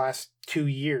popular the last 2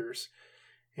 years.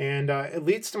 And it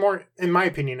leads to more, in my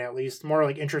opinion at least, more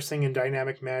like interesting and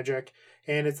dynamic magic.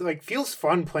 And it's like feels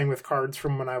fun playing with cards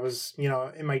from when I was,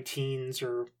 in my teens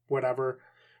or whatever,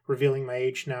 revealing my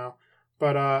age now.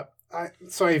 But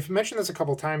so I've mentioned this a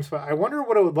couple times, but I wonder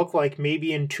what it would look like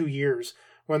maybe in 2 years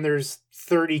when there's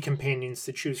 30 companions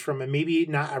to choose from, and maybe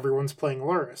not everyone's playing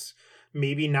Lurrus.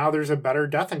 Maybe now there's a better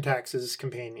Death and Taxes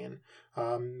companion.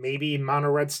 Maybe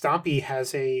Mono Red Stompy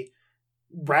has a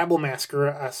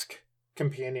Rabblemasker-esque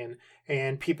companion,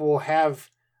 and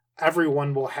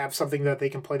everyone will have something that they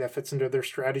can play that fits into their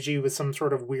strategy with some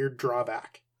sort of weird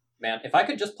drawback. Man, if I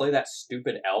could just play that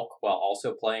stupid elk while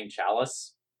also playing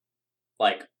Chalice,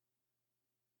 like,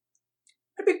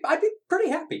 I'd be pretty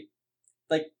happy.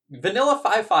 Like, vanilla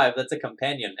 5/5, that's a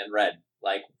companion in red.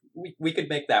 Like, we could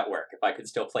make that work if I could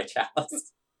still play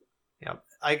Chalice. Yeah,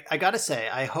 I gotta say,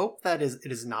 I hope that it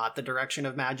is not the direction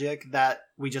of Magic, that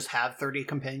we just have 30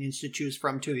 companions to choose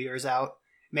from 2 years out.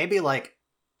 Maybe like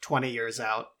 20 years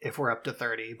out if we're up to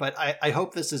 30. But I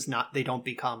hope this is not, they don't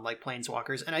become like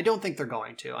Planeswalkers. And I don't think they're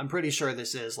going to. I'm pretty sure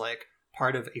this is like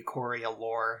part of Ikoria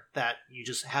lore, that you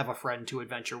just have a friend to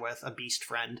adventure with, a beast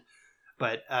friend.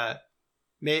 But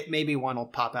maybe one will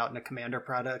pop out in a Commander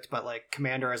product. But like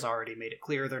Commander has already made it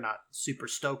clear they're not super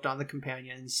stoked on the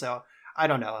companions. So I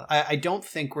don't know. I don't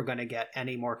think we're going to get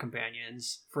any more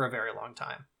companions for a very long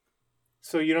time.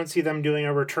 So you don't see them doing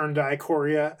a return to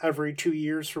Ikoria every 2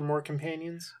 years for more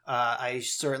companions? I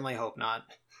certainly hope not.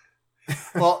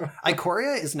 Well,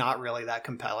 Ikoria is not really that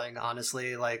compelling,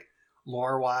 honestly. Like,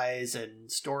 lore-wise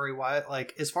and story-wise,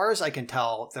 like, as far as I can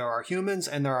tell, there are humans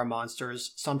and there are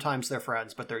monsters. Sometimes they're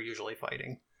friends, but they're usually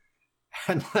fighting.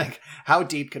 And, like, how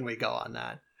deep can we go on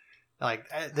that? Like,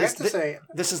 this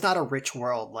is not a rich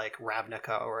world like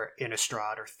Ravnica or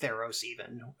Innistrad or Theros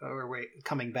even, where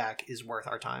coming back is worth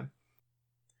our time.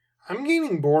 I'm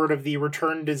getting bored of the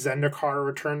return to Zendikar,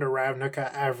 return to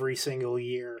Ravnica every single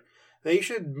year. They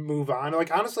should move on. Like,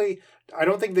 honestly, I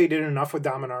don't think they did enough with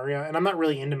Dominaria, and I'm not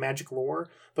really into Magic lore,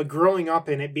 but growing up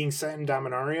and it being set in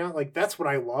Dominaria, like, that's what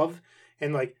I love.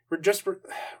 And, like,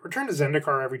 return to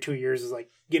Zendikar every 2 years is,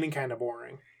 like, getting kind of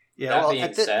boring. Yeah, that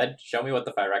being said, show me what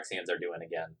the Phyrexians are doing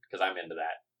again, because I'm into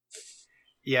that.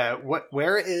 Yeah,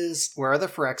 where are the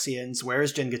Phyrexians? Where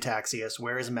is Jin-Gitaxias?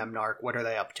 Where is Memnarch? What are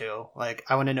they up to? Like,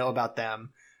 I want to know about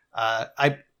them.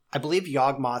 I believe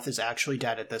Yawgmoth is actually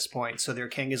dead at this point, so their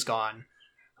king is gone.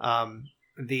 I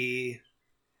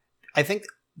think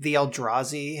the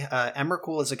Eldrazi,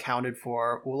 Emrakul is accounted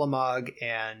for. Ulamog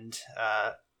and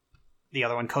the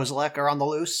other one, Kozilek, are on the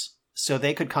loose, so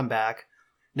they could come back.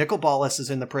 Nicol Bolas is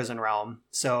in the prison realm,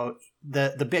 so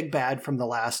the big bad from the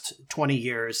last 20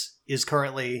 years is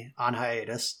currently on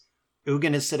hiatus.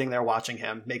 Ugin is sitting there watching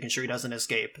him, making sure he doesn't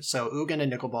escape. So Ugin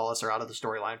and Nicol Bolas are out of the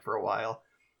storyline for a while.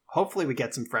 Hopefully we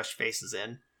get some fresh faces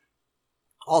in.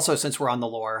 Also, since we're on the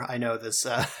lore, I know this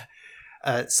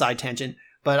side tangent,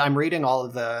 but I'm reading all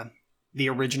of the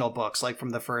original books, like from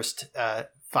the first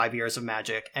 5 years of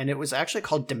Magic, and it was actually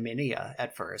called Dominia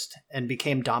at first and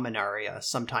became Dominaria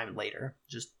sometime later.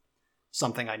 Just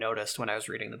something I noticed when I was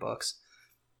reading the books.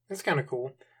 That's kind of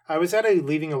cool. I was at a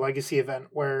Leaving a Legacy event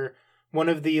where one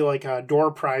of the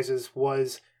door prizes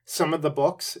was some of the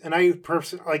books, and I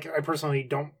personally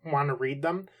don't want to read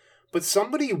them, but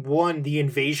somebody won the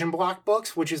Invasion block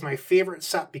books, which is my favorite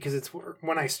set because it's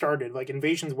when I started. Like,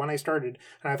 Invasion's when I started,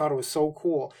 and I thought it was so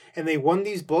cool. And they won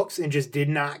these books and just did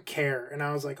not care. And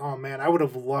I was like, oh man, I would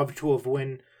have loved to have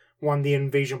won the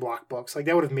Invasion block books. Like,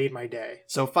 that would have made my day.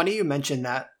 So funny you mentioned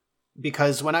that,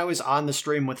 because when I was on the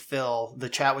stream with Phil, the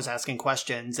chat was asking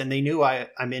questions, and they knew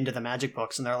I'm into the Magic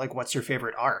books, and they're like, what's your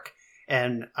favorite arc?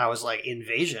 And I was like,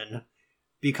 Invasion,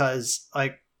 because,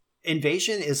 like,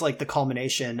 Invasion is like the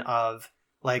culmination of,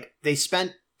 like, they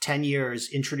spent 10 years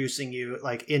introducing you,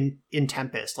 like, in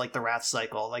Tempest, like the Wrath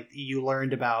Cycle. Like, you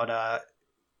learned about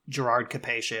Gerard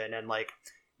Capation, and, like,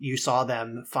 you saw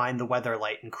them find the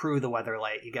Weatherlight and crew the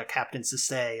Weatherlight. You got Captain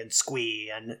Sisay and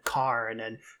Squee and Karn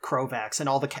and Krovax and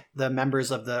all the members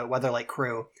of the Weatherlight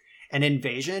crew. And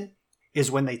Invasion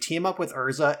is when they team up with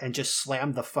Urza and just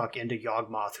slam the fuck into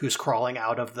Yawgmoth, who's crawling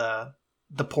out of the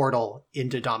portal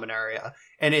into Dominaria.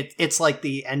 And it's like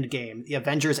the Endgame, the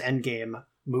Avengers Endgame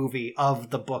movie of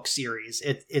the book series.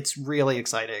 It's really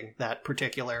exciting, that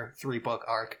particular 3-book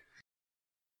arc.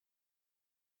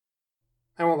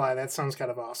 I won't lie, that sounds kind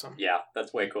of awesome. Yeah,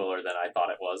 that's way cooler than I thought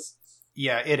it was.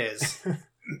 Yeah, it is.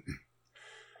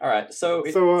 All right, so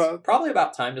it's probably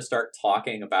about time to start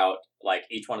talking about, like,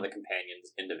 each one of the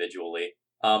companions individually.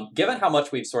 Given how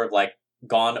much we've sort of, like,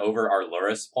 gone over our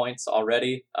Lurrus points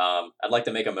already, I'd like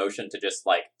to make a motion to just,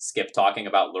 like, skip talking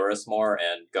about Lurrus more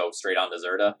and go straight on to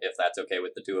Zerda, if that's okay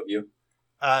with the two of you.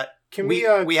 Can we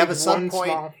have a sub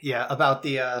point? Yeah, about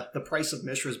the price of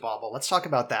Mishra's Bauble. Let's talk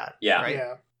about that. Yeah. Right?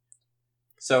 Yeah.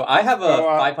 So I have a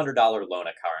 $500 loan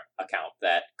account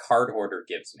that Card Hoarder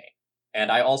gives me.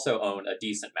 And I also own a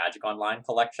decent Magic Online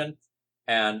collection.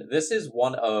 And this is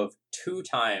one of 2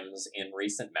 times in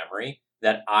recent memory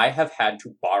that I have had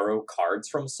to borrow cards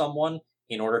from someone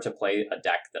in order to play a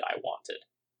deck that I wanted.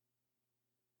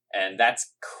 And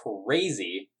that's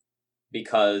crazy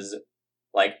because,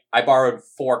 like, I borrowed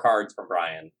 4 cards from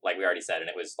Brian, like we already said, and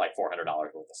it was like $400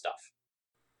 worth of stuff.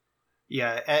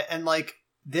 Yeah, and like,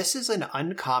 this is an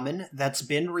uncommon that's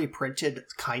been reprinted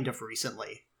kind of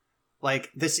recently. Like,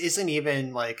 this isn't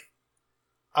even, like,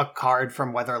 a card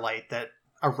from Weatherlight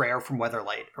a rare from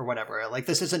Weatherlight or whatever. Like,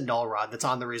 this isn't Null Rod that's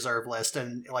on the reserve list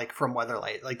and, like, from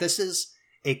Weatherlight. Like, this is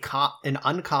an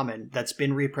uncommon that's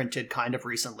been reprinted kind of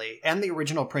recently. And the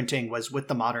original printing was with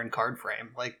the modern card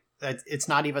frame. Like, it's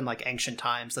not even, like, ancient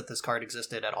times that this card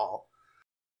existed at all.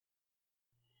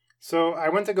 So I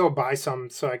went to go buy some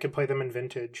so I could play them in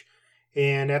Vintage.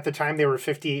 And at the time, they were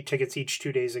 58 tickets each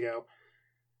 2 days ago.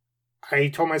 I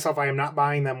told myself I am not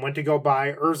buying them, went to go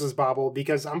buy Urza's Bauble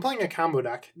because I'm playing a combo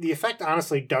deck. The effect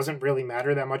honestly doesn't really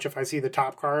matter that much if I see the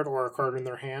top card or a card in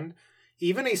their hand.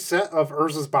 Even a set of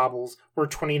Urza's Baubles were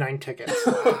 29 tickets.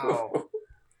 Wow.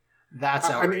 That's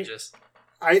outrageous.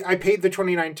 I paid the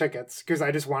 29 tickets because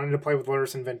I just wanted to play with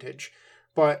Lurrus in Vintage.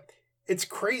 But it's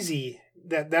crazy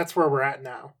that that's where we're at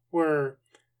now, where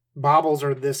Baubles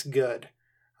are this good.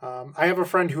 I have a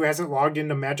friend who hasn't logged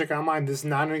into Magic Online, this is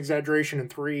not an exaggeration, in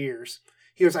 3 years.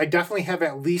 He goes, I definitely have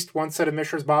at least 1 set of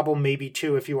Mishra's Bauble, maybe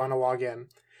 2 if you want to log in.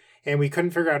 And we couldn't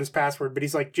figure out his password, but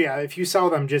he's like, yeah, if you sell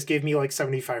them, just give me like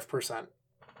 75%.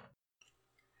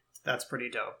 That's pretty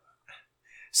dope.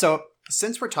 So,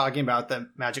 since we're talking about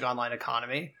the Magic Online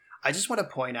economy, I just want to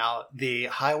point out the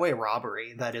highway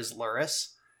robbery that is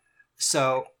Lurrus.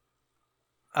 So,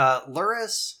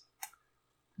 Lurrus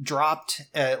dropped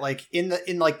like in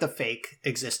the fake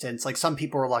existence. Like, some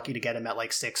people were lucky to get him at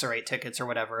like 6 or 8 tickets or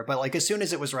whatever, but like as soon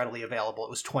as it was readily available, it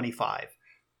was 25.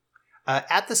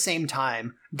 At the same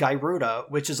time, Gyruda,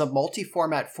 which is a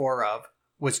multi-format 4 of,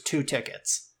 was 2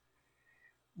 tickets.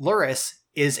 Lurrus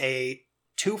is a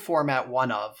 2-format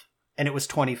 1 of, and it was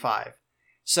 25.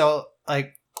 So,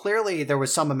 like, clearly there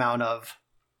was some amount of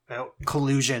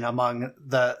collusion among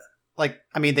the... Like,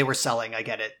 I mean, they were selling, I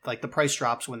get it. Like, the price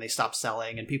drops when they stop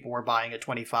selling and people were buying at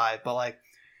 25. But, like,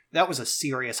 that was a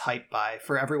serious hype buy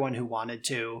for everyone who wanted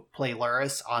to play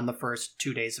Lurrus on the first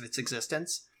 2 days of its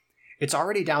existence. It's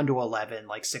already down to 11,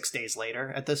 like, 6 days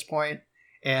later at this point.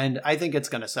 And I think it's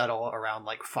going to settle around,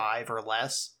 like, 5 or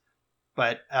less.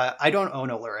 But I don't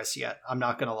own a Lurrus yet. I'm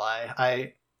not going to lie.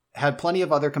 I had plenty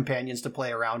of other companions to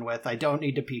play around with. I don't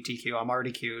need to PTQ. I'm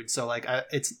already queued. So, like,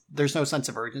 there's no sense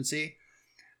of urgency.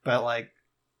 But, like,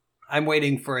 I'm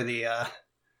waiting for the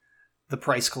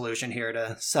price collusion here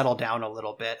to settle down a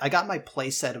little bit. I got my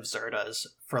playset of Zerdas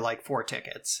for, like, 4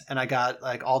 tickets. And I got,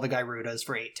 like, all the Gyrudas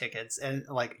for 8 tickets. And,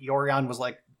 like, Yorion was,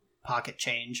 like, pocket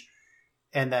change.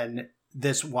 And then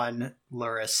this one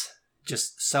Lurrus,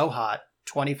 just so hot.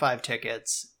 25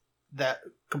 tickets. That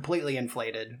completely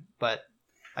inflated. But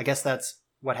I guess that's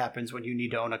what happens when you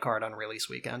need to own a card on release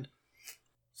weekend.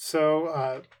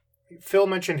 So, Phil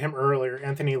mentioned him earlier.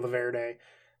 Anthony Laverde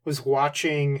was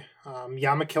watching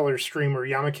Yamakiller stream where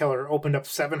Yamakiller opened up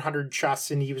 700 chests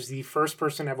and he was the first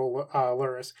person to have a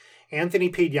Lurrus. Anthony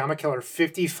paid Yamakiller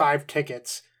 55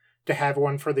 tickets to have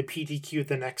one for the PTQ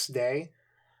the next day.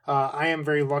 I am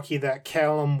very lucky that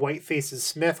Callum Whitefaces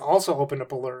Smith also opened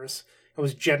up a Lurrus. It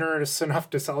was generous enough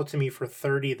to sell it to me for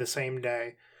 30 the same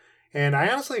day. And I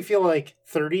honestly feel like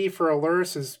 30 for a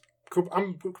Lurrus is...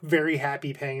 I'm very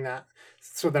happy paying that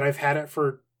so that I've had it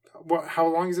for... how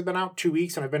long has it been out? 2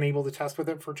 weeks, and I've been able to test with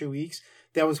it for 2 weeks.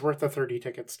 That was worth the 30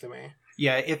 tickets to me.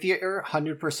 Yeah, if you're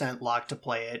 100% locked to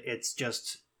play it, it's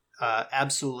just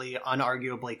absolutely,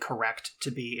 unarguably correct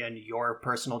to be in your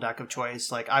personal deck of choice.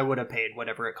 Like, I would have paid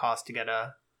whatever it cost to get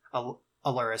a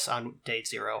Lurrus on day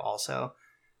 0 also.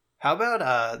 How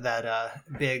about that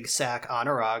big sack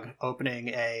Anurag opening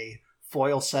a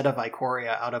foil set of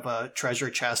Ikoria out of a treasure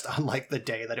chest on, like, the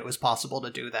day that it was possible to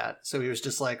do that? So he was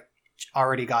just, like,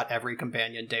 already got every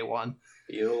companion day 1.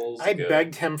 I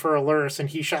begged him for a Lurrus and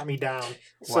he shot me down.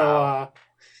 Wow. So,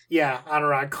 yeah,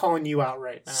 Anurag, calling you out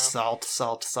right now. Salt.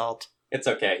 It's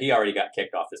okay. He already got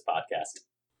kicked off this podcast.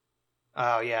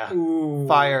 Oh, yeah. Ooh.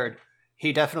 Fired.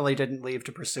 He definitely didn't leave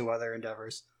to pursue other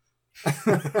endeavors.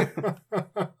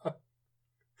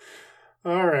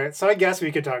 All right, so I guess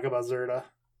we could talk about Zerda.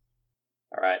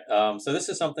 All right, so this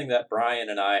is something that Brian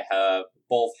and I have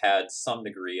both had some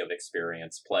degree of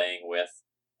experience playing with.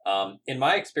 In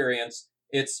my experience,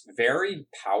 it's very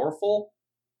powerful.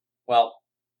 Well,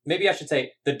 maybe I should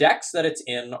say the decks that it's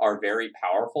in are very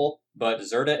powerful, but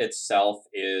Zerda itself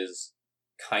is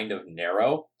kind of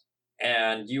narrow,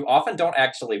 and you often don't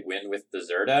actually win with the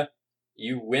Zerda.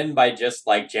 You win by just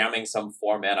like jamming some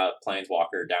 4-mana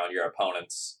planeswalker down your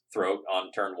opponent's throat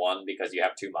on turn 1 because you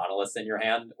have 2 monoliths in your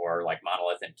hand, or like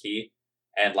monolith and key.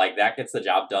 And like that gets the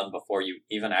job done before you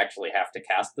even actually have to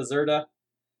cast the Zirda.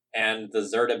 And the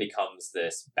Zirda becomes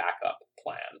this backup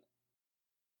plan.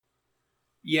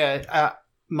 Yeah,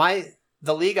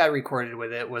 the league I recorded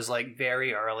with it was like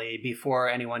very early, before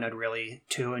anyone had really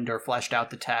tuned or fleshed out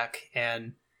the tech,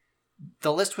 and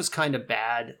the list was kind of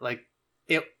bad. Like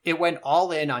it went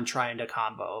all in on trying to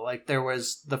combo. Like there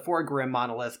was the 4 Grim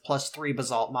Monolith plus 3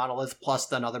 Basalt Monolith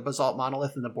plus another Basalt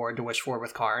Monolith in the board to wish for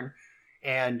with Karn,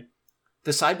 and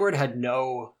the sideboard had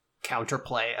no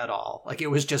counterplay at all. Like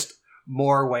it was just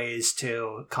more ways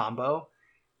to combo.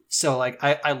 So like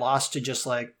I lost to just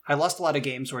like, I lost a lot of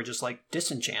games where just like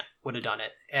Disenchant would have done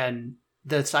it, and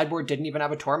the sideboard didn't even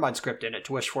have a Tormod script in it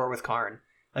to wish for with Karn.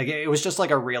 Like it was just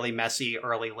like a really messy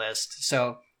early list.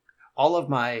 So all of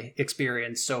my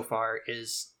experience so far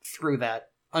is through that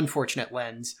unfortunate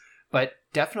lens, but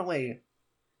definitely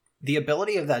the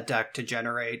ability of that deck to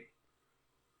generate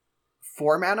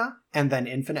 4 mana and then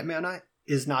infinite mana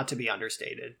is not to be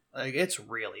understated. Like it's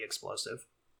really explosive.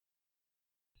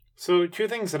 So 2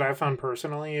 things that I found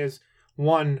personally is,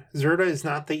 1, Zirda is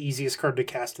not the easiest card to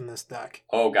cast in this deck.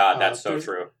 Oh god, that's so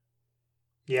true.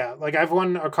 Yeah, like I've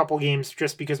won a couple games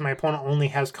just because my opponent only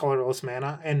has colorless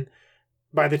mana, and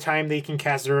by the time they can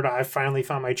cast Zirda, I've finally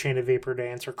found my Chain of Vapor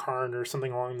Dance or Karn or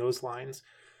something along those lines.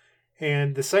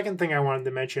 And the second thing I wanted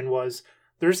to mention was,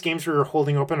 there's games where you're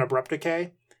holding open Abrupt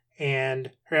Decay,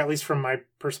 and, or at least from my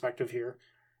perspective here,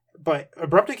 but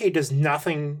Abrupt Decay does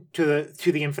nothing to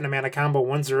the infinite mana combo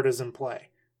once Zirda's in play.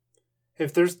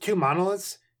 If there's 2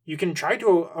 monoliths, you can try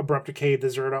to Abrupt Decay the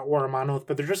Zirda or a monolith,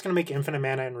 but they're just going to make infinite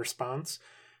mana in response.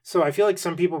 So I feel like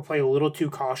some people play a little too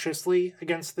cautiously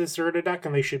against this Zirda deck,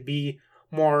 and they should be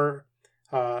more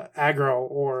aggro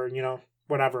or,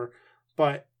 whatever.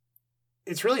 But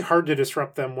it's really hard to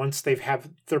disrupt them once they have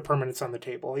their permanents on the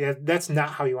table. Yeah, that's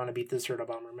not how you want to beat the Zirda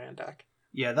Bomberman deck.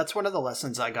 Yeah, that's one of the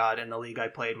lessons I got in the league I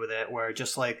played with it, where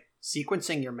just like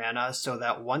sequencing your mana so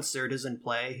that once Zirda's in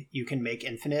play, you can make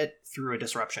infinite through a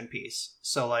disruption piece.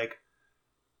 So like,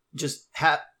 just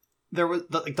there was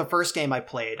the first game I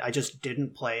played, I just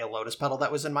didn't play a Lotus Petal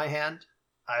that was in my hand.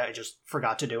 I just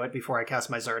forgot to do it before I cast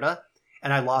my Zirda,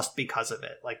 and I lost because of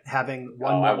it. Like having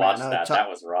one more I watched mana that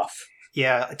was rough.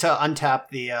 Yeah, to untap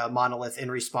the monolith in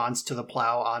response to the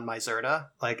plow on my Zirda.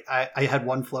 Like, I had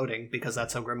one floating because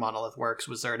that's how Grim Monolith works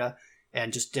with Zirda,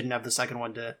 and just didn't have the second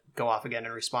one to go off again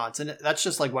in response. And that's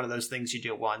just like one of those things you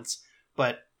do once.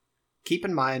 But keep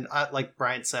in mind, like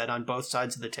Bryant said, on both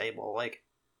sides of the table, like,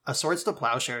 a Swords to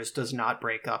Plowshares does not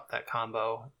break up that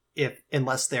combo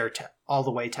unless they're all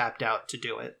the way tapped out to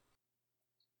do it.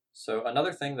 So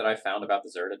another thing that I found about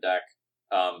the Zirda deck,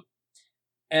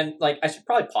 and like I should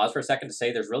probably pause for a second to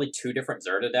say there's really 2 different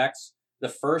Zirda decks. The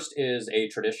first is a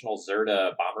traditional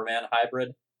Zirda Bomberman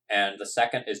hybrid, and the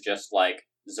second is just like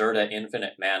Zirda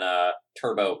Infinite Mana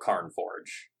Turbo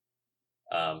Karnforge.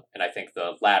 And I think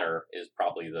the latter is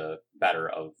probably the better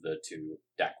of the 2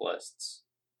 deck lists.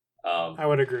 I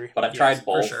would agree. But I've tried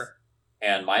both, for sure.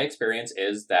 And my experience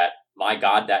is that, my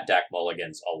god, that deck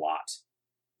mulligans a lot.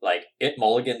 Like, it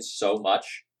mulligans so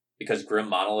much because Grim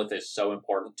Monolith is so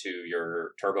important to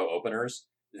your turbo openers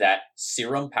that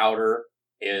Serum Powder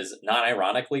is,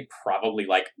 non-ironically, probably,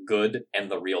 like, good and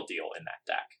the real deal in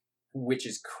that deck, which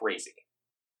is crazy.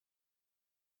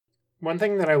 One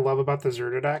thing that I love about the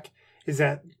Zirda deck is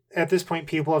that at this point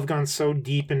people have gone so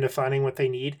deep into finding what they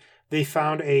need. They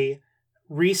found a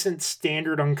recent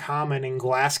standard uncommon in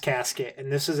Glass Casket,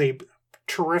 and this is a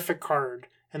terrific card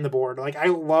in the board. Like, I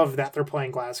love that they're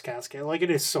playing Glass Casket. Like, it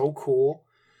is so cool.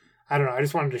 I don't know, I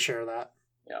just wanted to share that.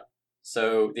 Yeah.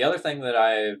 So the other thing that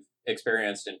I've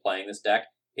experienced in playing this deck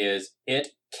is it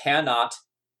cannot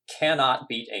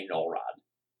beat a Null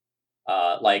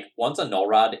Rod. Like, once a Null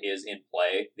Rod is in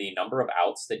play, the number of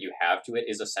outs that you have to it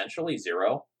is essentially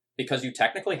 0, because you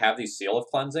technically have these Seal of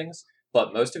Cleansings,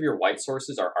 but most of your white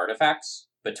sources are artifacts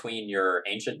between your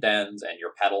Ancient Dens and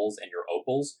your Petals and your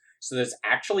Opals, so it's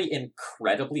actually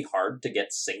incredibly hard to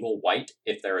get single white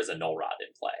if there is a Null Rod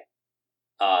in play.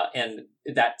 And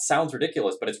that sounds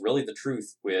ridiculous, but it's really the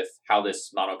truth with how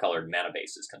this monocolored mana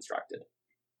base is constructed.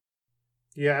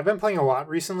 Yeah, I've been playing a lot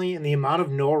recently, and the amount of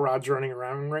Null Rods running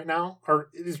around right now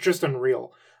is just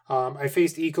unreal. I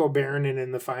faced Eco Baron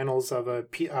in the finals of a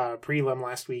prelim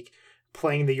last week,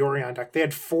 playing the Yorion deck. They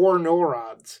had 4 Null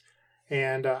Rods,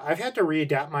 and I've had to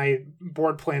readapt my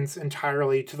board plans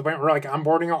entirely to the point where, like, I'm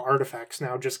boarding out artifacts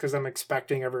now just because I'm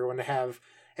expecting everyone to have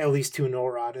at least 2 Null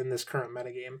Rod in this current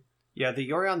metagame. Yeah, the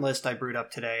Yorion list I brewed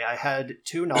up today, I had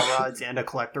 2 Null Rods and a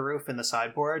Collector Roof in the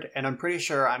sideboard, and I'm pretty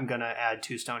sure I'm going to add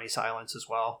 2 Stony Silence as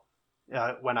well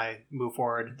when I move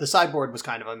forward. The sideboard was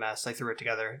kind of a mess. I threw it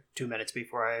together 2 minutes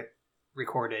before I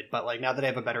recorded, but like now that I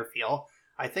have a better feel,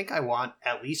 I think I want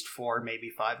at least 4, maybe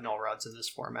 5 Null Rods in this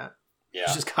format. Yeah.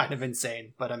 Which is kind of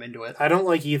insane, but I'm into it. I don't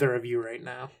like either of you right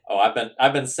now. Oh,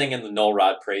 I've been singing the Null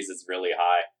Rod praises really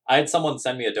high. I had someone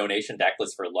send me a donation deck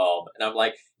list for Loam, and I'm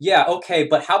like, yeah, okay,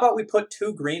 but how about we put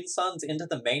 2 Green Suns into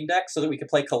the main deck so that we can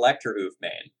play Collector Oof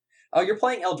main? Oh, you're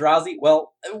playing Eldrazi?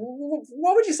 Well,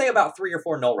 what would you say about 3 or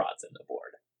 4 Null Rods in the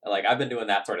board? Like, I've been doing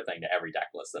that sort of thing to every deck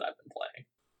list that I've been playing.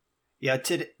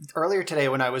 Yeah, earlier today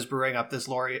when I was brewing up this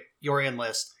Yorion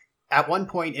list, at one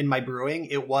point in my brewing,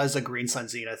 it was a Green Sun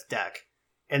Zenith deck.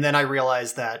 And then I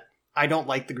realized that I don't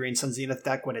like the Green Sun Zenith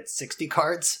deck when it's 60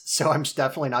 cards, so I'm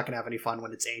definitely not going to have any fun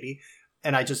when it's 80.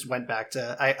 And I just went back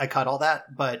to... I cut all that,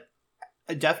 but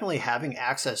definitely having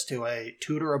access to a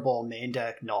tutorable main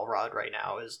deck Null Rod right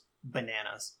now is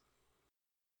bananas.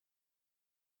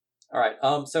 All right,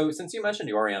 so since you mentioned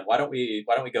Yorion, why don't we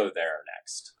go there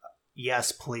next?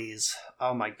 Yes, please.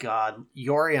 Oh my god.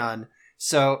 Yorion.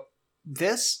 So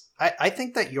this... I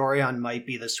think that Yorion might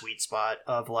be the sweet spot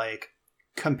of, like,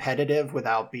 competitive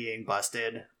without being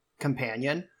busted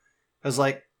companion. Because,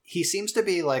 like, he seems to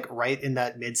be, like, right in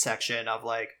that midsection of,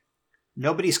 like,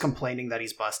 nobody's complaining that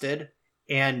he's busted,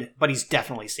 but he's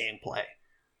definitely seeing play.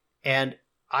 And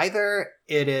either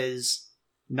it is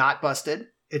not busted,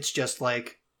 it's just,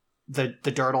 like, the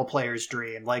Durdle player's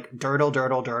dream. Like,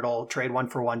 Durdle, trade 1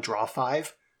 for 1, draw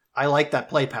 5. I like that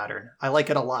play pattern. I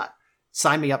like it a lot.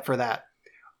 Sign me up for that.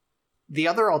 The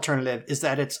other alternative is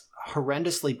that it's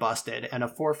horrendously busted, and a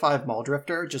 4/5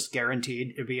 Muldrifter, just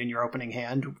guaranteed to be in your opening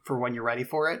hand for when you're ready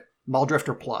for it,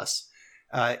 Muldrifter Plus,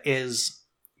 is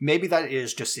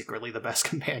just secretly the best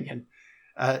companion.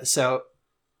 So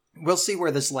we'll see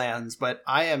where this lands, but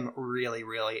I am really,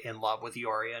 really in love with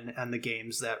Yorion and the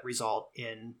games that result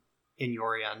in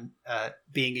Yorion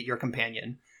being your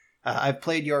companion. I've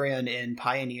played Yorion in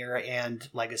Pioneer and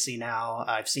Legacy now.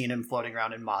 I've seen him floating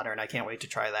around in Modern. I can't wait to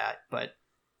try that, but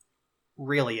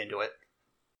really into it.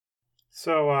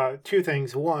 So, 2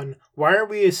 things. 1, why are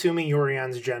we assuming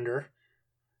Yorion's gender?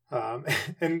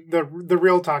 And the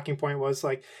real talking point was,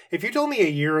 like, if you told me a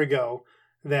year ago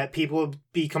that people would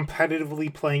be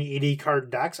competitively playing 80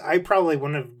 card decks, I probably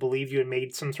wouldn't have believed you had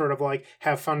made some sort of, like,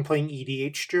 have fun playing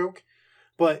EDH joke.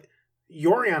 But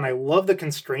Yorion, I love the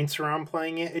constraints around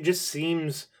playing it. It just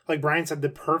seems, like Brian said, the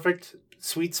perfect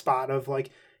sweet spot of,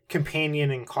 like,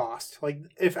 companion and cost. Like,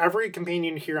 if every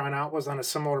companion here on out was on a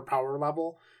similar power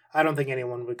level, I don't think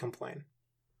anyone would complain.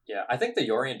 Yeah, I think the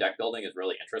Yorion deck building is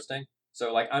really interesting.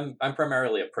 So, like, I'm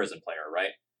primarily a prison player,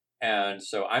 right? And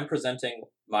so I'm presenting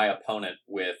my opponent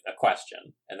with a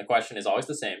question. And the question is always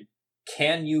the same.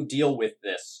 Can you deal with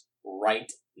this right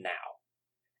now?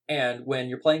 And when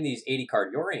you're playing these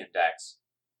 80-card Yorion decks,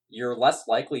 you're less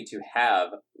likely to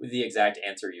have the exact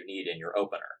answer you need in your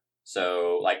opener.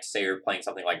 So, like, say you're playing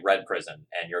something like Red Prison,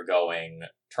 and you're going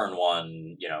turn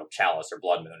 1, Chalice or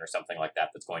Blood Moon or something like that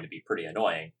that's going to be pretty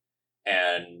annoying.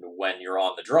 And when you're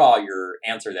on the draw, your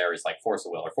answer there is, like, Force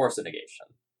of Will or Force of Negation.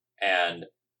 And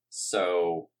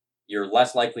so you're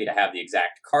less likely to have the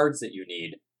exact cards that you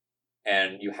need,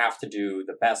 and you have to do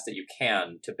the best that you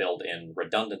can to build in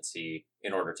redundancy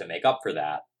in order to make up for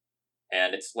that.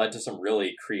 And it's led to some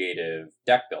really creative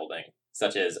deck building,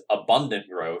 such as Abundant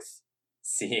Growth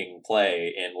seeing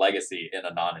play in Legacy in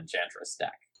a non-Enchantress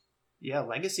deck. Yeah,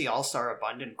 Legacy All-Star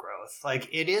Abundant Growth. Like,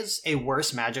 it is a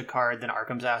worse Magic card than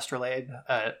Arkham's Astrolabe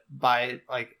by,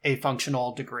 like, a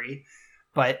functional degree,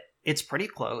 but it's pretty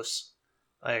close.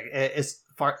 Like,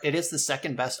 it is the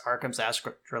second best Arkham's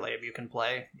Astrolabe you can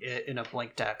play in a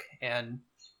Blink deck, and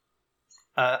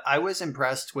I was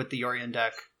impressed with the Yorion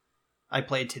deck I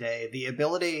played today. The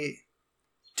ability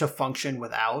to function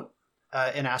without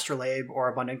an Astrolabe or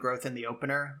Abundant Growth in the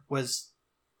opener was,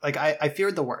 like, I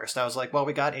feared the worst. I was like, well,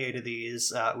 we got 8 of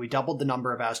these. We doubled the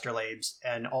number of Astrolabes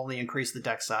and only increased the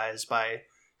deck size by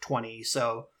 20,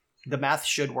 so the math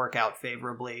should work out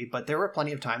favorably, but there were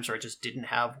plenty of times where I just didn't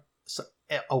have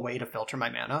a way to filter my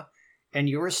mana, and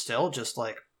you were still just,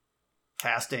 like,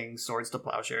 casting Swords to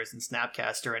Plowshares and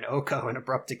Snapcaster and Oko and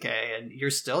Abrupt Decay, and you're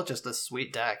still just a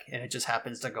sweet deck, and it just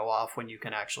happens to go off when you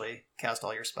can actually cast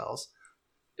all your spells.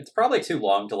 It's probably too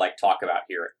long to, like, talk about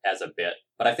here as a bit,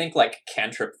 but I think, like,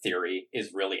 cantrip theory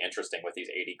is really interesting with these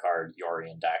 80-card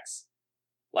Yorion decks.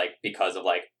 Like, because of,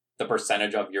 like, the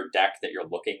percentage of your deck that you're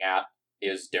looking at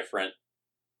is different.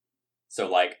 So,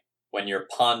 like, when you're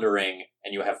pondering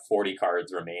and you have 40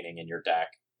 cards remaining in your deck,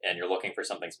 and you're looking for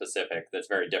something specific, that's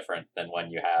very different than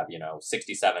when you have,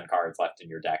 67 cards left in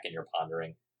your deck and you're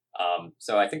pondering.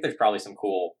 So I think there's probably some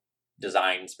cool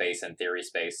design space and theory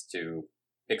space to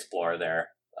explore there.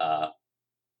 I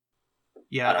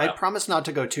promise not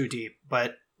to go too deep,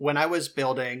 but when I was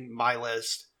building my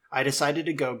list, I decided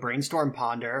to go brainstorm,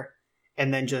 ponder,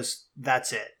 and then just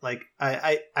that's it. Like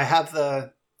I have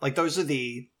those are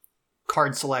the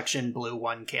card selection blue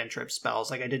 1 cantrip spells.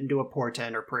 Like I didn't do a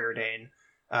portent or preordain.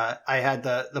 I had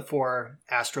the 4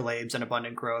 astrolabes and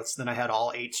abundant growths. Then I had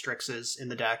all 8 strixes in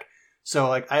the deck. So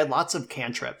like I had lots of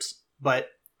cantrips, but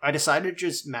I decided to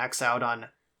just max out on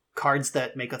cards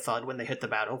that make a thud when they hit the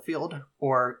battlefield,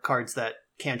 or cards that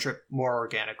cantrip more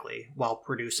organically while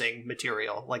producing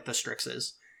material, like the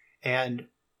strixes. And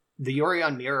the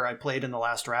Yorion Mirror I played in the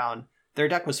last round, their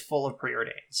deck was full of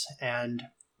preordains, and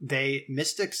they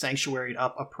Mystic Sanctuaried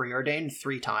up a preordain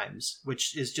 3 times,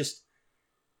 which is just...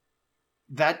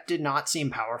 That did not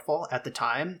seem powerful at the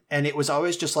time, and it was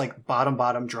always just like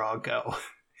bottom, draw, go.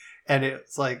 And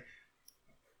it's like,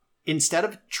 instead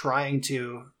of trying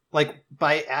to... Like,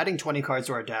 by adding 20 cards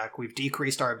to our deck, we've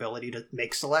decreased our ability to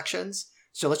make selections,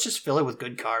 so let's just fill it with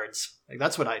good cards. Like,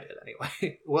 that's what I did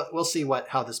anyway. We'll see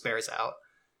how this bears out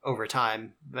over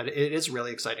time, but it is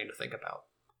really exciting to think about.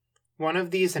 One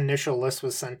of these initial lists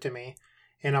was sent to me,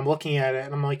 and I'm looking at it,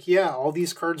 and I'm like, yeah, all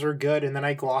these cards are good, and then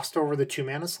I glossed over the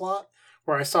 2-mana slot,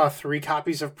 where I saw 3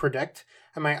 copies of Predict,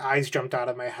 and my eyes jumped out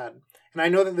of my head. And I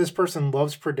know that this person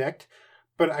loves Predict,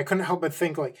 but I couldn't help but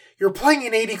think, like, you're playing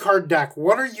an 80-card deck.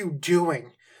 What are you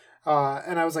doing?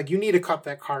 And I was like, you need to cut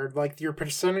that card. Like, your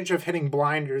percentage of hitting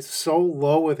blind is so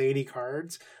low with 80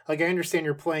 cards. Like, I understand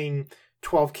you're playing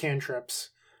 12 cantrips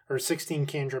or 16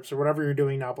 cantrips or whatever you're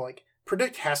doing now, but, like,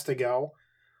 Predict has to go.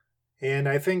 And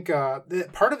I think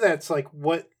part of that's, like,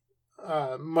 what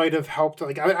might have helped.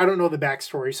 Like, I don't know the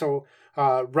backstory. So,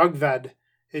 Rugved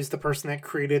is the person that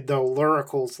created the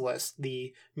Luricles list,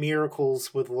 the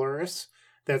Miracles with Luris.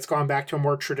 That's gone back to a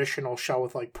more traditional shell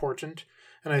with, like, Portent.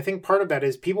 And I think part of that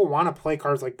is people want to play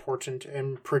cards like Portent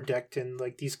and Predict and,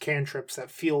 like, these cantrips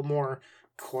that feel more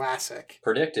classic.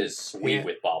 Predict is sweet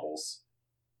with baubles.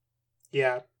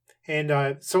 Yeah. And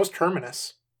so is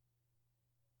Terminus.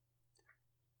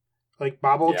 Like,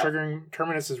 bauble triggering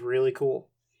Terminus is really cool.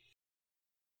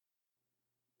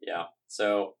 Yeah.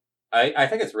 So I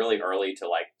think it's really early to,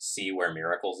 like, see where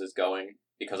Miracles is going,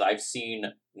 because I've seen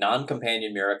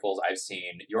non-companion Miracles, I've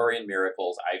seen Yorion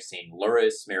Miracles, I've seen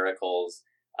Luris Miracles,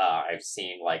 I've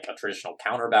seen, like, a traditional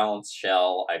counterbalance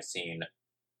shell, I've seen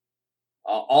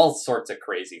all sorts of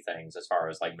crazy things as far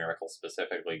as, like, Miracles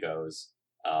specifically goes.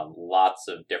 Lots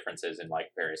of differences in, like,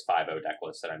 various 5.0 deck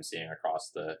lists that I'm seeing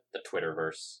across the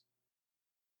Twitterverse.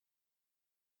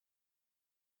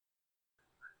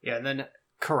 Yeah, and then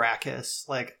Caracas.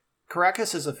 Like,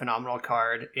 Caracas is a phenomenal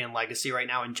card in Legacy right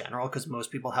now in general, because most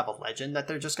people have a legend that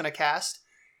they're just going to cast.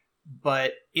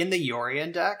 But in the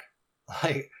Yorion deck,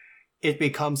 like, it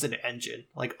becomes an engine.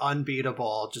 Like,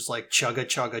 unbeatable, just like chugga,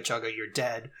 chugga, chugga, you're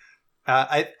dead.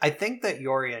 I think that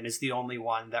Yorion is the only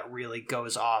one that really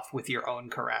goes off with your own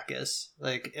Caracas.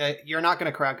 Like, you're not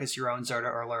going to Caracas your own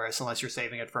Zerta or Luris unless you're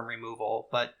saving it from removal.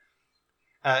 But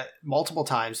multiple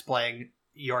times playing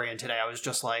Yorion today, I was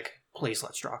just like, please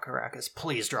let's draw Caracas.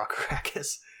 Please draw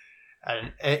Caracas.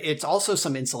 And it's also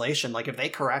some insulation. Like, if they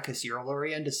Caracas your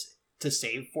Yorion to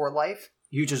save 4 life,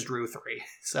 you just drew 3.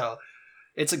 So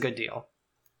it's a good deal.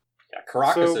 Yeah,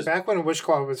 Caracas so back when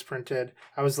Wishclaw was printed,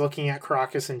 I was looking at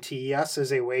Caracas and TES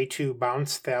as a way to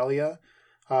bounce Thalia.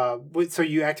 So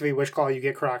you activate Wishclaw, you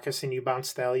get Caracas, and you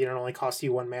bounce Thalia, and it only costs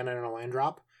you 1 mana and a land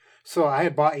drop. So I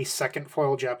had bought a second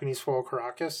foil Japanese foil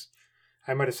Caracas.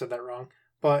 I might have said that wrong.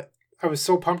 But I was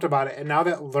so pumped about it. And now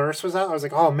that Luris was out, I was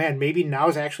like, oh man, maybe now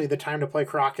is actually the time to play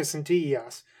Caracas and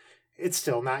TES. It's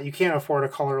still not. You can't afford a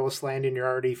colorless land in your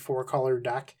already 4-color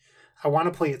deck. I want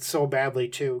to play it so badly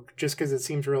too, just because it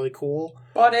seems really cool.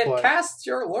 But it casts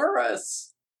your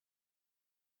Luris!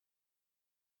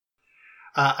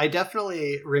 I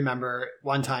definitely remember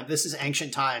one time, this is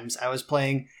ancient times, I was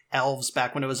playing Elves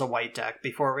back when it was a white deck,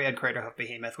 before we had Craterhoof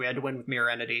Behemoth. We had to win with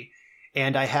Mirror Entity.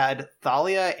 And I had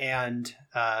Thalia and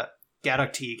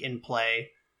Gaddock Teague in play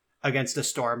against a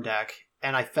Storm deck,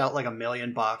 and I felt like $1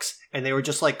 million, and they were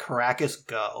just like, Caracas,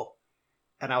 go.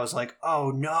 And I was like, oh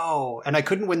no. And I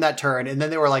couldn't win that turn. And then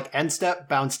they were like, end step,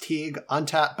 bounce Teague,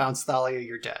 untap, bounce Thalia,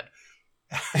 you're dead.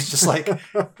 It's just like,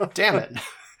 damn it.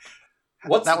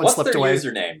 What's their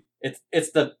username?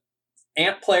 It's the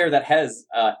Ant player that has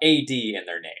AD in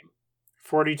their name.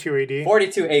 42 AD.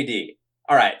 42 AD.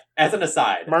 All right, as an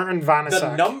aside, Martin Vanasek.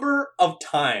 The number of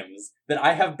times that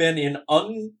I have been in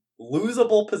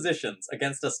losable positions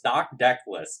against a stock deck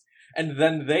list, and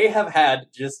then they have had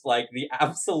just like the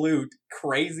absolute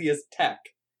craziest tech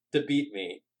to beat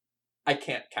me. I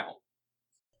can't count.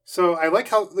 So I like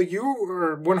how you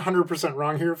are 100%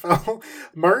 wrong here, Phil.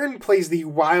 Martin plays the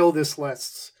wildest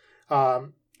lists.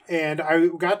 And I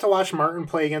got to watch Martin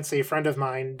play against a friend of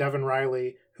mine, Devin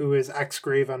Riley, who is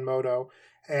ex-Grave on Moto.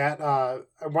 At, I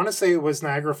want to say it was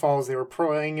Niagara Falls. They were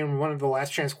playing in one of the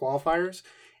last chance qualifiers.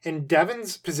 And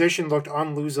Devin's position looked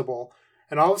unlosable.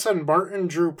 And all of a sudden, Martin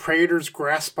drew Praetor's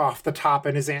Grasp off the top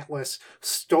in his Atlas,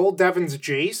 stole Devin's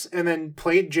Jace, and then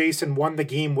played Jace and won the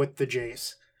game with the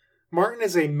Jace. Martin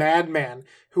is a madman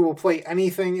who will play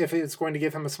anything if it's going to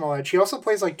give him a small edge. He also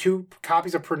plays like 2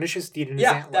 copies of Pernicious Deed in his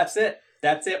Atlas. Yeah, that's it.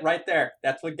 That's it right there.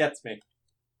 That's what gets me.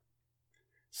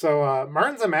 So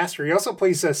Martin's a master. He also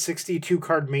plays a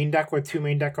 62-card main deck with 2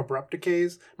 main deck Abrupt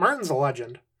Decays. Martin's a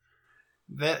legend.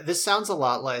 This sounds a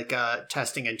lot like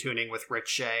testing and tuning with Rich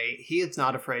Shea. He is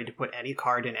not afraid to put any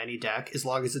card in any deck as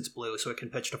long as it's blue so it can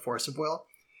pitch to Force of Will,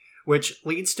 which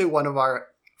leads to one of our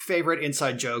favorite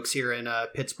inside jokes here in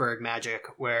Pittsburgh Magic,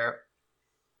 where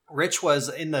Rich was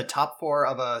in the top 4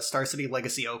 of a Star City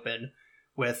Legacy Open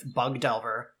with Bug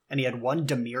Delver, and he had 1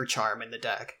 Dimir Charm in the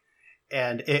deck.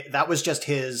 And that was just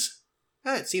his,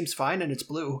 it seems fine and it's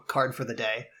blue card for the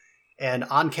day. And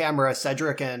on camera,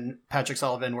 Cedric and Patrick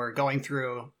Sullivan were going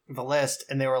through the list,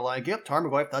 and they were like, yep,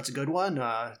 Tarmogoyf, that's a good one.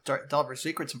 Delver's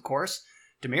Secrets, of course.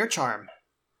 Dimir Charm,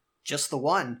 just the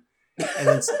one.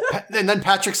 And then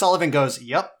Patrick Sullivan goes,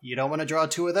 yep, you don't want to draw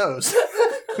 2 of those.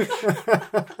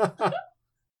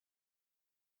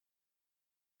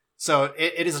 So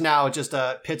it is now just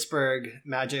a Pittsburgh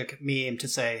Magic meme to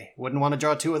say, wouldn't want to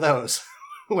draw 2 of those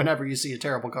whenever you see a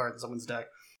terrible card in someone's deck.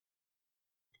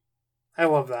 I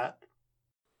love that.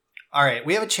 All right,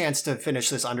 we have a chance to finish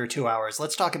this under 2 hours.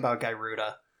 Let's talk about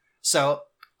Gyruda. So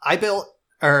I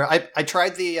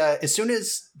tried the, as soon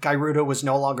as Gyruda was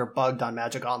no longer bugged on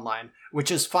Magic Online,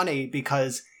 which is funny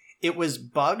because it was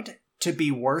bugged to be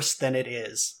worse than it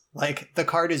is. Like, the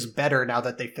card is better now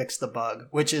that they fixed the bug,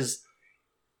 which is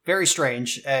very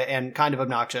strange and kind of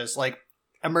obnoxious. Like,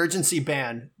 emergency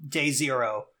ban, day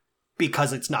 0,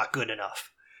 because it's not good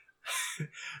enough.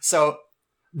 So,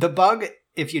 the bug,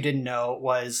 if you didn't know,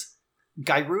 was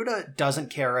Gyruda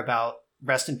doesn't care about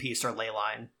Rest in Peace or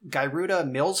Leyline. Gyruda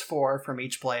mills 4 from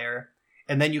each player,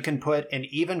 and then you can put an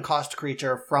even cost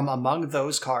creature from among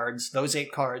those cards, those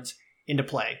 8 cards, into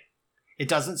play. It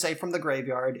doesn't say from the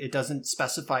graveyard. It doesn't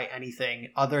specify anything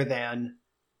other than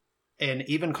an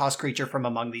even cost creature from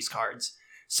among these cards.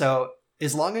 So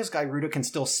as long as Gyruda can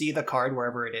still see the card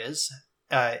wherever it is,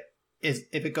 if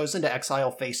it goes into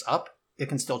exile face up, it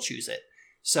can still choose it.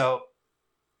 So,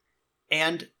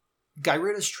 and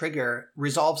Gyruda's trigger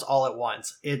resolves all at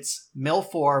once. It's mill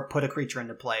 4, put a creature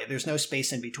into play. There's no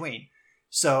space in between.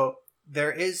 So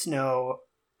there is no,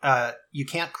 you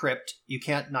can't crypt, you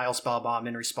can't Nile Spellbomb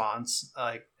in response.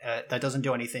 That doesn't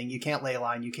do anything. You can't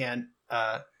Leyline, you can't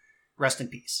Rest in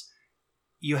Peace.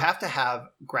 You have to have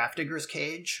Grafdigger's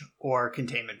Cage or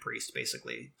Containment Priest,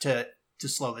 basically, to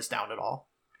slow this down at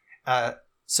all.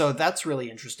 So that's really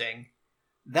interesting.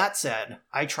 That said,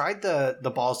 I tried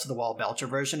the Balls to the Wall Belcher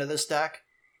version of this deck,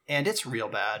 and it's real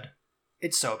bad.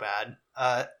 It's so bad.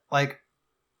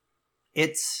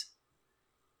 It's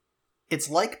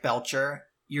like Belcher.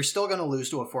 You're still going to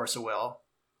lose to a Force of Will,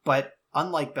 but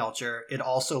unlike Belcher, it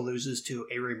also loses to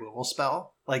a removal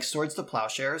spell, like Swords to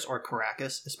Plowshares or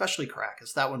Caracas, especially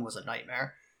Caracas. That one was a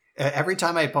nightmare. Every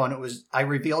time my opponent was, I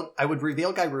would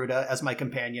reveal Gyruda as my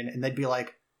companion, and they'd be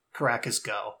like, Caracas,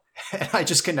 go. And I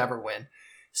just could never win.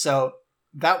 So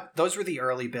those were the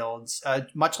early builds.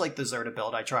 Much like the Zerta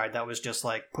build I tried, that was just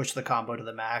like push the combo to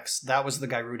the max. That was the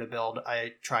Gyruda build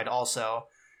I tried also.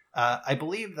 I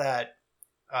believe that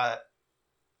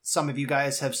some of you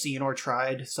guys have seen or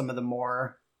tried some of the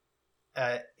more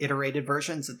iterated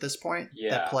versions at this point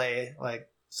that play like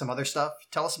some other stuff.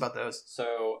 Tell us about those.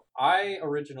 So I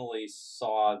originally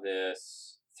saw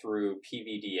this through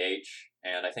PVDH,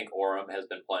 and I think Aurum has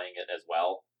been playing it as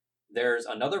well. There's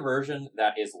another version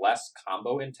that is less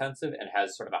combo intensive and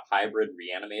has sort of a hybrid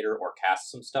reanimator or cast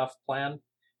some stuff plan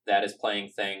that is playing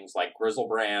things like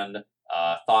Grizzlebrand,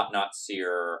 Thought-Knot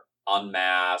Seer,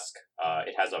 Unmask.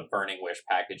 It has a Burning Wish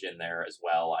package in there as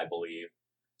well, I believe,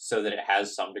 so that it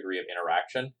has some degree of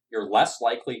interaction. You're less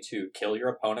likely to kill your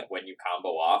opponent when you combo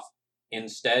off.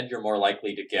 Instead, you're more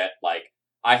likely to get, like,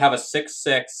 I have a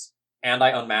 6/6, and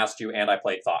I unmasked you, and I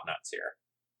played Thought-Knot Seer.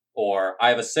 Or, I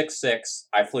have a 6/6,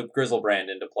 I flip Grizzlebrand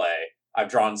into play, I've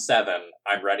drawn 7,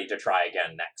 I'm ready to try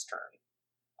again next turn.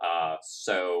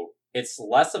 So it's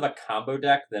less of a combo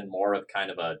deck than more of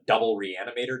kind of a double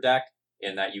reanimator deck,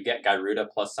 in that you get Gyruda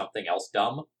plus something else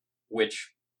dumb,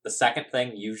 which the second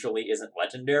thing usually isn't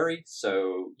legendary,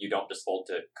 so you don't just fold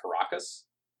to Karakas.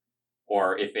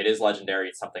 Or if it is legendary,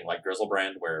 it's something like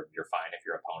Grizzlebrand, where you're fine if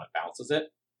your opponent bounces it.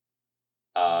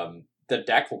 The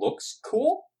deck looks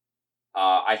cool.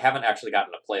 I haven't actually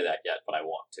gotten to play that yet, but I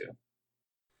want to.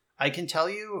 I can tell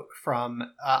you from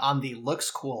on the looks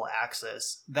cool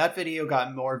axis, that video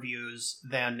got more views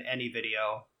than any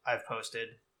video I've posted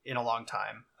in a long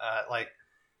time.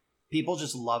 People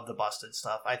just love the busted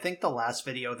stuff. I think the last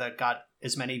video that got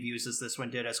as many views as this one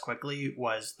did as quickly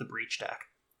was the Breach deck.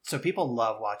 So people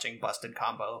love watching busted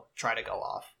combo try to go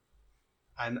off.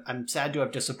 I'm sad to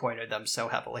have disappointed them so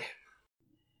heavily.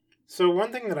 So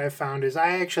one thing that I've found is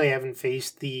I actually haven't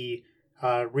faced the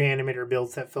reanimator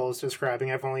builds that Phil is describing.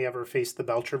 I've only ever faced the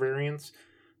Belcher variants.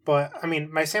 But, I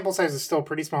mean, my sample size is still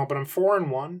pretty small, but I'm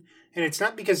 4-1. And it's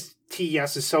not because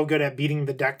TES is so good at beating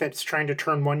the deck that's trying to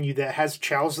turn one you that has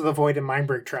Chalice of the Void and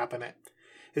Mindbreak Trap in it.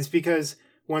 It's because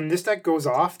when this deck goes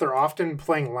off, they're often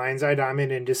playing Lion's Eye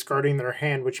Diamond and discarding their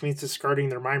hand, which means discarding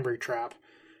their Mindbreak Trap.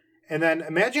 And then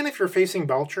imagine if you're facing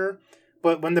Belcher,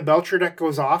 but when the Belcher deck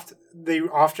goes off, they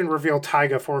often reveal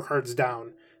Taiga 4 cards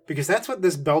down. Because that's what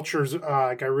this Belcher's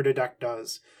Gyruda deck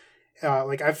does.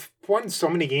 I've won so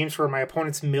many games where my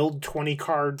opponents milled 20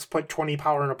 cards, put 20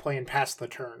 power into play, and passed the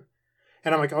turn.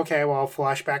 And I'm like, okay, well, I'll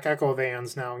flashback Echo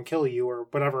Vans now and kill you, or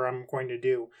whatever I'm going to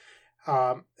do.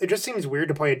 It just seems weird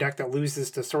to play a deck that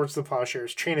loses to Swords to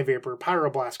Plowshares, Chain of Vapor,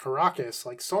 Pyroblast, Karakas,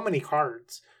 like so many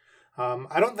cards.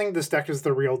 I don't think this deck is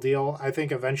the real deal. I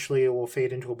think eventually it will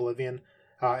fade into oblivion.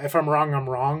 If I'm wrong, I'm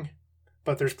wrong.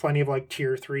 But there's plenty of like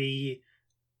tier 3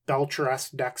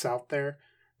 Belcher-esque decks out there.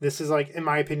 This is, like, in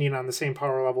my opinion, on the same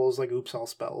power level as, like, Oops All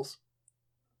Spells.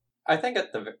 I think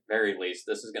at the very least,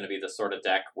 this is going to be the sort of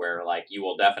deck where, like, you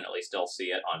will definitely still see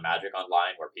it on Magic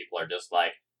Online, where people are just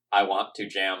like, I want to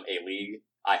jam a league.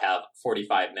 I have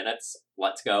 45 minutes.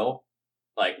 Let's go.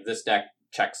 Like, this deck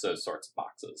checks those sorts of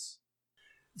boxes.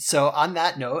 So on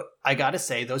that note, I gotta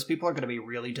say, those people are going to be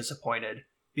really disappointed.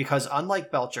 Because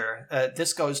unlike Belcher,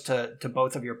 this goes to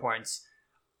both of your points.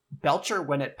 Belcher,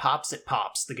 when it pops,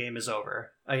 the game is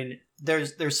over. I mean,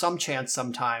 there's some chance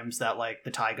sometimes that, like,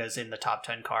 the Taiga's in the top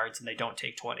 10 cards and they don't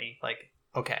take 20. Like,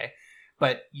 okay.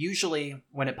 But usually,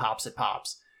 when it pops, it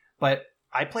pops. But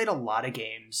I played a lot of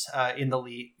games in the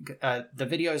league. The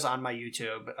video's on my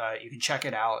YouTube. You can check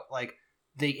it out. Like,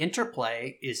 the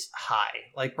interplay is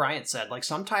high. Like Bryant said, like,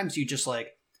 sometimes you just, like,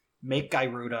 make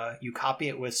Gyruda, you copy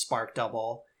it with Spark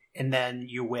Double, and then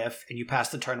you whiff, and you pass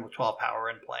the turn with 12 power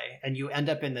in play. And you end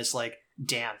up in this, like,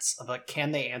 dance of, like,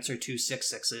 can they answer 2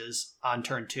 6/6s on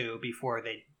turn 2 before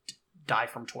they die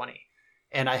from 20?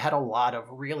 And I had a lot of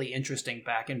really interesting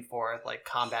back and forth, like,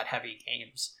 combat-heavy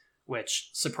games, which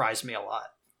surprised me a lot.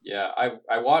 Yeah,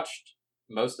 I watched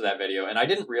most of that video, and I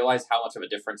didn't realize how much of a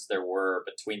difference there were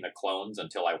between the clones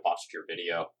until I watched your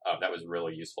video. That was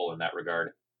really useful in that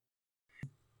regard.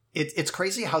 It's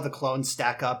crazy how the clones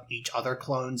stack up each other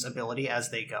clone's ability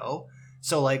as they go.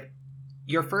 So, like,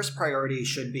 your first priority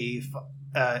should be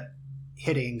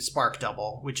hitting Spark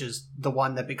Double, which is the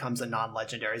one that becomes a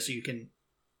non-legendary, so you can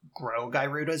grow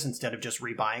Gyrudas instead of just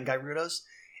rebuying Gyrudas.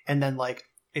 And then, like,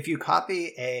 if you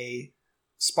copy a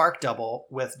Spark Double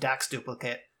with Dax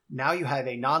Duplicate, now you have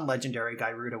a non-legendary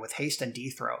Gyruda with Haste and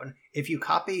Dethrone. If you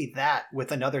copy that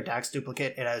with another Dax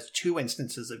Duplicate, it has 2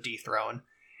 instances of Dethrone.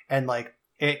 And, like,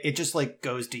 it just, like,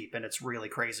 goes deep, and it's really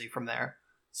crazy from there.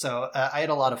 So I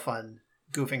had a lot of fun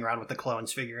goofing around with the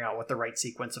clones, figuring out what the right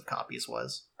sequence of copies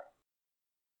was.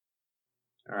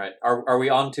 All right. Are we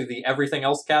on to the everything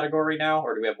else category now,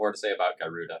 or do we have more to say about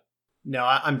Gyruda? No,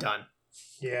 I'm done.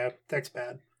 Yeah, that's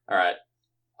bad. All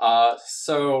right.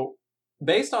 So,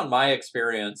 based on my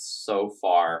experience so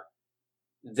far,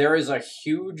 there is a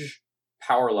huge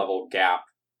power level gap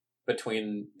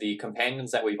between the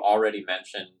companions that we've already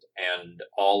mentioned and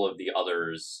all of the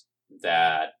others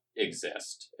that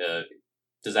exist.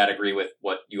 Does that agree with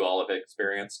what you all have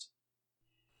experienced?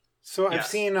 So Yes. I've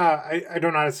seen, I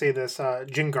don't know how to say this,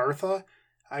 Jingartha.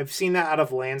 I've seen that out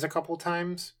of lands a couple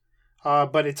times.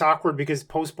 But it's awkward because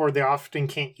post-board they often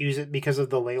can't use it because of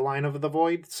the ley line of the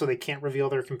void, so they can't reveal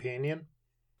their companion.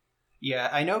 Yeah,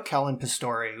 I know Kellen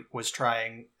Pistori was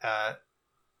trying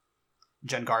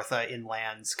Jengartha in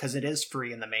lands, because it is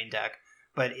free in the main deck,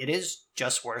 but it is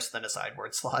just worse than a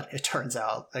sideboard slot, it turns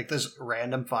out. Like, this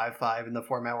random 5/5 in the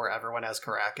format where everyone has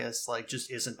Karakas, like, just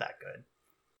isn't that good.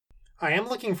 I am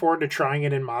looking forward to trying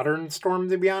it in Modern Storm,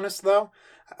 to be honest, though.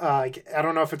 I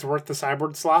don't know if it's worth the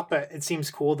sideboard slot, but it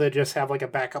seems cool to just have like a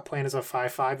backup plan as a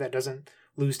 5/5 that doesn't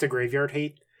lose to Graveyard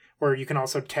Hate, where you can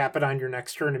also tap it on your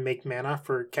next turn and make mana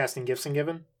for casting Gifts and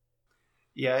Given.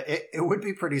 Yeah, it would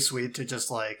be pretty sweet to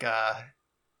just like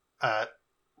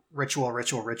ritual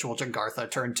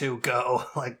Jangartha turn 2 go.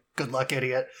 Like, good luck,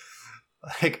 idiot.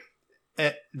 Like,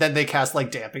 then they cast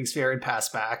like Damping Sphere and pass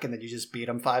back, and then you just beat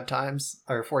them 5 times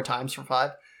or 4 times for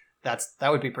 5. That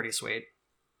would be pretty sweet.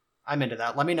 I'm into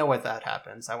that. Let me know what that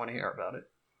happens. I want to hear about it.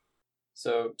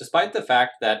 So, despite the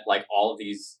fact that like all of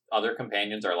these other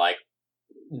companions are like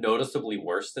noticeably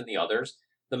worse than the others,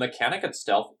 the mechanic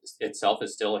itself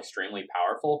is still extremely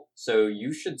powerful, so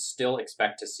you should still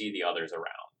expect to see the others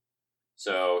around.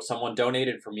 So someone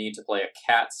donated for me to play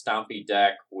a cat stompy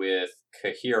deck with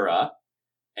Kahira,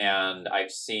 and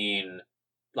I've seen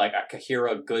like a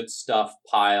Kahira good stuff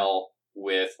pile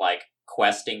with like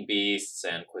questing beasts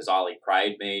and Quizali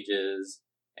Pride mages,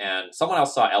 and someone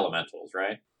else saw elementals,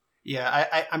 right? Yeah,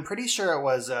 I'm pretty sure it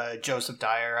was Joseph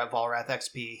Dyer of Allwrath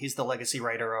XP. He's the legacy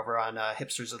writer over on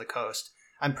Hipsters of the Coast.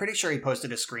 I'm pretty sure he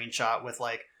posted a screenshot with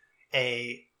like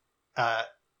a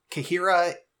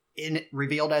Kahira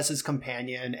revealed as his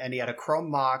companion, and he had a Chrome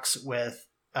Mox with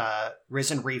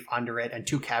Risen Reef under it and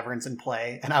 2 caverns in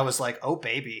play. And I was like, oh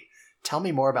baby, tell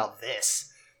me more about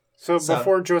this. So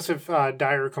before Joseph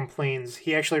Dyer complains,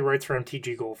 he actually writes for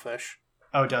MTG Goldfish.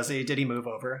 Oh, does he? Did he move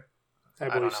over? I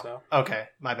believe so. Okay,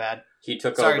 my bad. He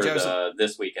took over the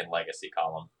This Week in Legacy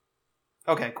column.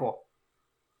 Okay, cool.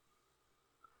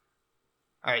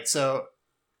 All right, so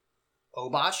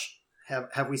Obosh,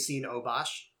 have we seen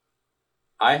Obosh?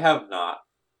 I have not.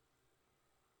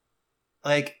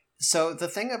 Like, so the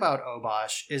thing about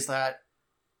Obosh is that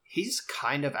he's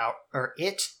kind of out, or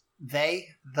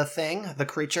the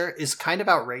creature is kind of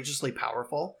outrageously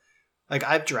powerful. Like,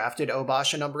 I've drafted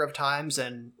Obosh a number of times,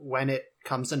 and when it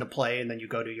comes into play and then you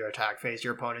go to your attack phase,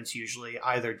 your opponent's usually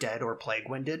either dead or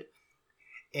plague-winded.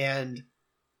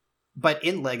 But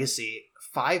in Legacy,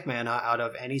 5 mana out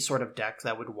of any sort of deck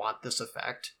that would want this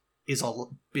effect is a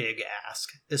big ask,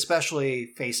 especially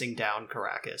facing down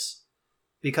Karakas.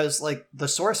 Because, like, the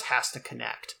source has to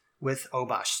connect with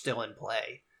Obosh still in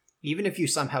play. Even if you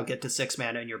somehow get to 6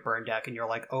 mana in your burn deck and you're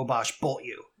like, Obosh, bolt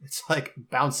you. It's like,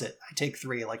 bounce it. I take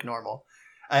 3 like normal.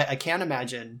 I can't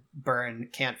imagine Burn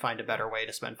can't find a better way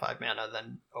to spend 5 mana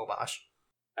than Obosh.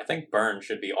 I think Burn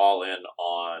should be all in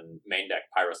on main deck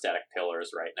Pyrostatic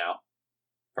Pillars right now,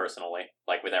 personally.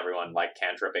 Like, with everyone, like,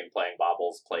 cantripping, playing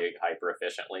baubles, playing hyper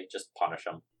efficiently, just punish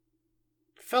them.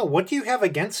 Phil, what do you have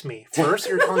against me? First,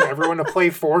 you're telling everyone to play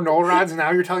 4 Null Rods, and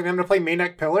now you're telling them to play main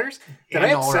deck Pillars? Did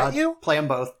I upset you? Play them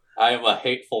both. I am a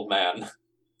hateful man.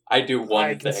 I do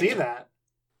one thing. I can see that.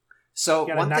 So,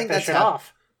 one thing that's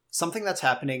off. Something that's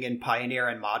happening in Pioneer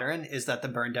and Modern is that the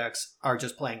burn decks are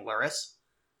just playing Luris.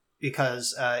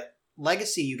 Because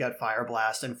Legacy, you got Fire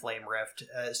Blast and Flame Rift,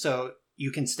 so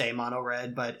you can stay mono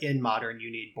red, but in Modern,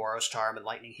 you need Boros Charm and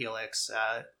Lightning Helix.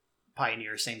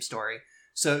 Pioneer, same story.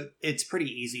 So it's pretty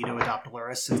easy to adopt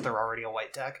Luris since they're already a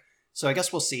white deck. So I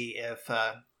guess we'll see if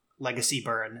Legacy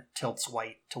Burn tilts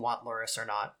white to want Luris or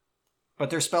not. But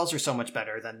their spells are so much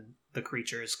better than the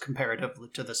creatures comparatively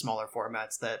to the smaller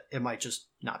formats that it might just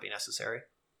not be necessary.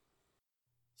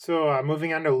 So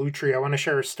moving on to Lutri, I want to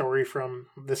share a story from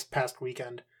this past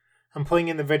weekend. I'm playing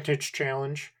in the Vintage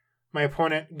Challenge. My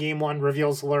opponent, Game 1,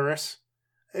 reveals Luris.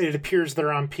 It appears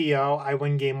they're on PO. I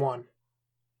win Game 1.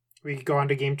 We go on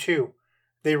to Game 2.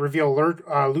 They reveal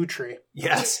Lutri.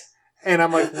 Yes. And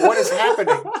I'm like, what is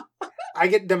happening? I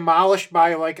get demolished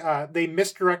by, they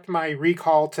misdirect my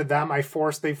recall to them.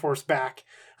 They force back.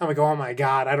 I'm like, oh my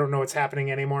god, I don't know what's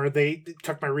happening anymore. They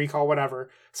took my recall, whatever.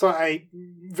 So I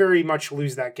very much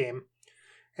lose that game.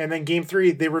 And then Game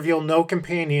 3, they reveal no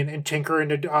companion and tinker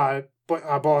into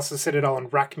Bolas's Citadel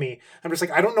and wreck me. I'm just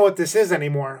like, I don't know what this is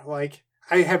anymore. Like,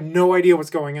 I have no idea what's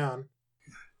going on.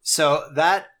 So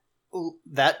that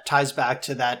ties back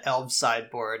to that Elves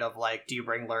sideboard of, like, do you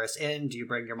bring Luris in? Do you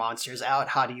bring your monsters out?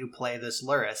 How do you play this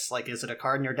Luris? Like, is it a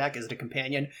card in your deck? Is it a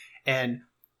companion? And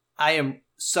I am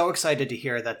so excited to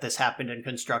hear that this happened in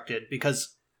Constructed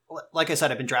because, like I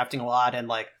said, I've been drafting a lot, and,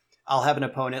 like, I'll have an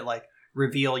opponent, like,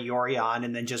 reveal Yorion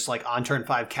and then just, like, on turn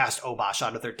 5 cast Obosh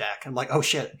out of their deck. I'm like, oh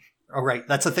shit. All right,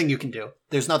 that's a thing you can do.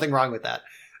 There's nothing wrong with that.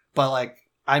 But, like,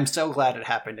 I'm so glad it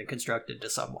happened in Constructed to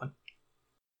someone.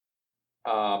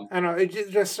 I don't know,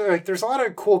 it just like there's a lot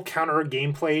of cool counter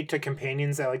gameplay to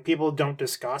companions that like people don't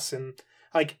discuss, and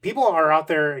like people are out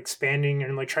there expanding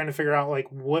and like trying to figure out like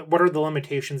what are the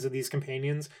limitations of these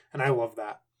companions, and I love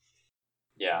that.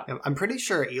 Yeah. I'm pretty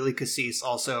sure Eli Cassis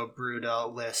also brewed a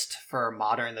list for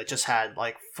Modern that just had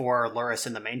like 4 Luris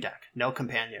in the main deck. No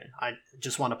companion. I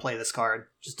just want to play this card.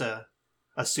 Just a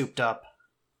souped up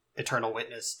Eternal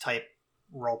Witness type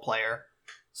role player.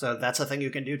 So that's a thing you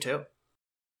can do too.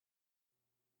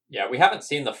 Yeah, we haven't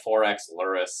seen the 4X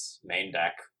Luris main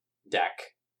deck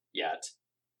yet,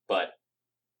 but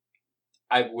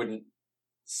I wouldn't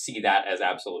see that as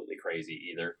absolutely crazy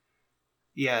either.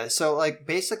 Yeah, so like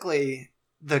basically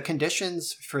the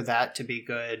conditions for that to be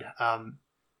good,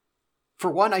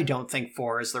 for one, I don't think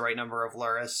 4 is the right number of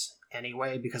Luris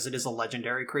anyway, because it is a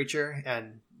legendary creature,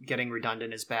 and getting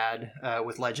redundant is bad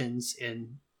with legends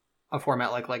in a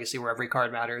format like Legacy where every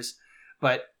card matters.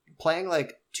 But playing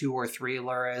like 2 or 3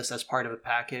 Luris as part of a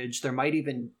package, that might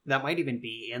even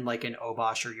be in like an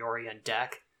Obosh or Yorion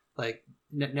deck. Like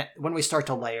when we start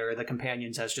to layer the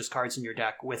companions as just cards in your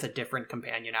deck with a different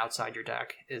companion outside your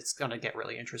deck, it's gonna get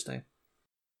really interesting.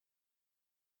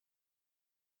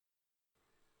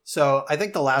 So I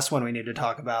think the last one we need to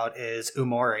talk about is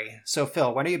Umori. So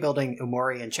Phil, when are you building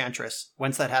Umori Enchantress?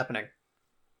 When's that happening?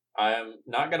 I'm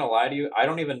not going to lie to you. I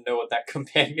don't even know what that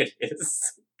companion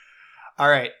is. All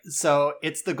right, so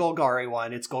it's the Golgari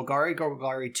one. It's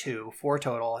Golgari 2, 4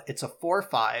 total. It's a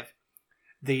 4/5.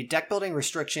 The deck building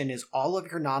restriction is all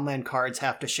of your non-land cards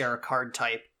have to share a card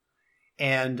type.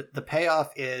 And the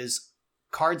payoff is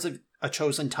cards of a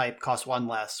chosen type cost 1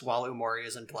 less while Umori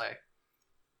is in play.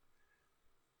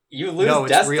 You lose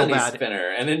Destiny Spinner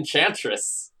and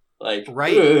Enchantress. Like,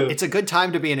 right. Ugh. It's a good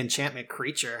time to be an enchantment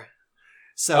creature.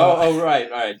 So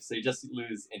right. So you just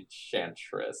lose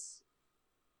Enchantress.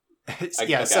 I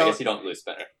guess you don't lose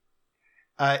Spinner.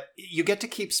 You get to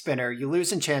keep Spinner, you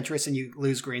lose Enchantress, and you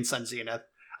lose Green Sun Zenith.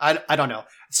 I don't know.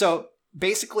 So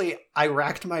basically, I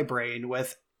racked my brain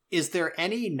with, is there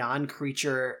any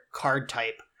non-creature card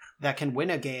type that can win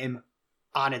a game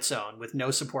on its own with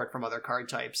no support from other card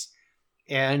types?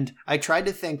 And I tried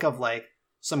to think of like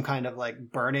some kind of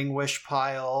like Burning Wish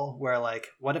pile where like,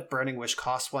 what if Burning Wish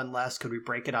costs 1 less? Could we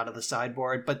break it out of the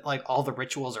sideboard? But like all the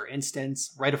rituals are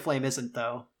instants. Rite of Flame isn't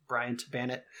though. Bryant, ban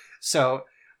it. So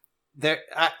there,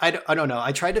 I don't know.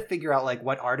 I tried to figure out like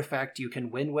what artifact you can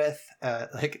win with.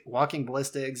 Like Walking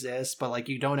Ballista exists, but like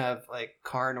you don't have like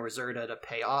Karn or Zerda to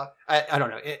pay off. I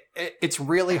don't know. It's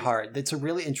really hard. It's a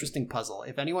really interesting puzzle.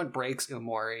 If anyone breaks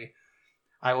Umori,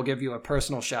 I will give you a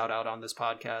personal shout out on this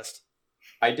podcast.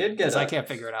 I did get I can't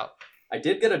figure it out. I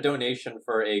did get a donation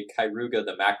for a Kairuga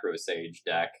the Macro Sage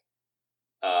deck.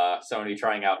 Somebody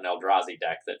trying out an Eldrazi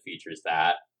deck that features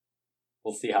that.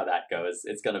 We'll see how that goes.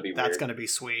 It's going to be weird. That's going to be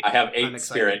sweet. I have 8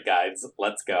 Spirit Guides.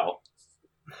 Let's go.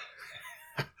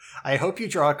 I hope you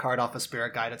draw a card off a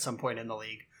Spirit Guide at some point in the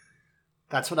league.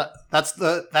 That's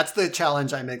the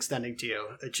challenge I'm extending to you.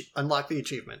 Unlock the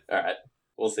achievement. All right.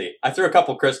 We'll see. I threw a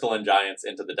couple Crystalline Giants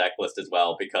into the deck list as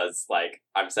well because, like,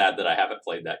 I'm sad that I haven't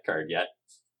played that card yet.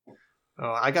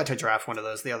 Oh, I got to draft one of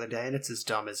those the other day, and it's as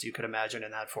dumb as you could imagine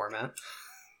in that format.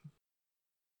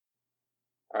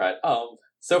 All right.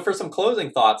 So for some closing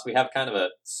thoughts, we have kind of a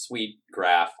sweet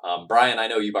graph. Brian, I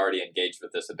know you've already engaged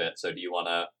with this a bit, so do you want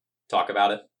to talk about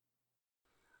it?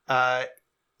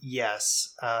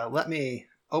 Yes. Let me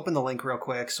open the link real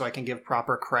quick so I can give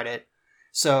proper credit.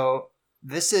 So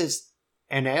this is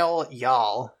Anael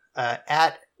Yal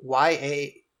at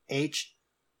YAHIANAEL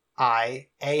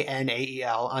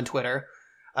on Twitter.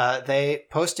 They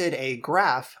posted a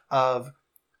graph of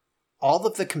all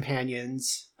of the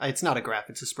companions. It's not a graph,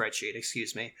 it's a spreadsheet,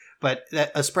 excuse me. But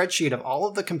a spreadsheet of all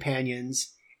of the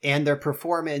companions and their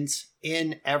performance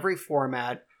in every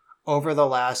format over the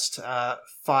last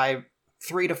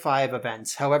 3 to 5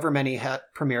 events, however many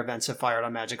premier events have fired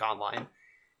on Magic Online.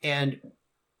 And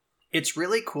it's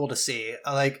really cool to see,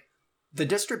 like, the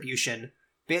distribution.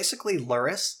 Basically,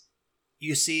 Luris,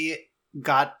 you see,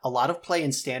 got a lot of play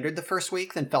in Standard the first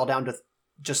week, then fell down to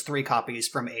just 3 copies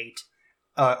from 8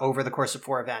 over the course of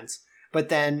 4 events. But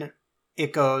then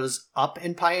it goes up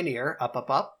in Pioneer,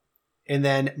 up. And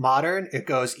then Modern, it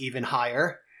goes even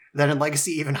higher. Then in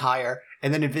Legacy, even higher.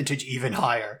 And then in Vintage, even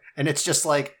higher. And it's just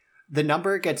like, the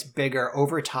number gets bigger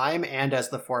over time and as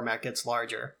the format gets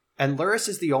larger. And Luris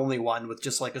is the only one with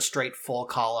just like a straight full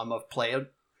column of play.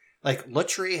 Like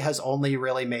Lutri has only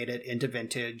really made it into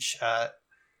Vintage.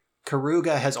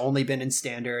 Karuga has only been in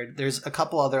Standard. There's a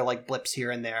couple other like blips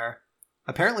here and there.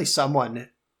 Apparently someone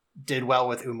did well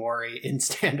with Umori in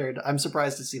Standard. I'm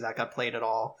surprised to see that got played at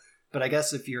all. But I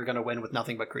guess if you're going to win with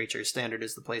nothing but creatures, Standard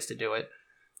is the place to do it.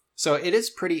 So it is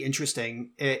pretty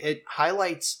interesting. It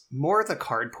highlights more the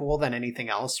card pool than anything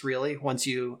else, really, once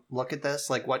you look at this,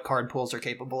 like what card pools are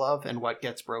capable of and what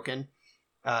gets broken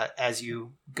as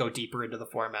you go deeper into the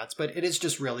formats. But it is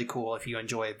just really cool if you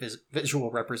enjoy visual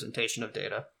representation of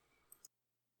data.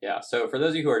 Yeah, so for those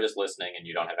of you who are just listening and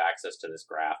you don't have access to this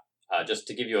graph, just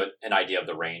to give you an idea of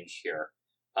the range here,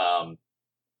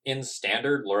 in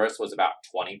Standard, Lurrus was about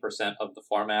 20% of the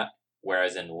format,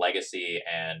 whereas in Legacy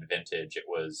and Vintage, it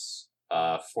was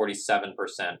 47%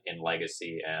 in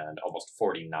Legacy and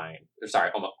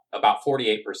about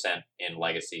 48% in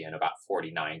Legacy and about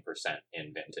 49%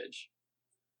 in Vintage.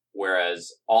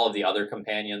 Whereas all of the other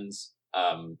companions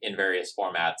in various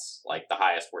formats, like the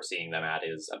highest we're seeing them at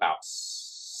is about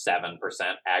 7%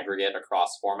 aggregate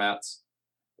across formats,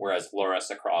 whereas Lurrus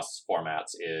across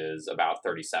formats is about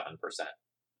 37%.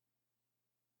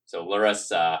 So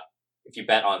Lurrus, if you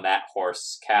bet on that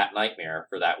horse cat nightmare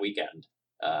for that weekend,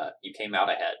 you came out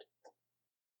ahead.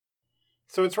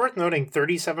 So it's worth noting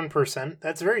 37%.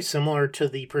 That's very similar to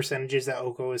the percentages that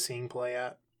Oko is seeing play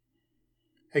at.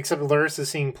 Except Lurrus is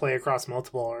seeing play across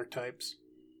multiple archetypes.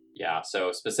 Yeah,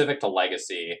 so specific to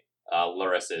Legacy,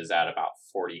 Lurrus is at about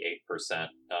 48%,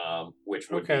 which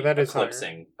would be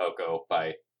eclipsing Oko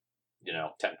by,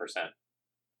 10%.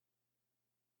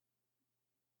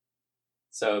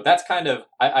 So that's kind of,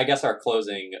 I guess, our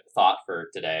closing thought for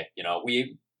today.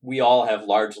 We all have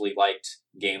largely liked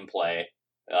gameplay,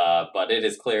 but it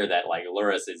is clear that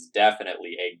Lurrus is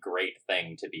definitely a great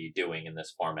thing to be doing in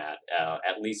this format,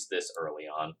 at least this early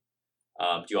on.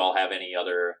 Do you all have any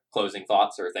other closing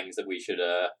thoughts or things that we should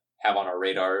have on our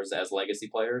radars as Legacy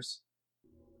players?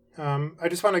 I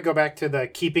just want to go back to the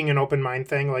keeping an open mind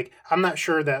thing. I'm not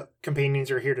sure that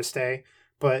companions are here to stay,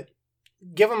 but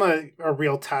give them a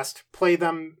real test. Play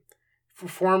them,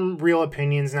 form real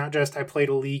opinions, not just I played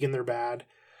a league and they're bad.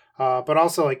 But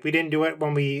also, we didn't do it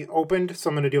when we opened, so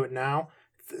I'm going to do it now.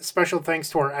 Special thanks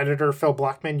to our editor, Phil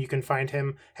Blackman. You can find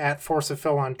him at Force of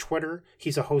Phil on Twitter.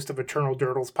 He's a host of Eternal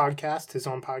Durdles podcast, his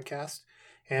own podcast,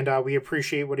 and we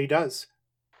appreciate what he does.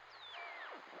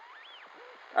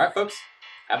 All right, folks.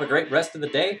 Have a great rest of the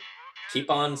day. Keep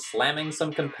on slamming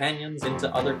some companions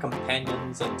into other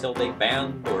companions until they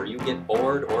band, or you get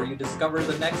bored, or you discover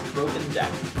the next broken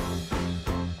deck.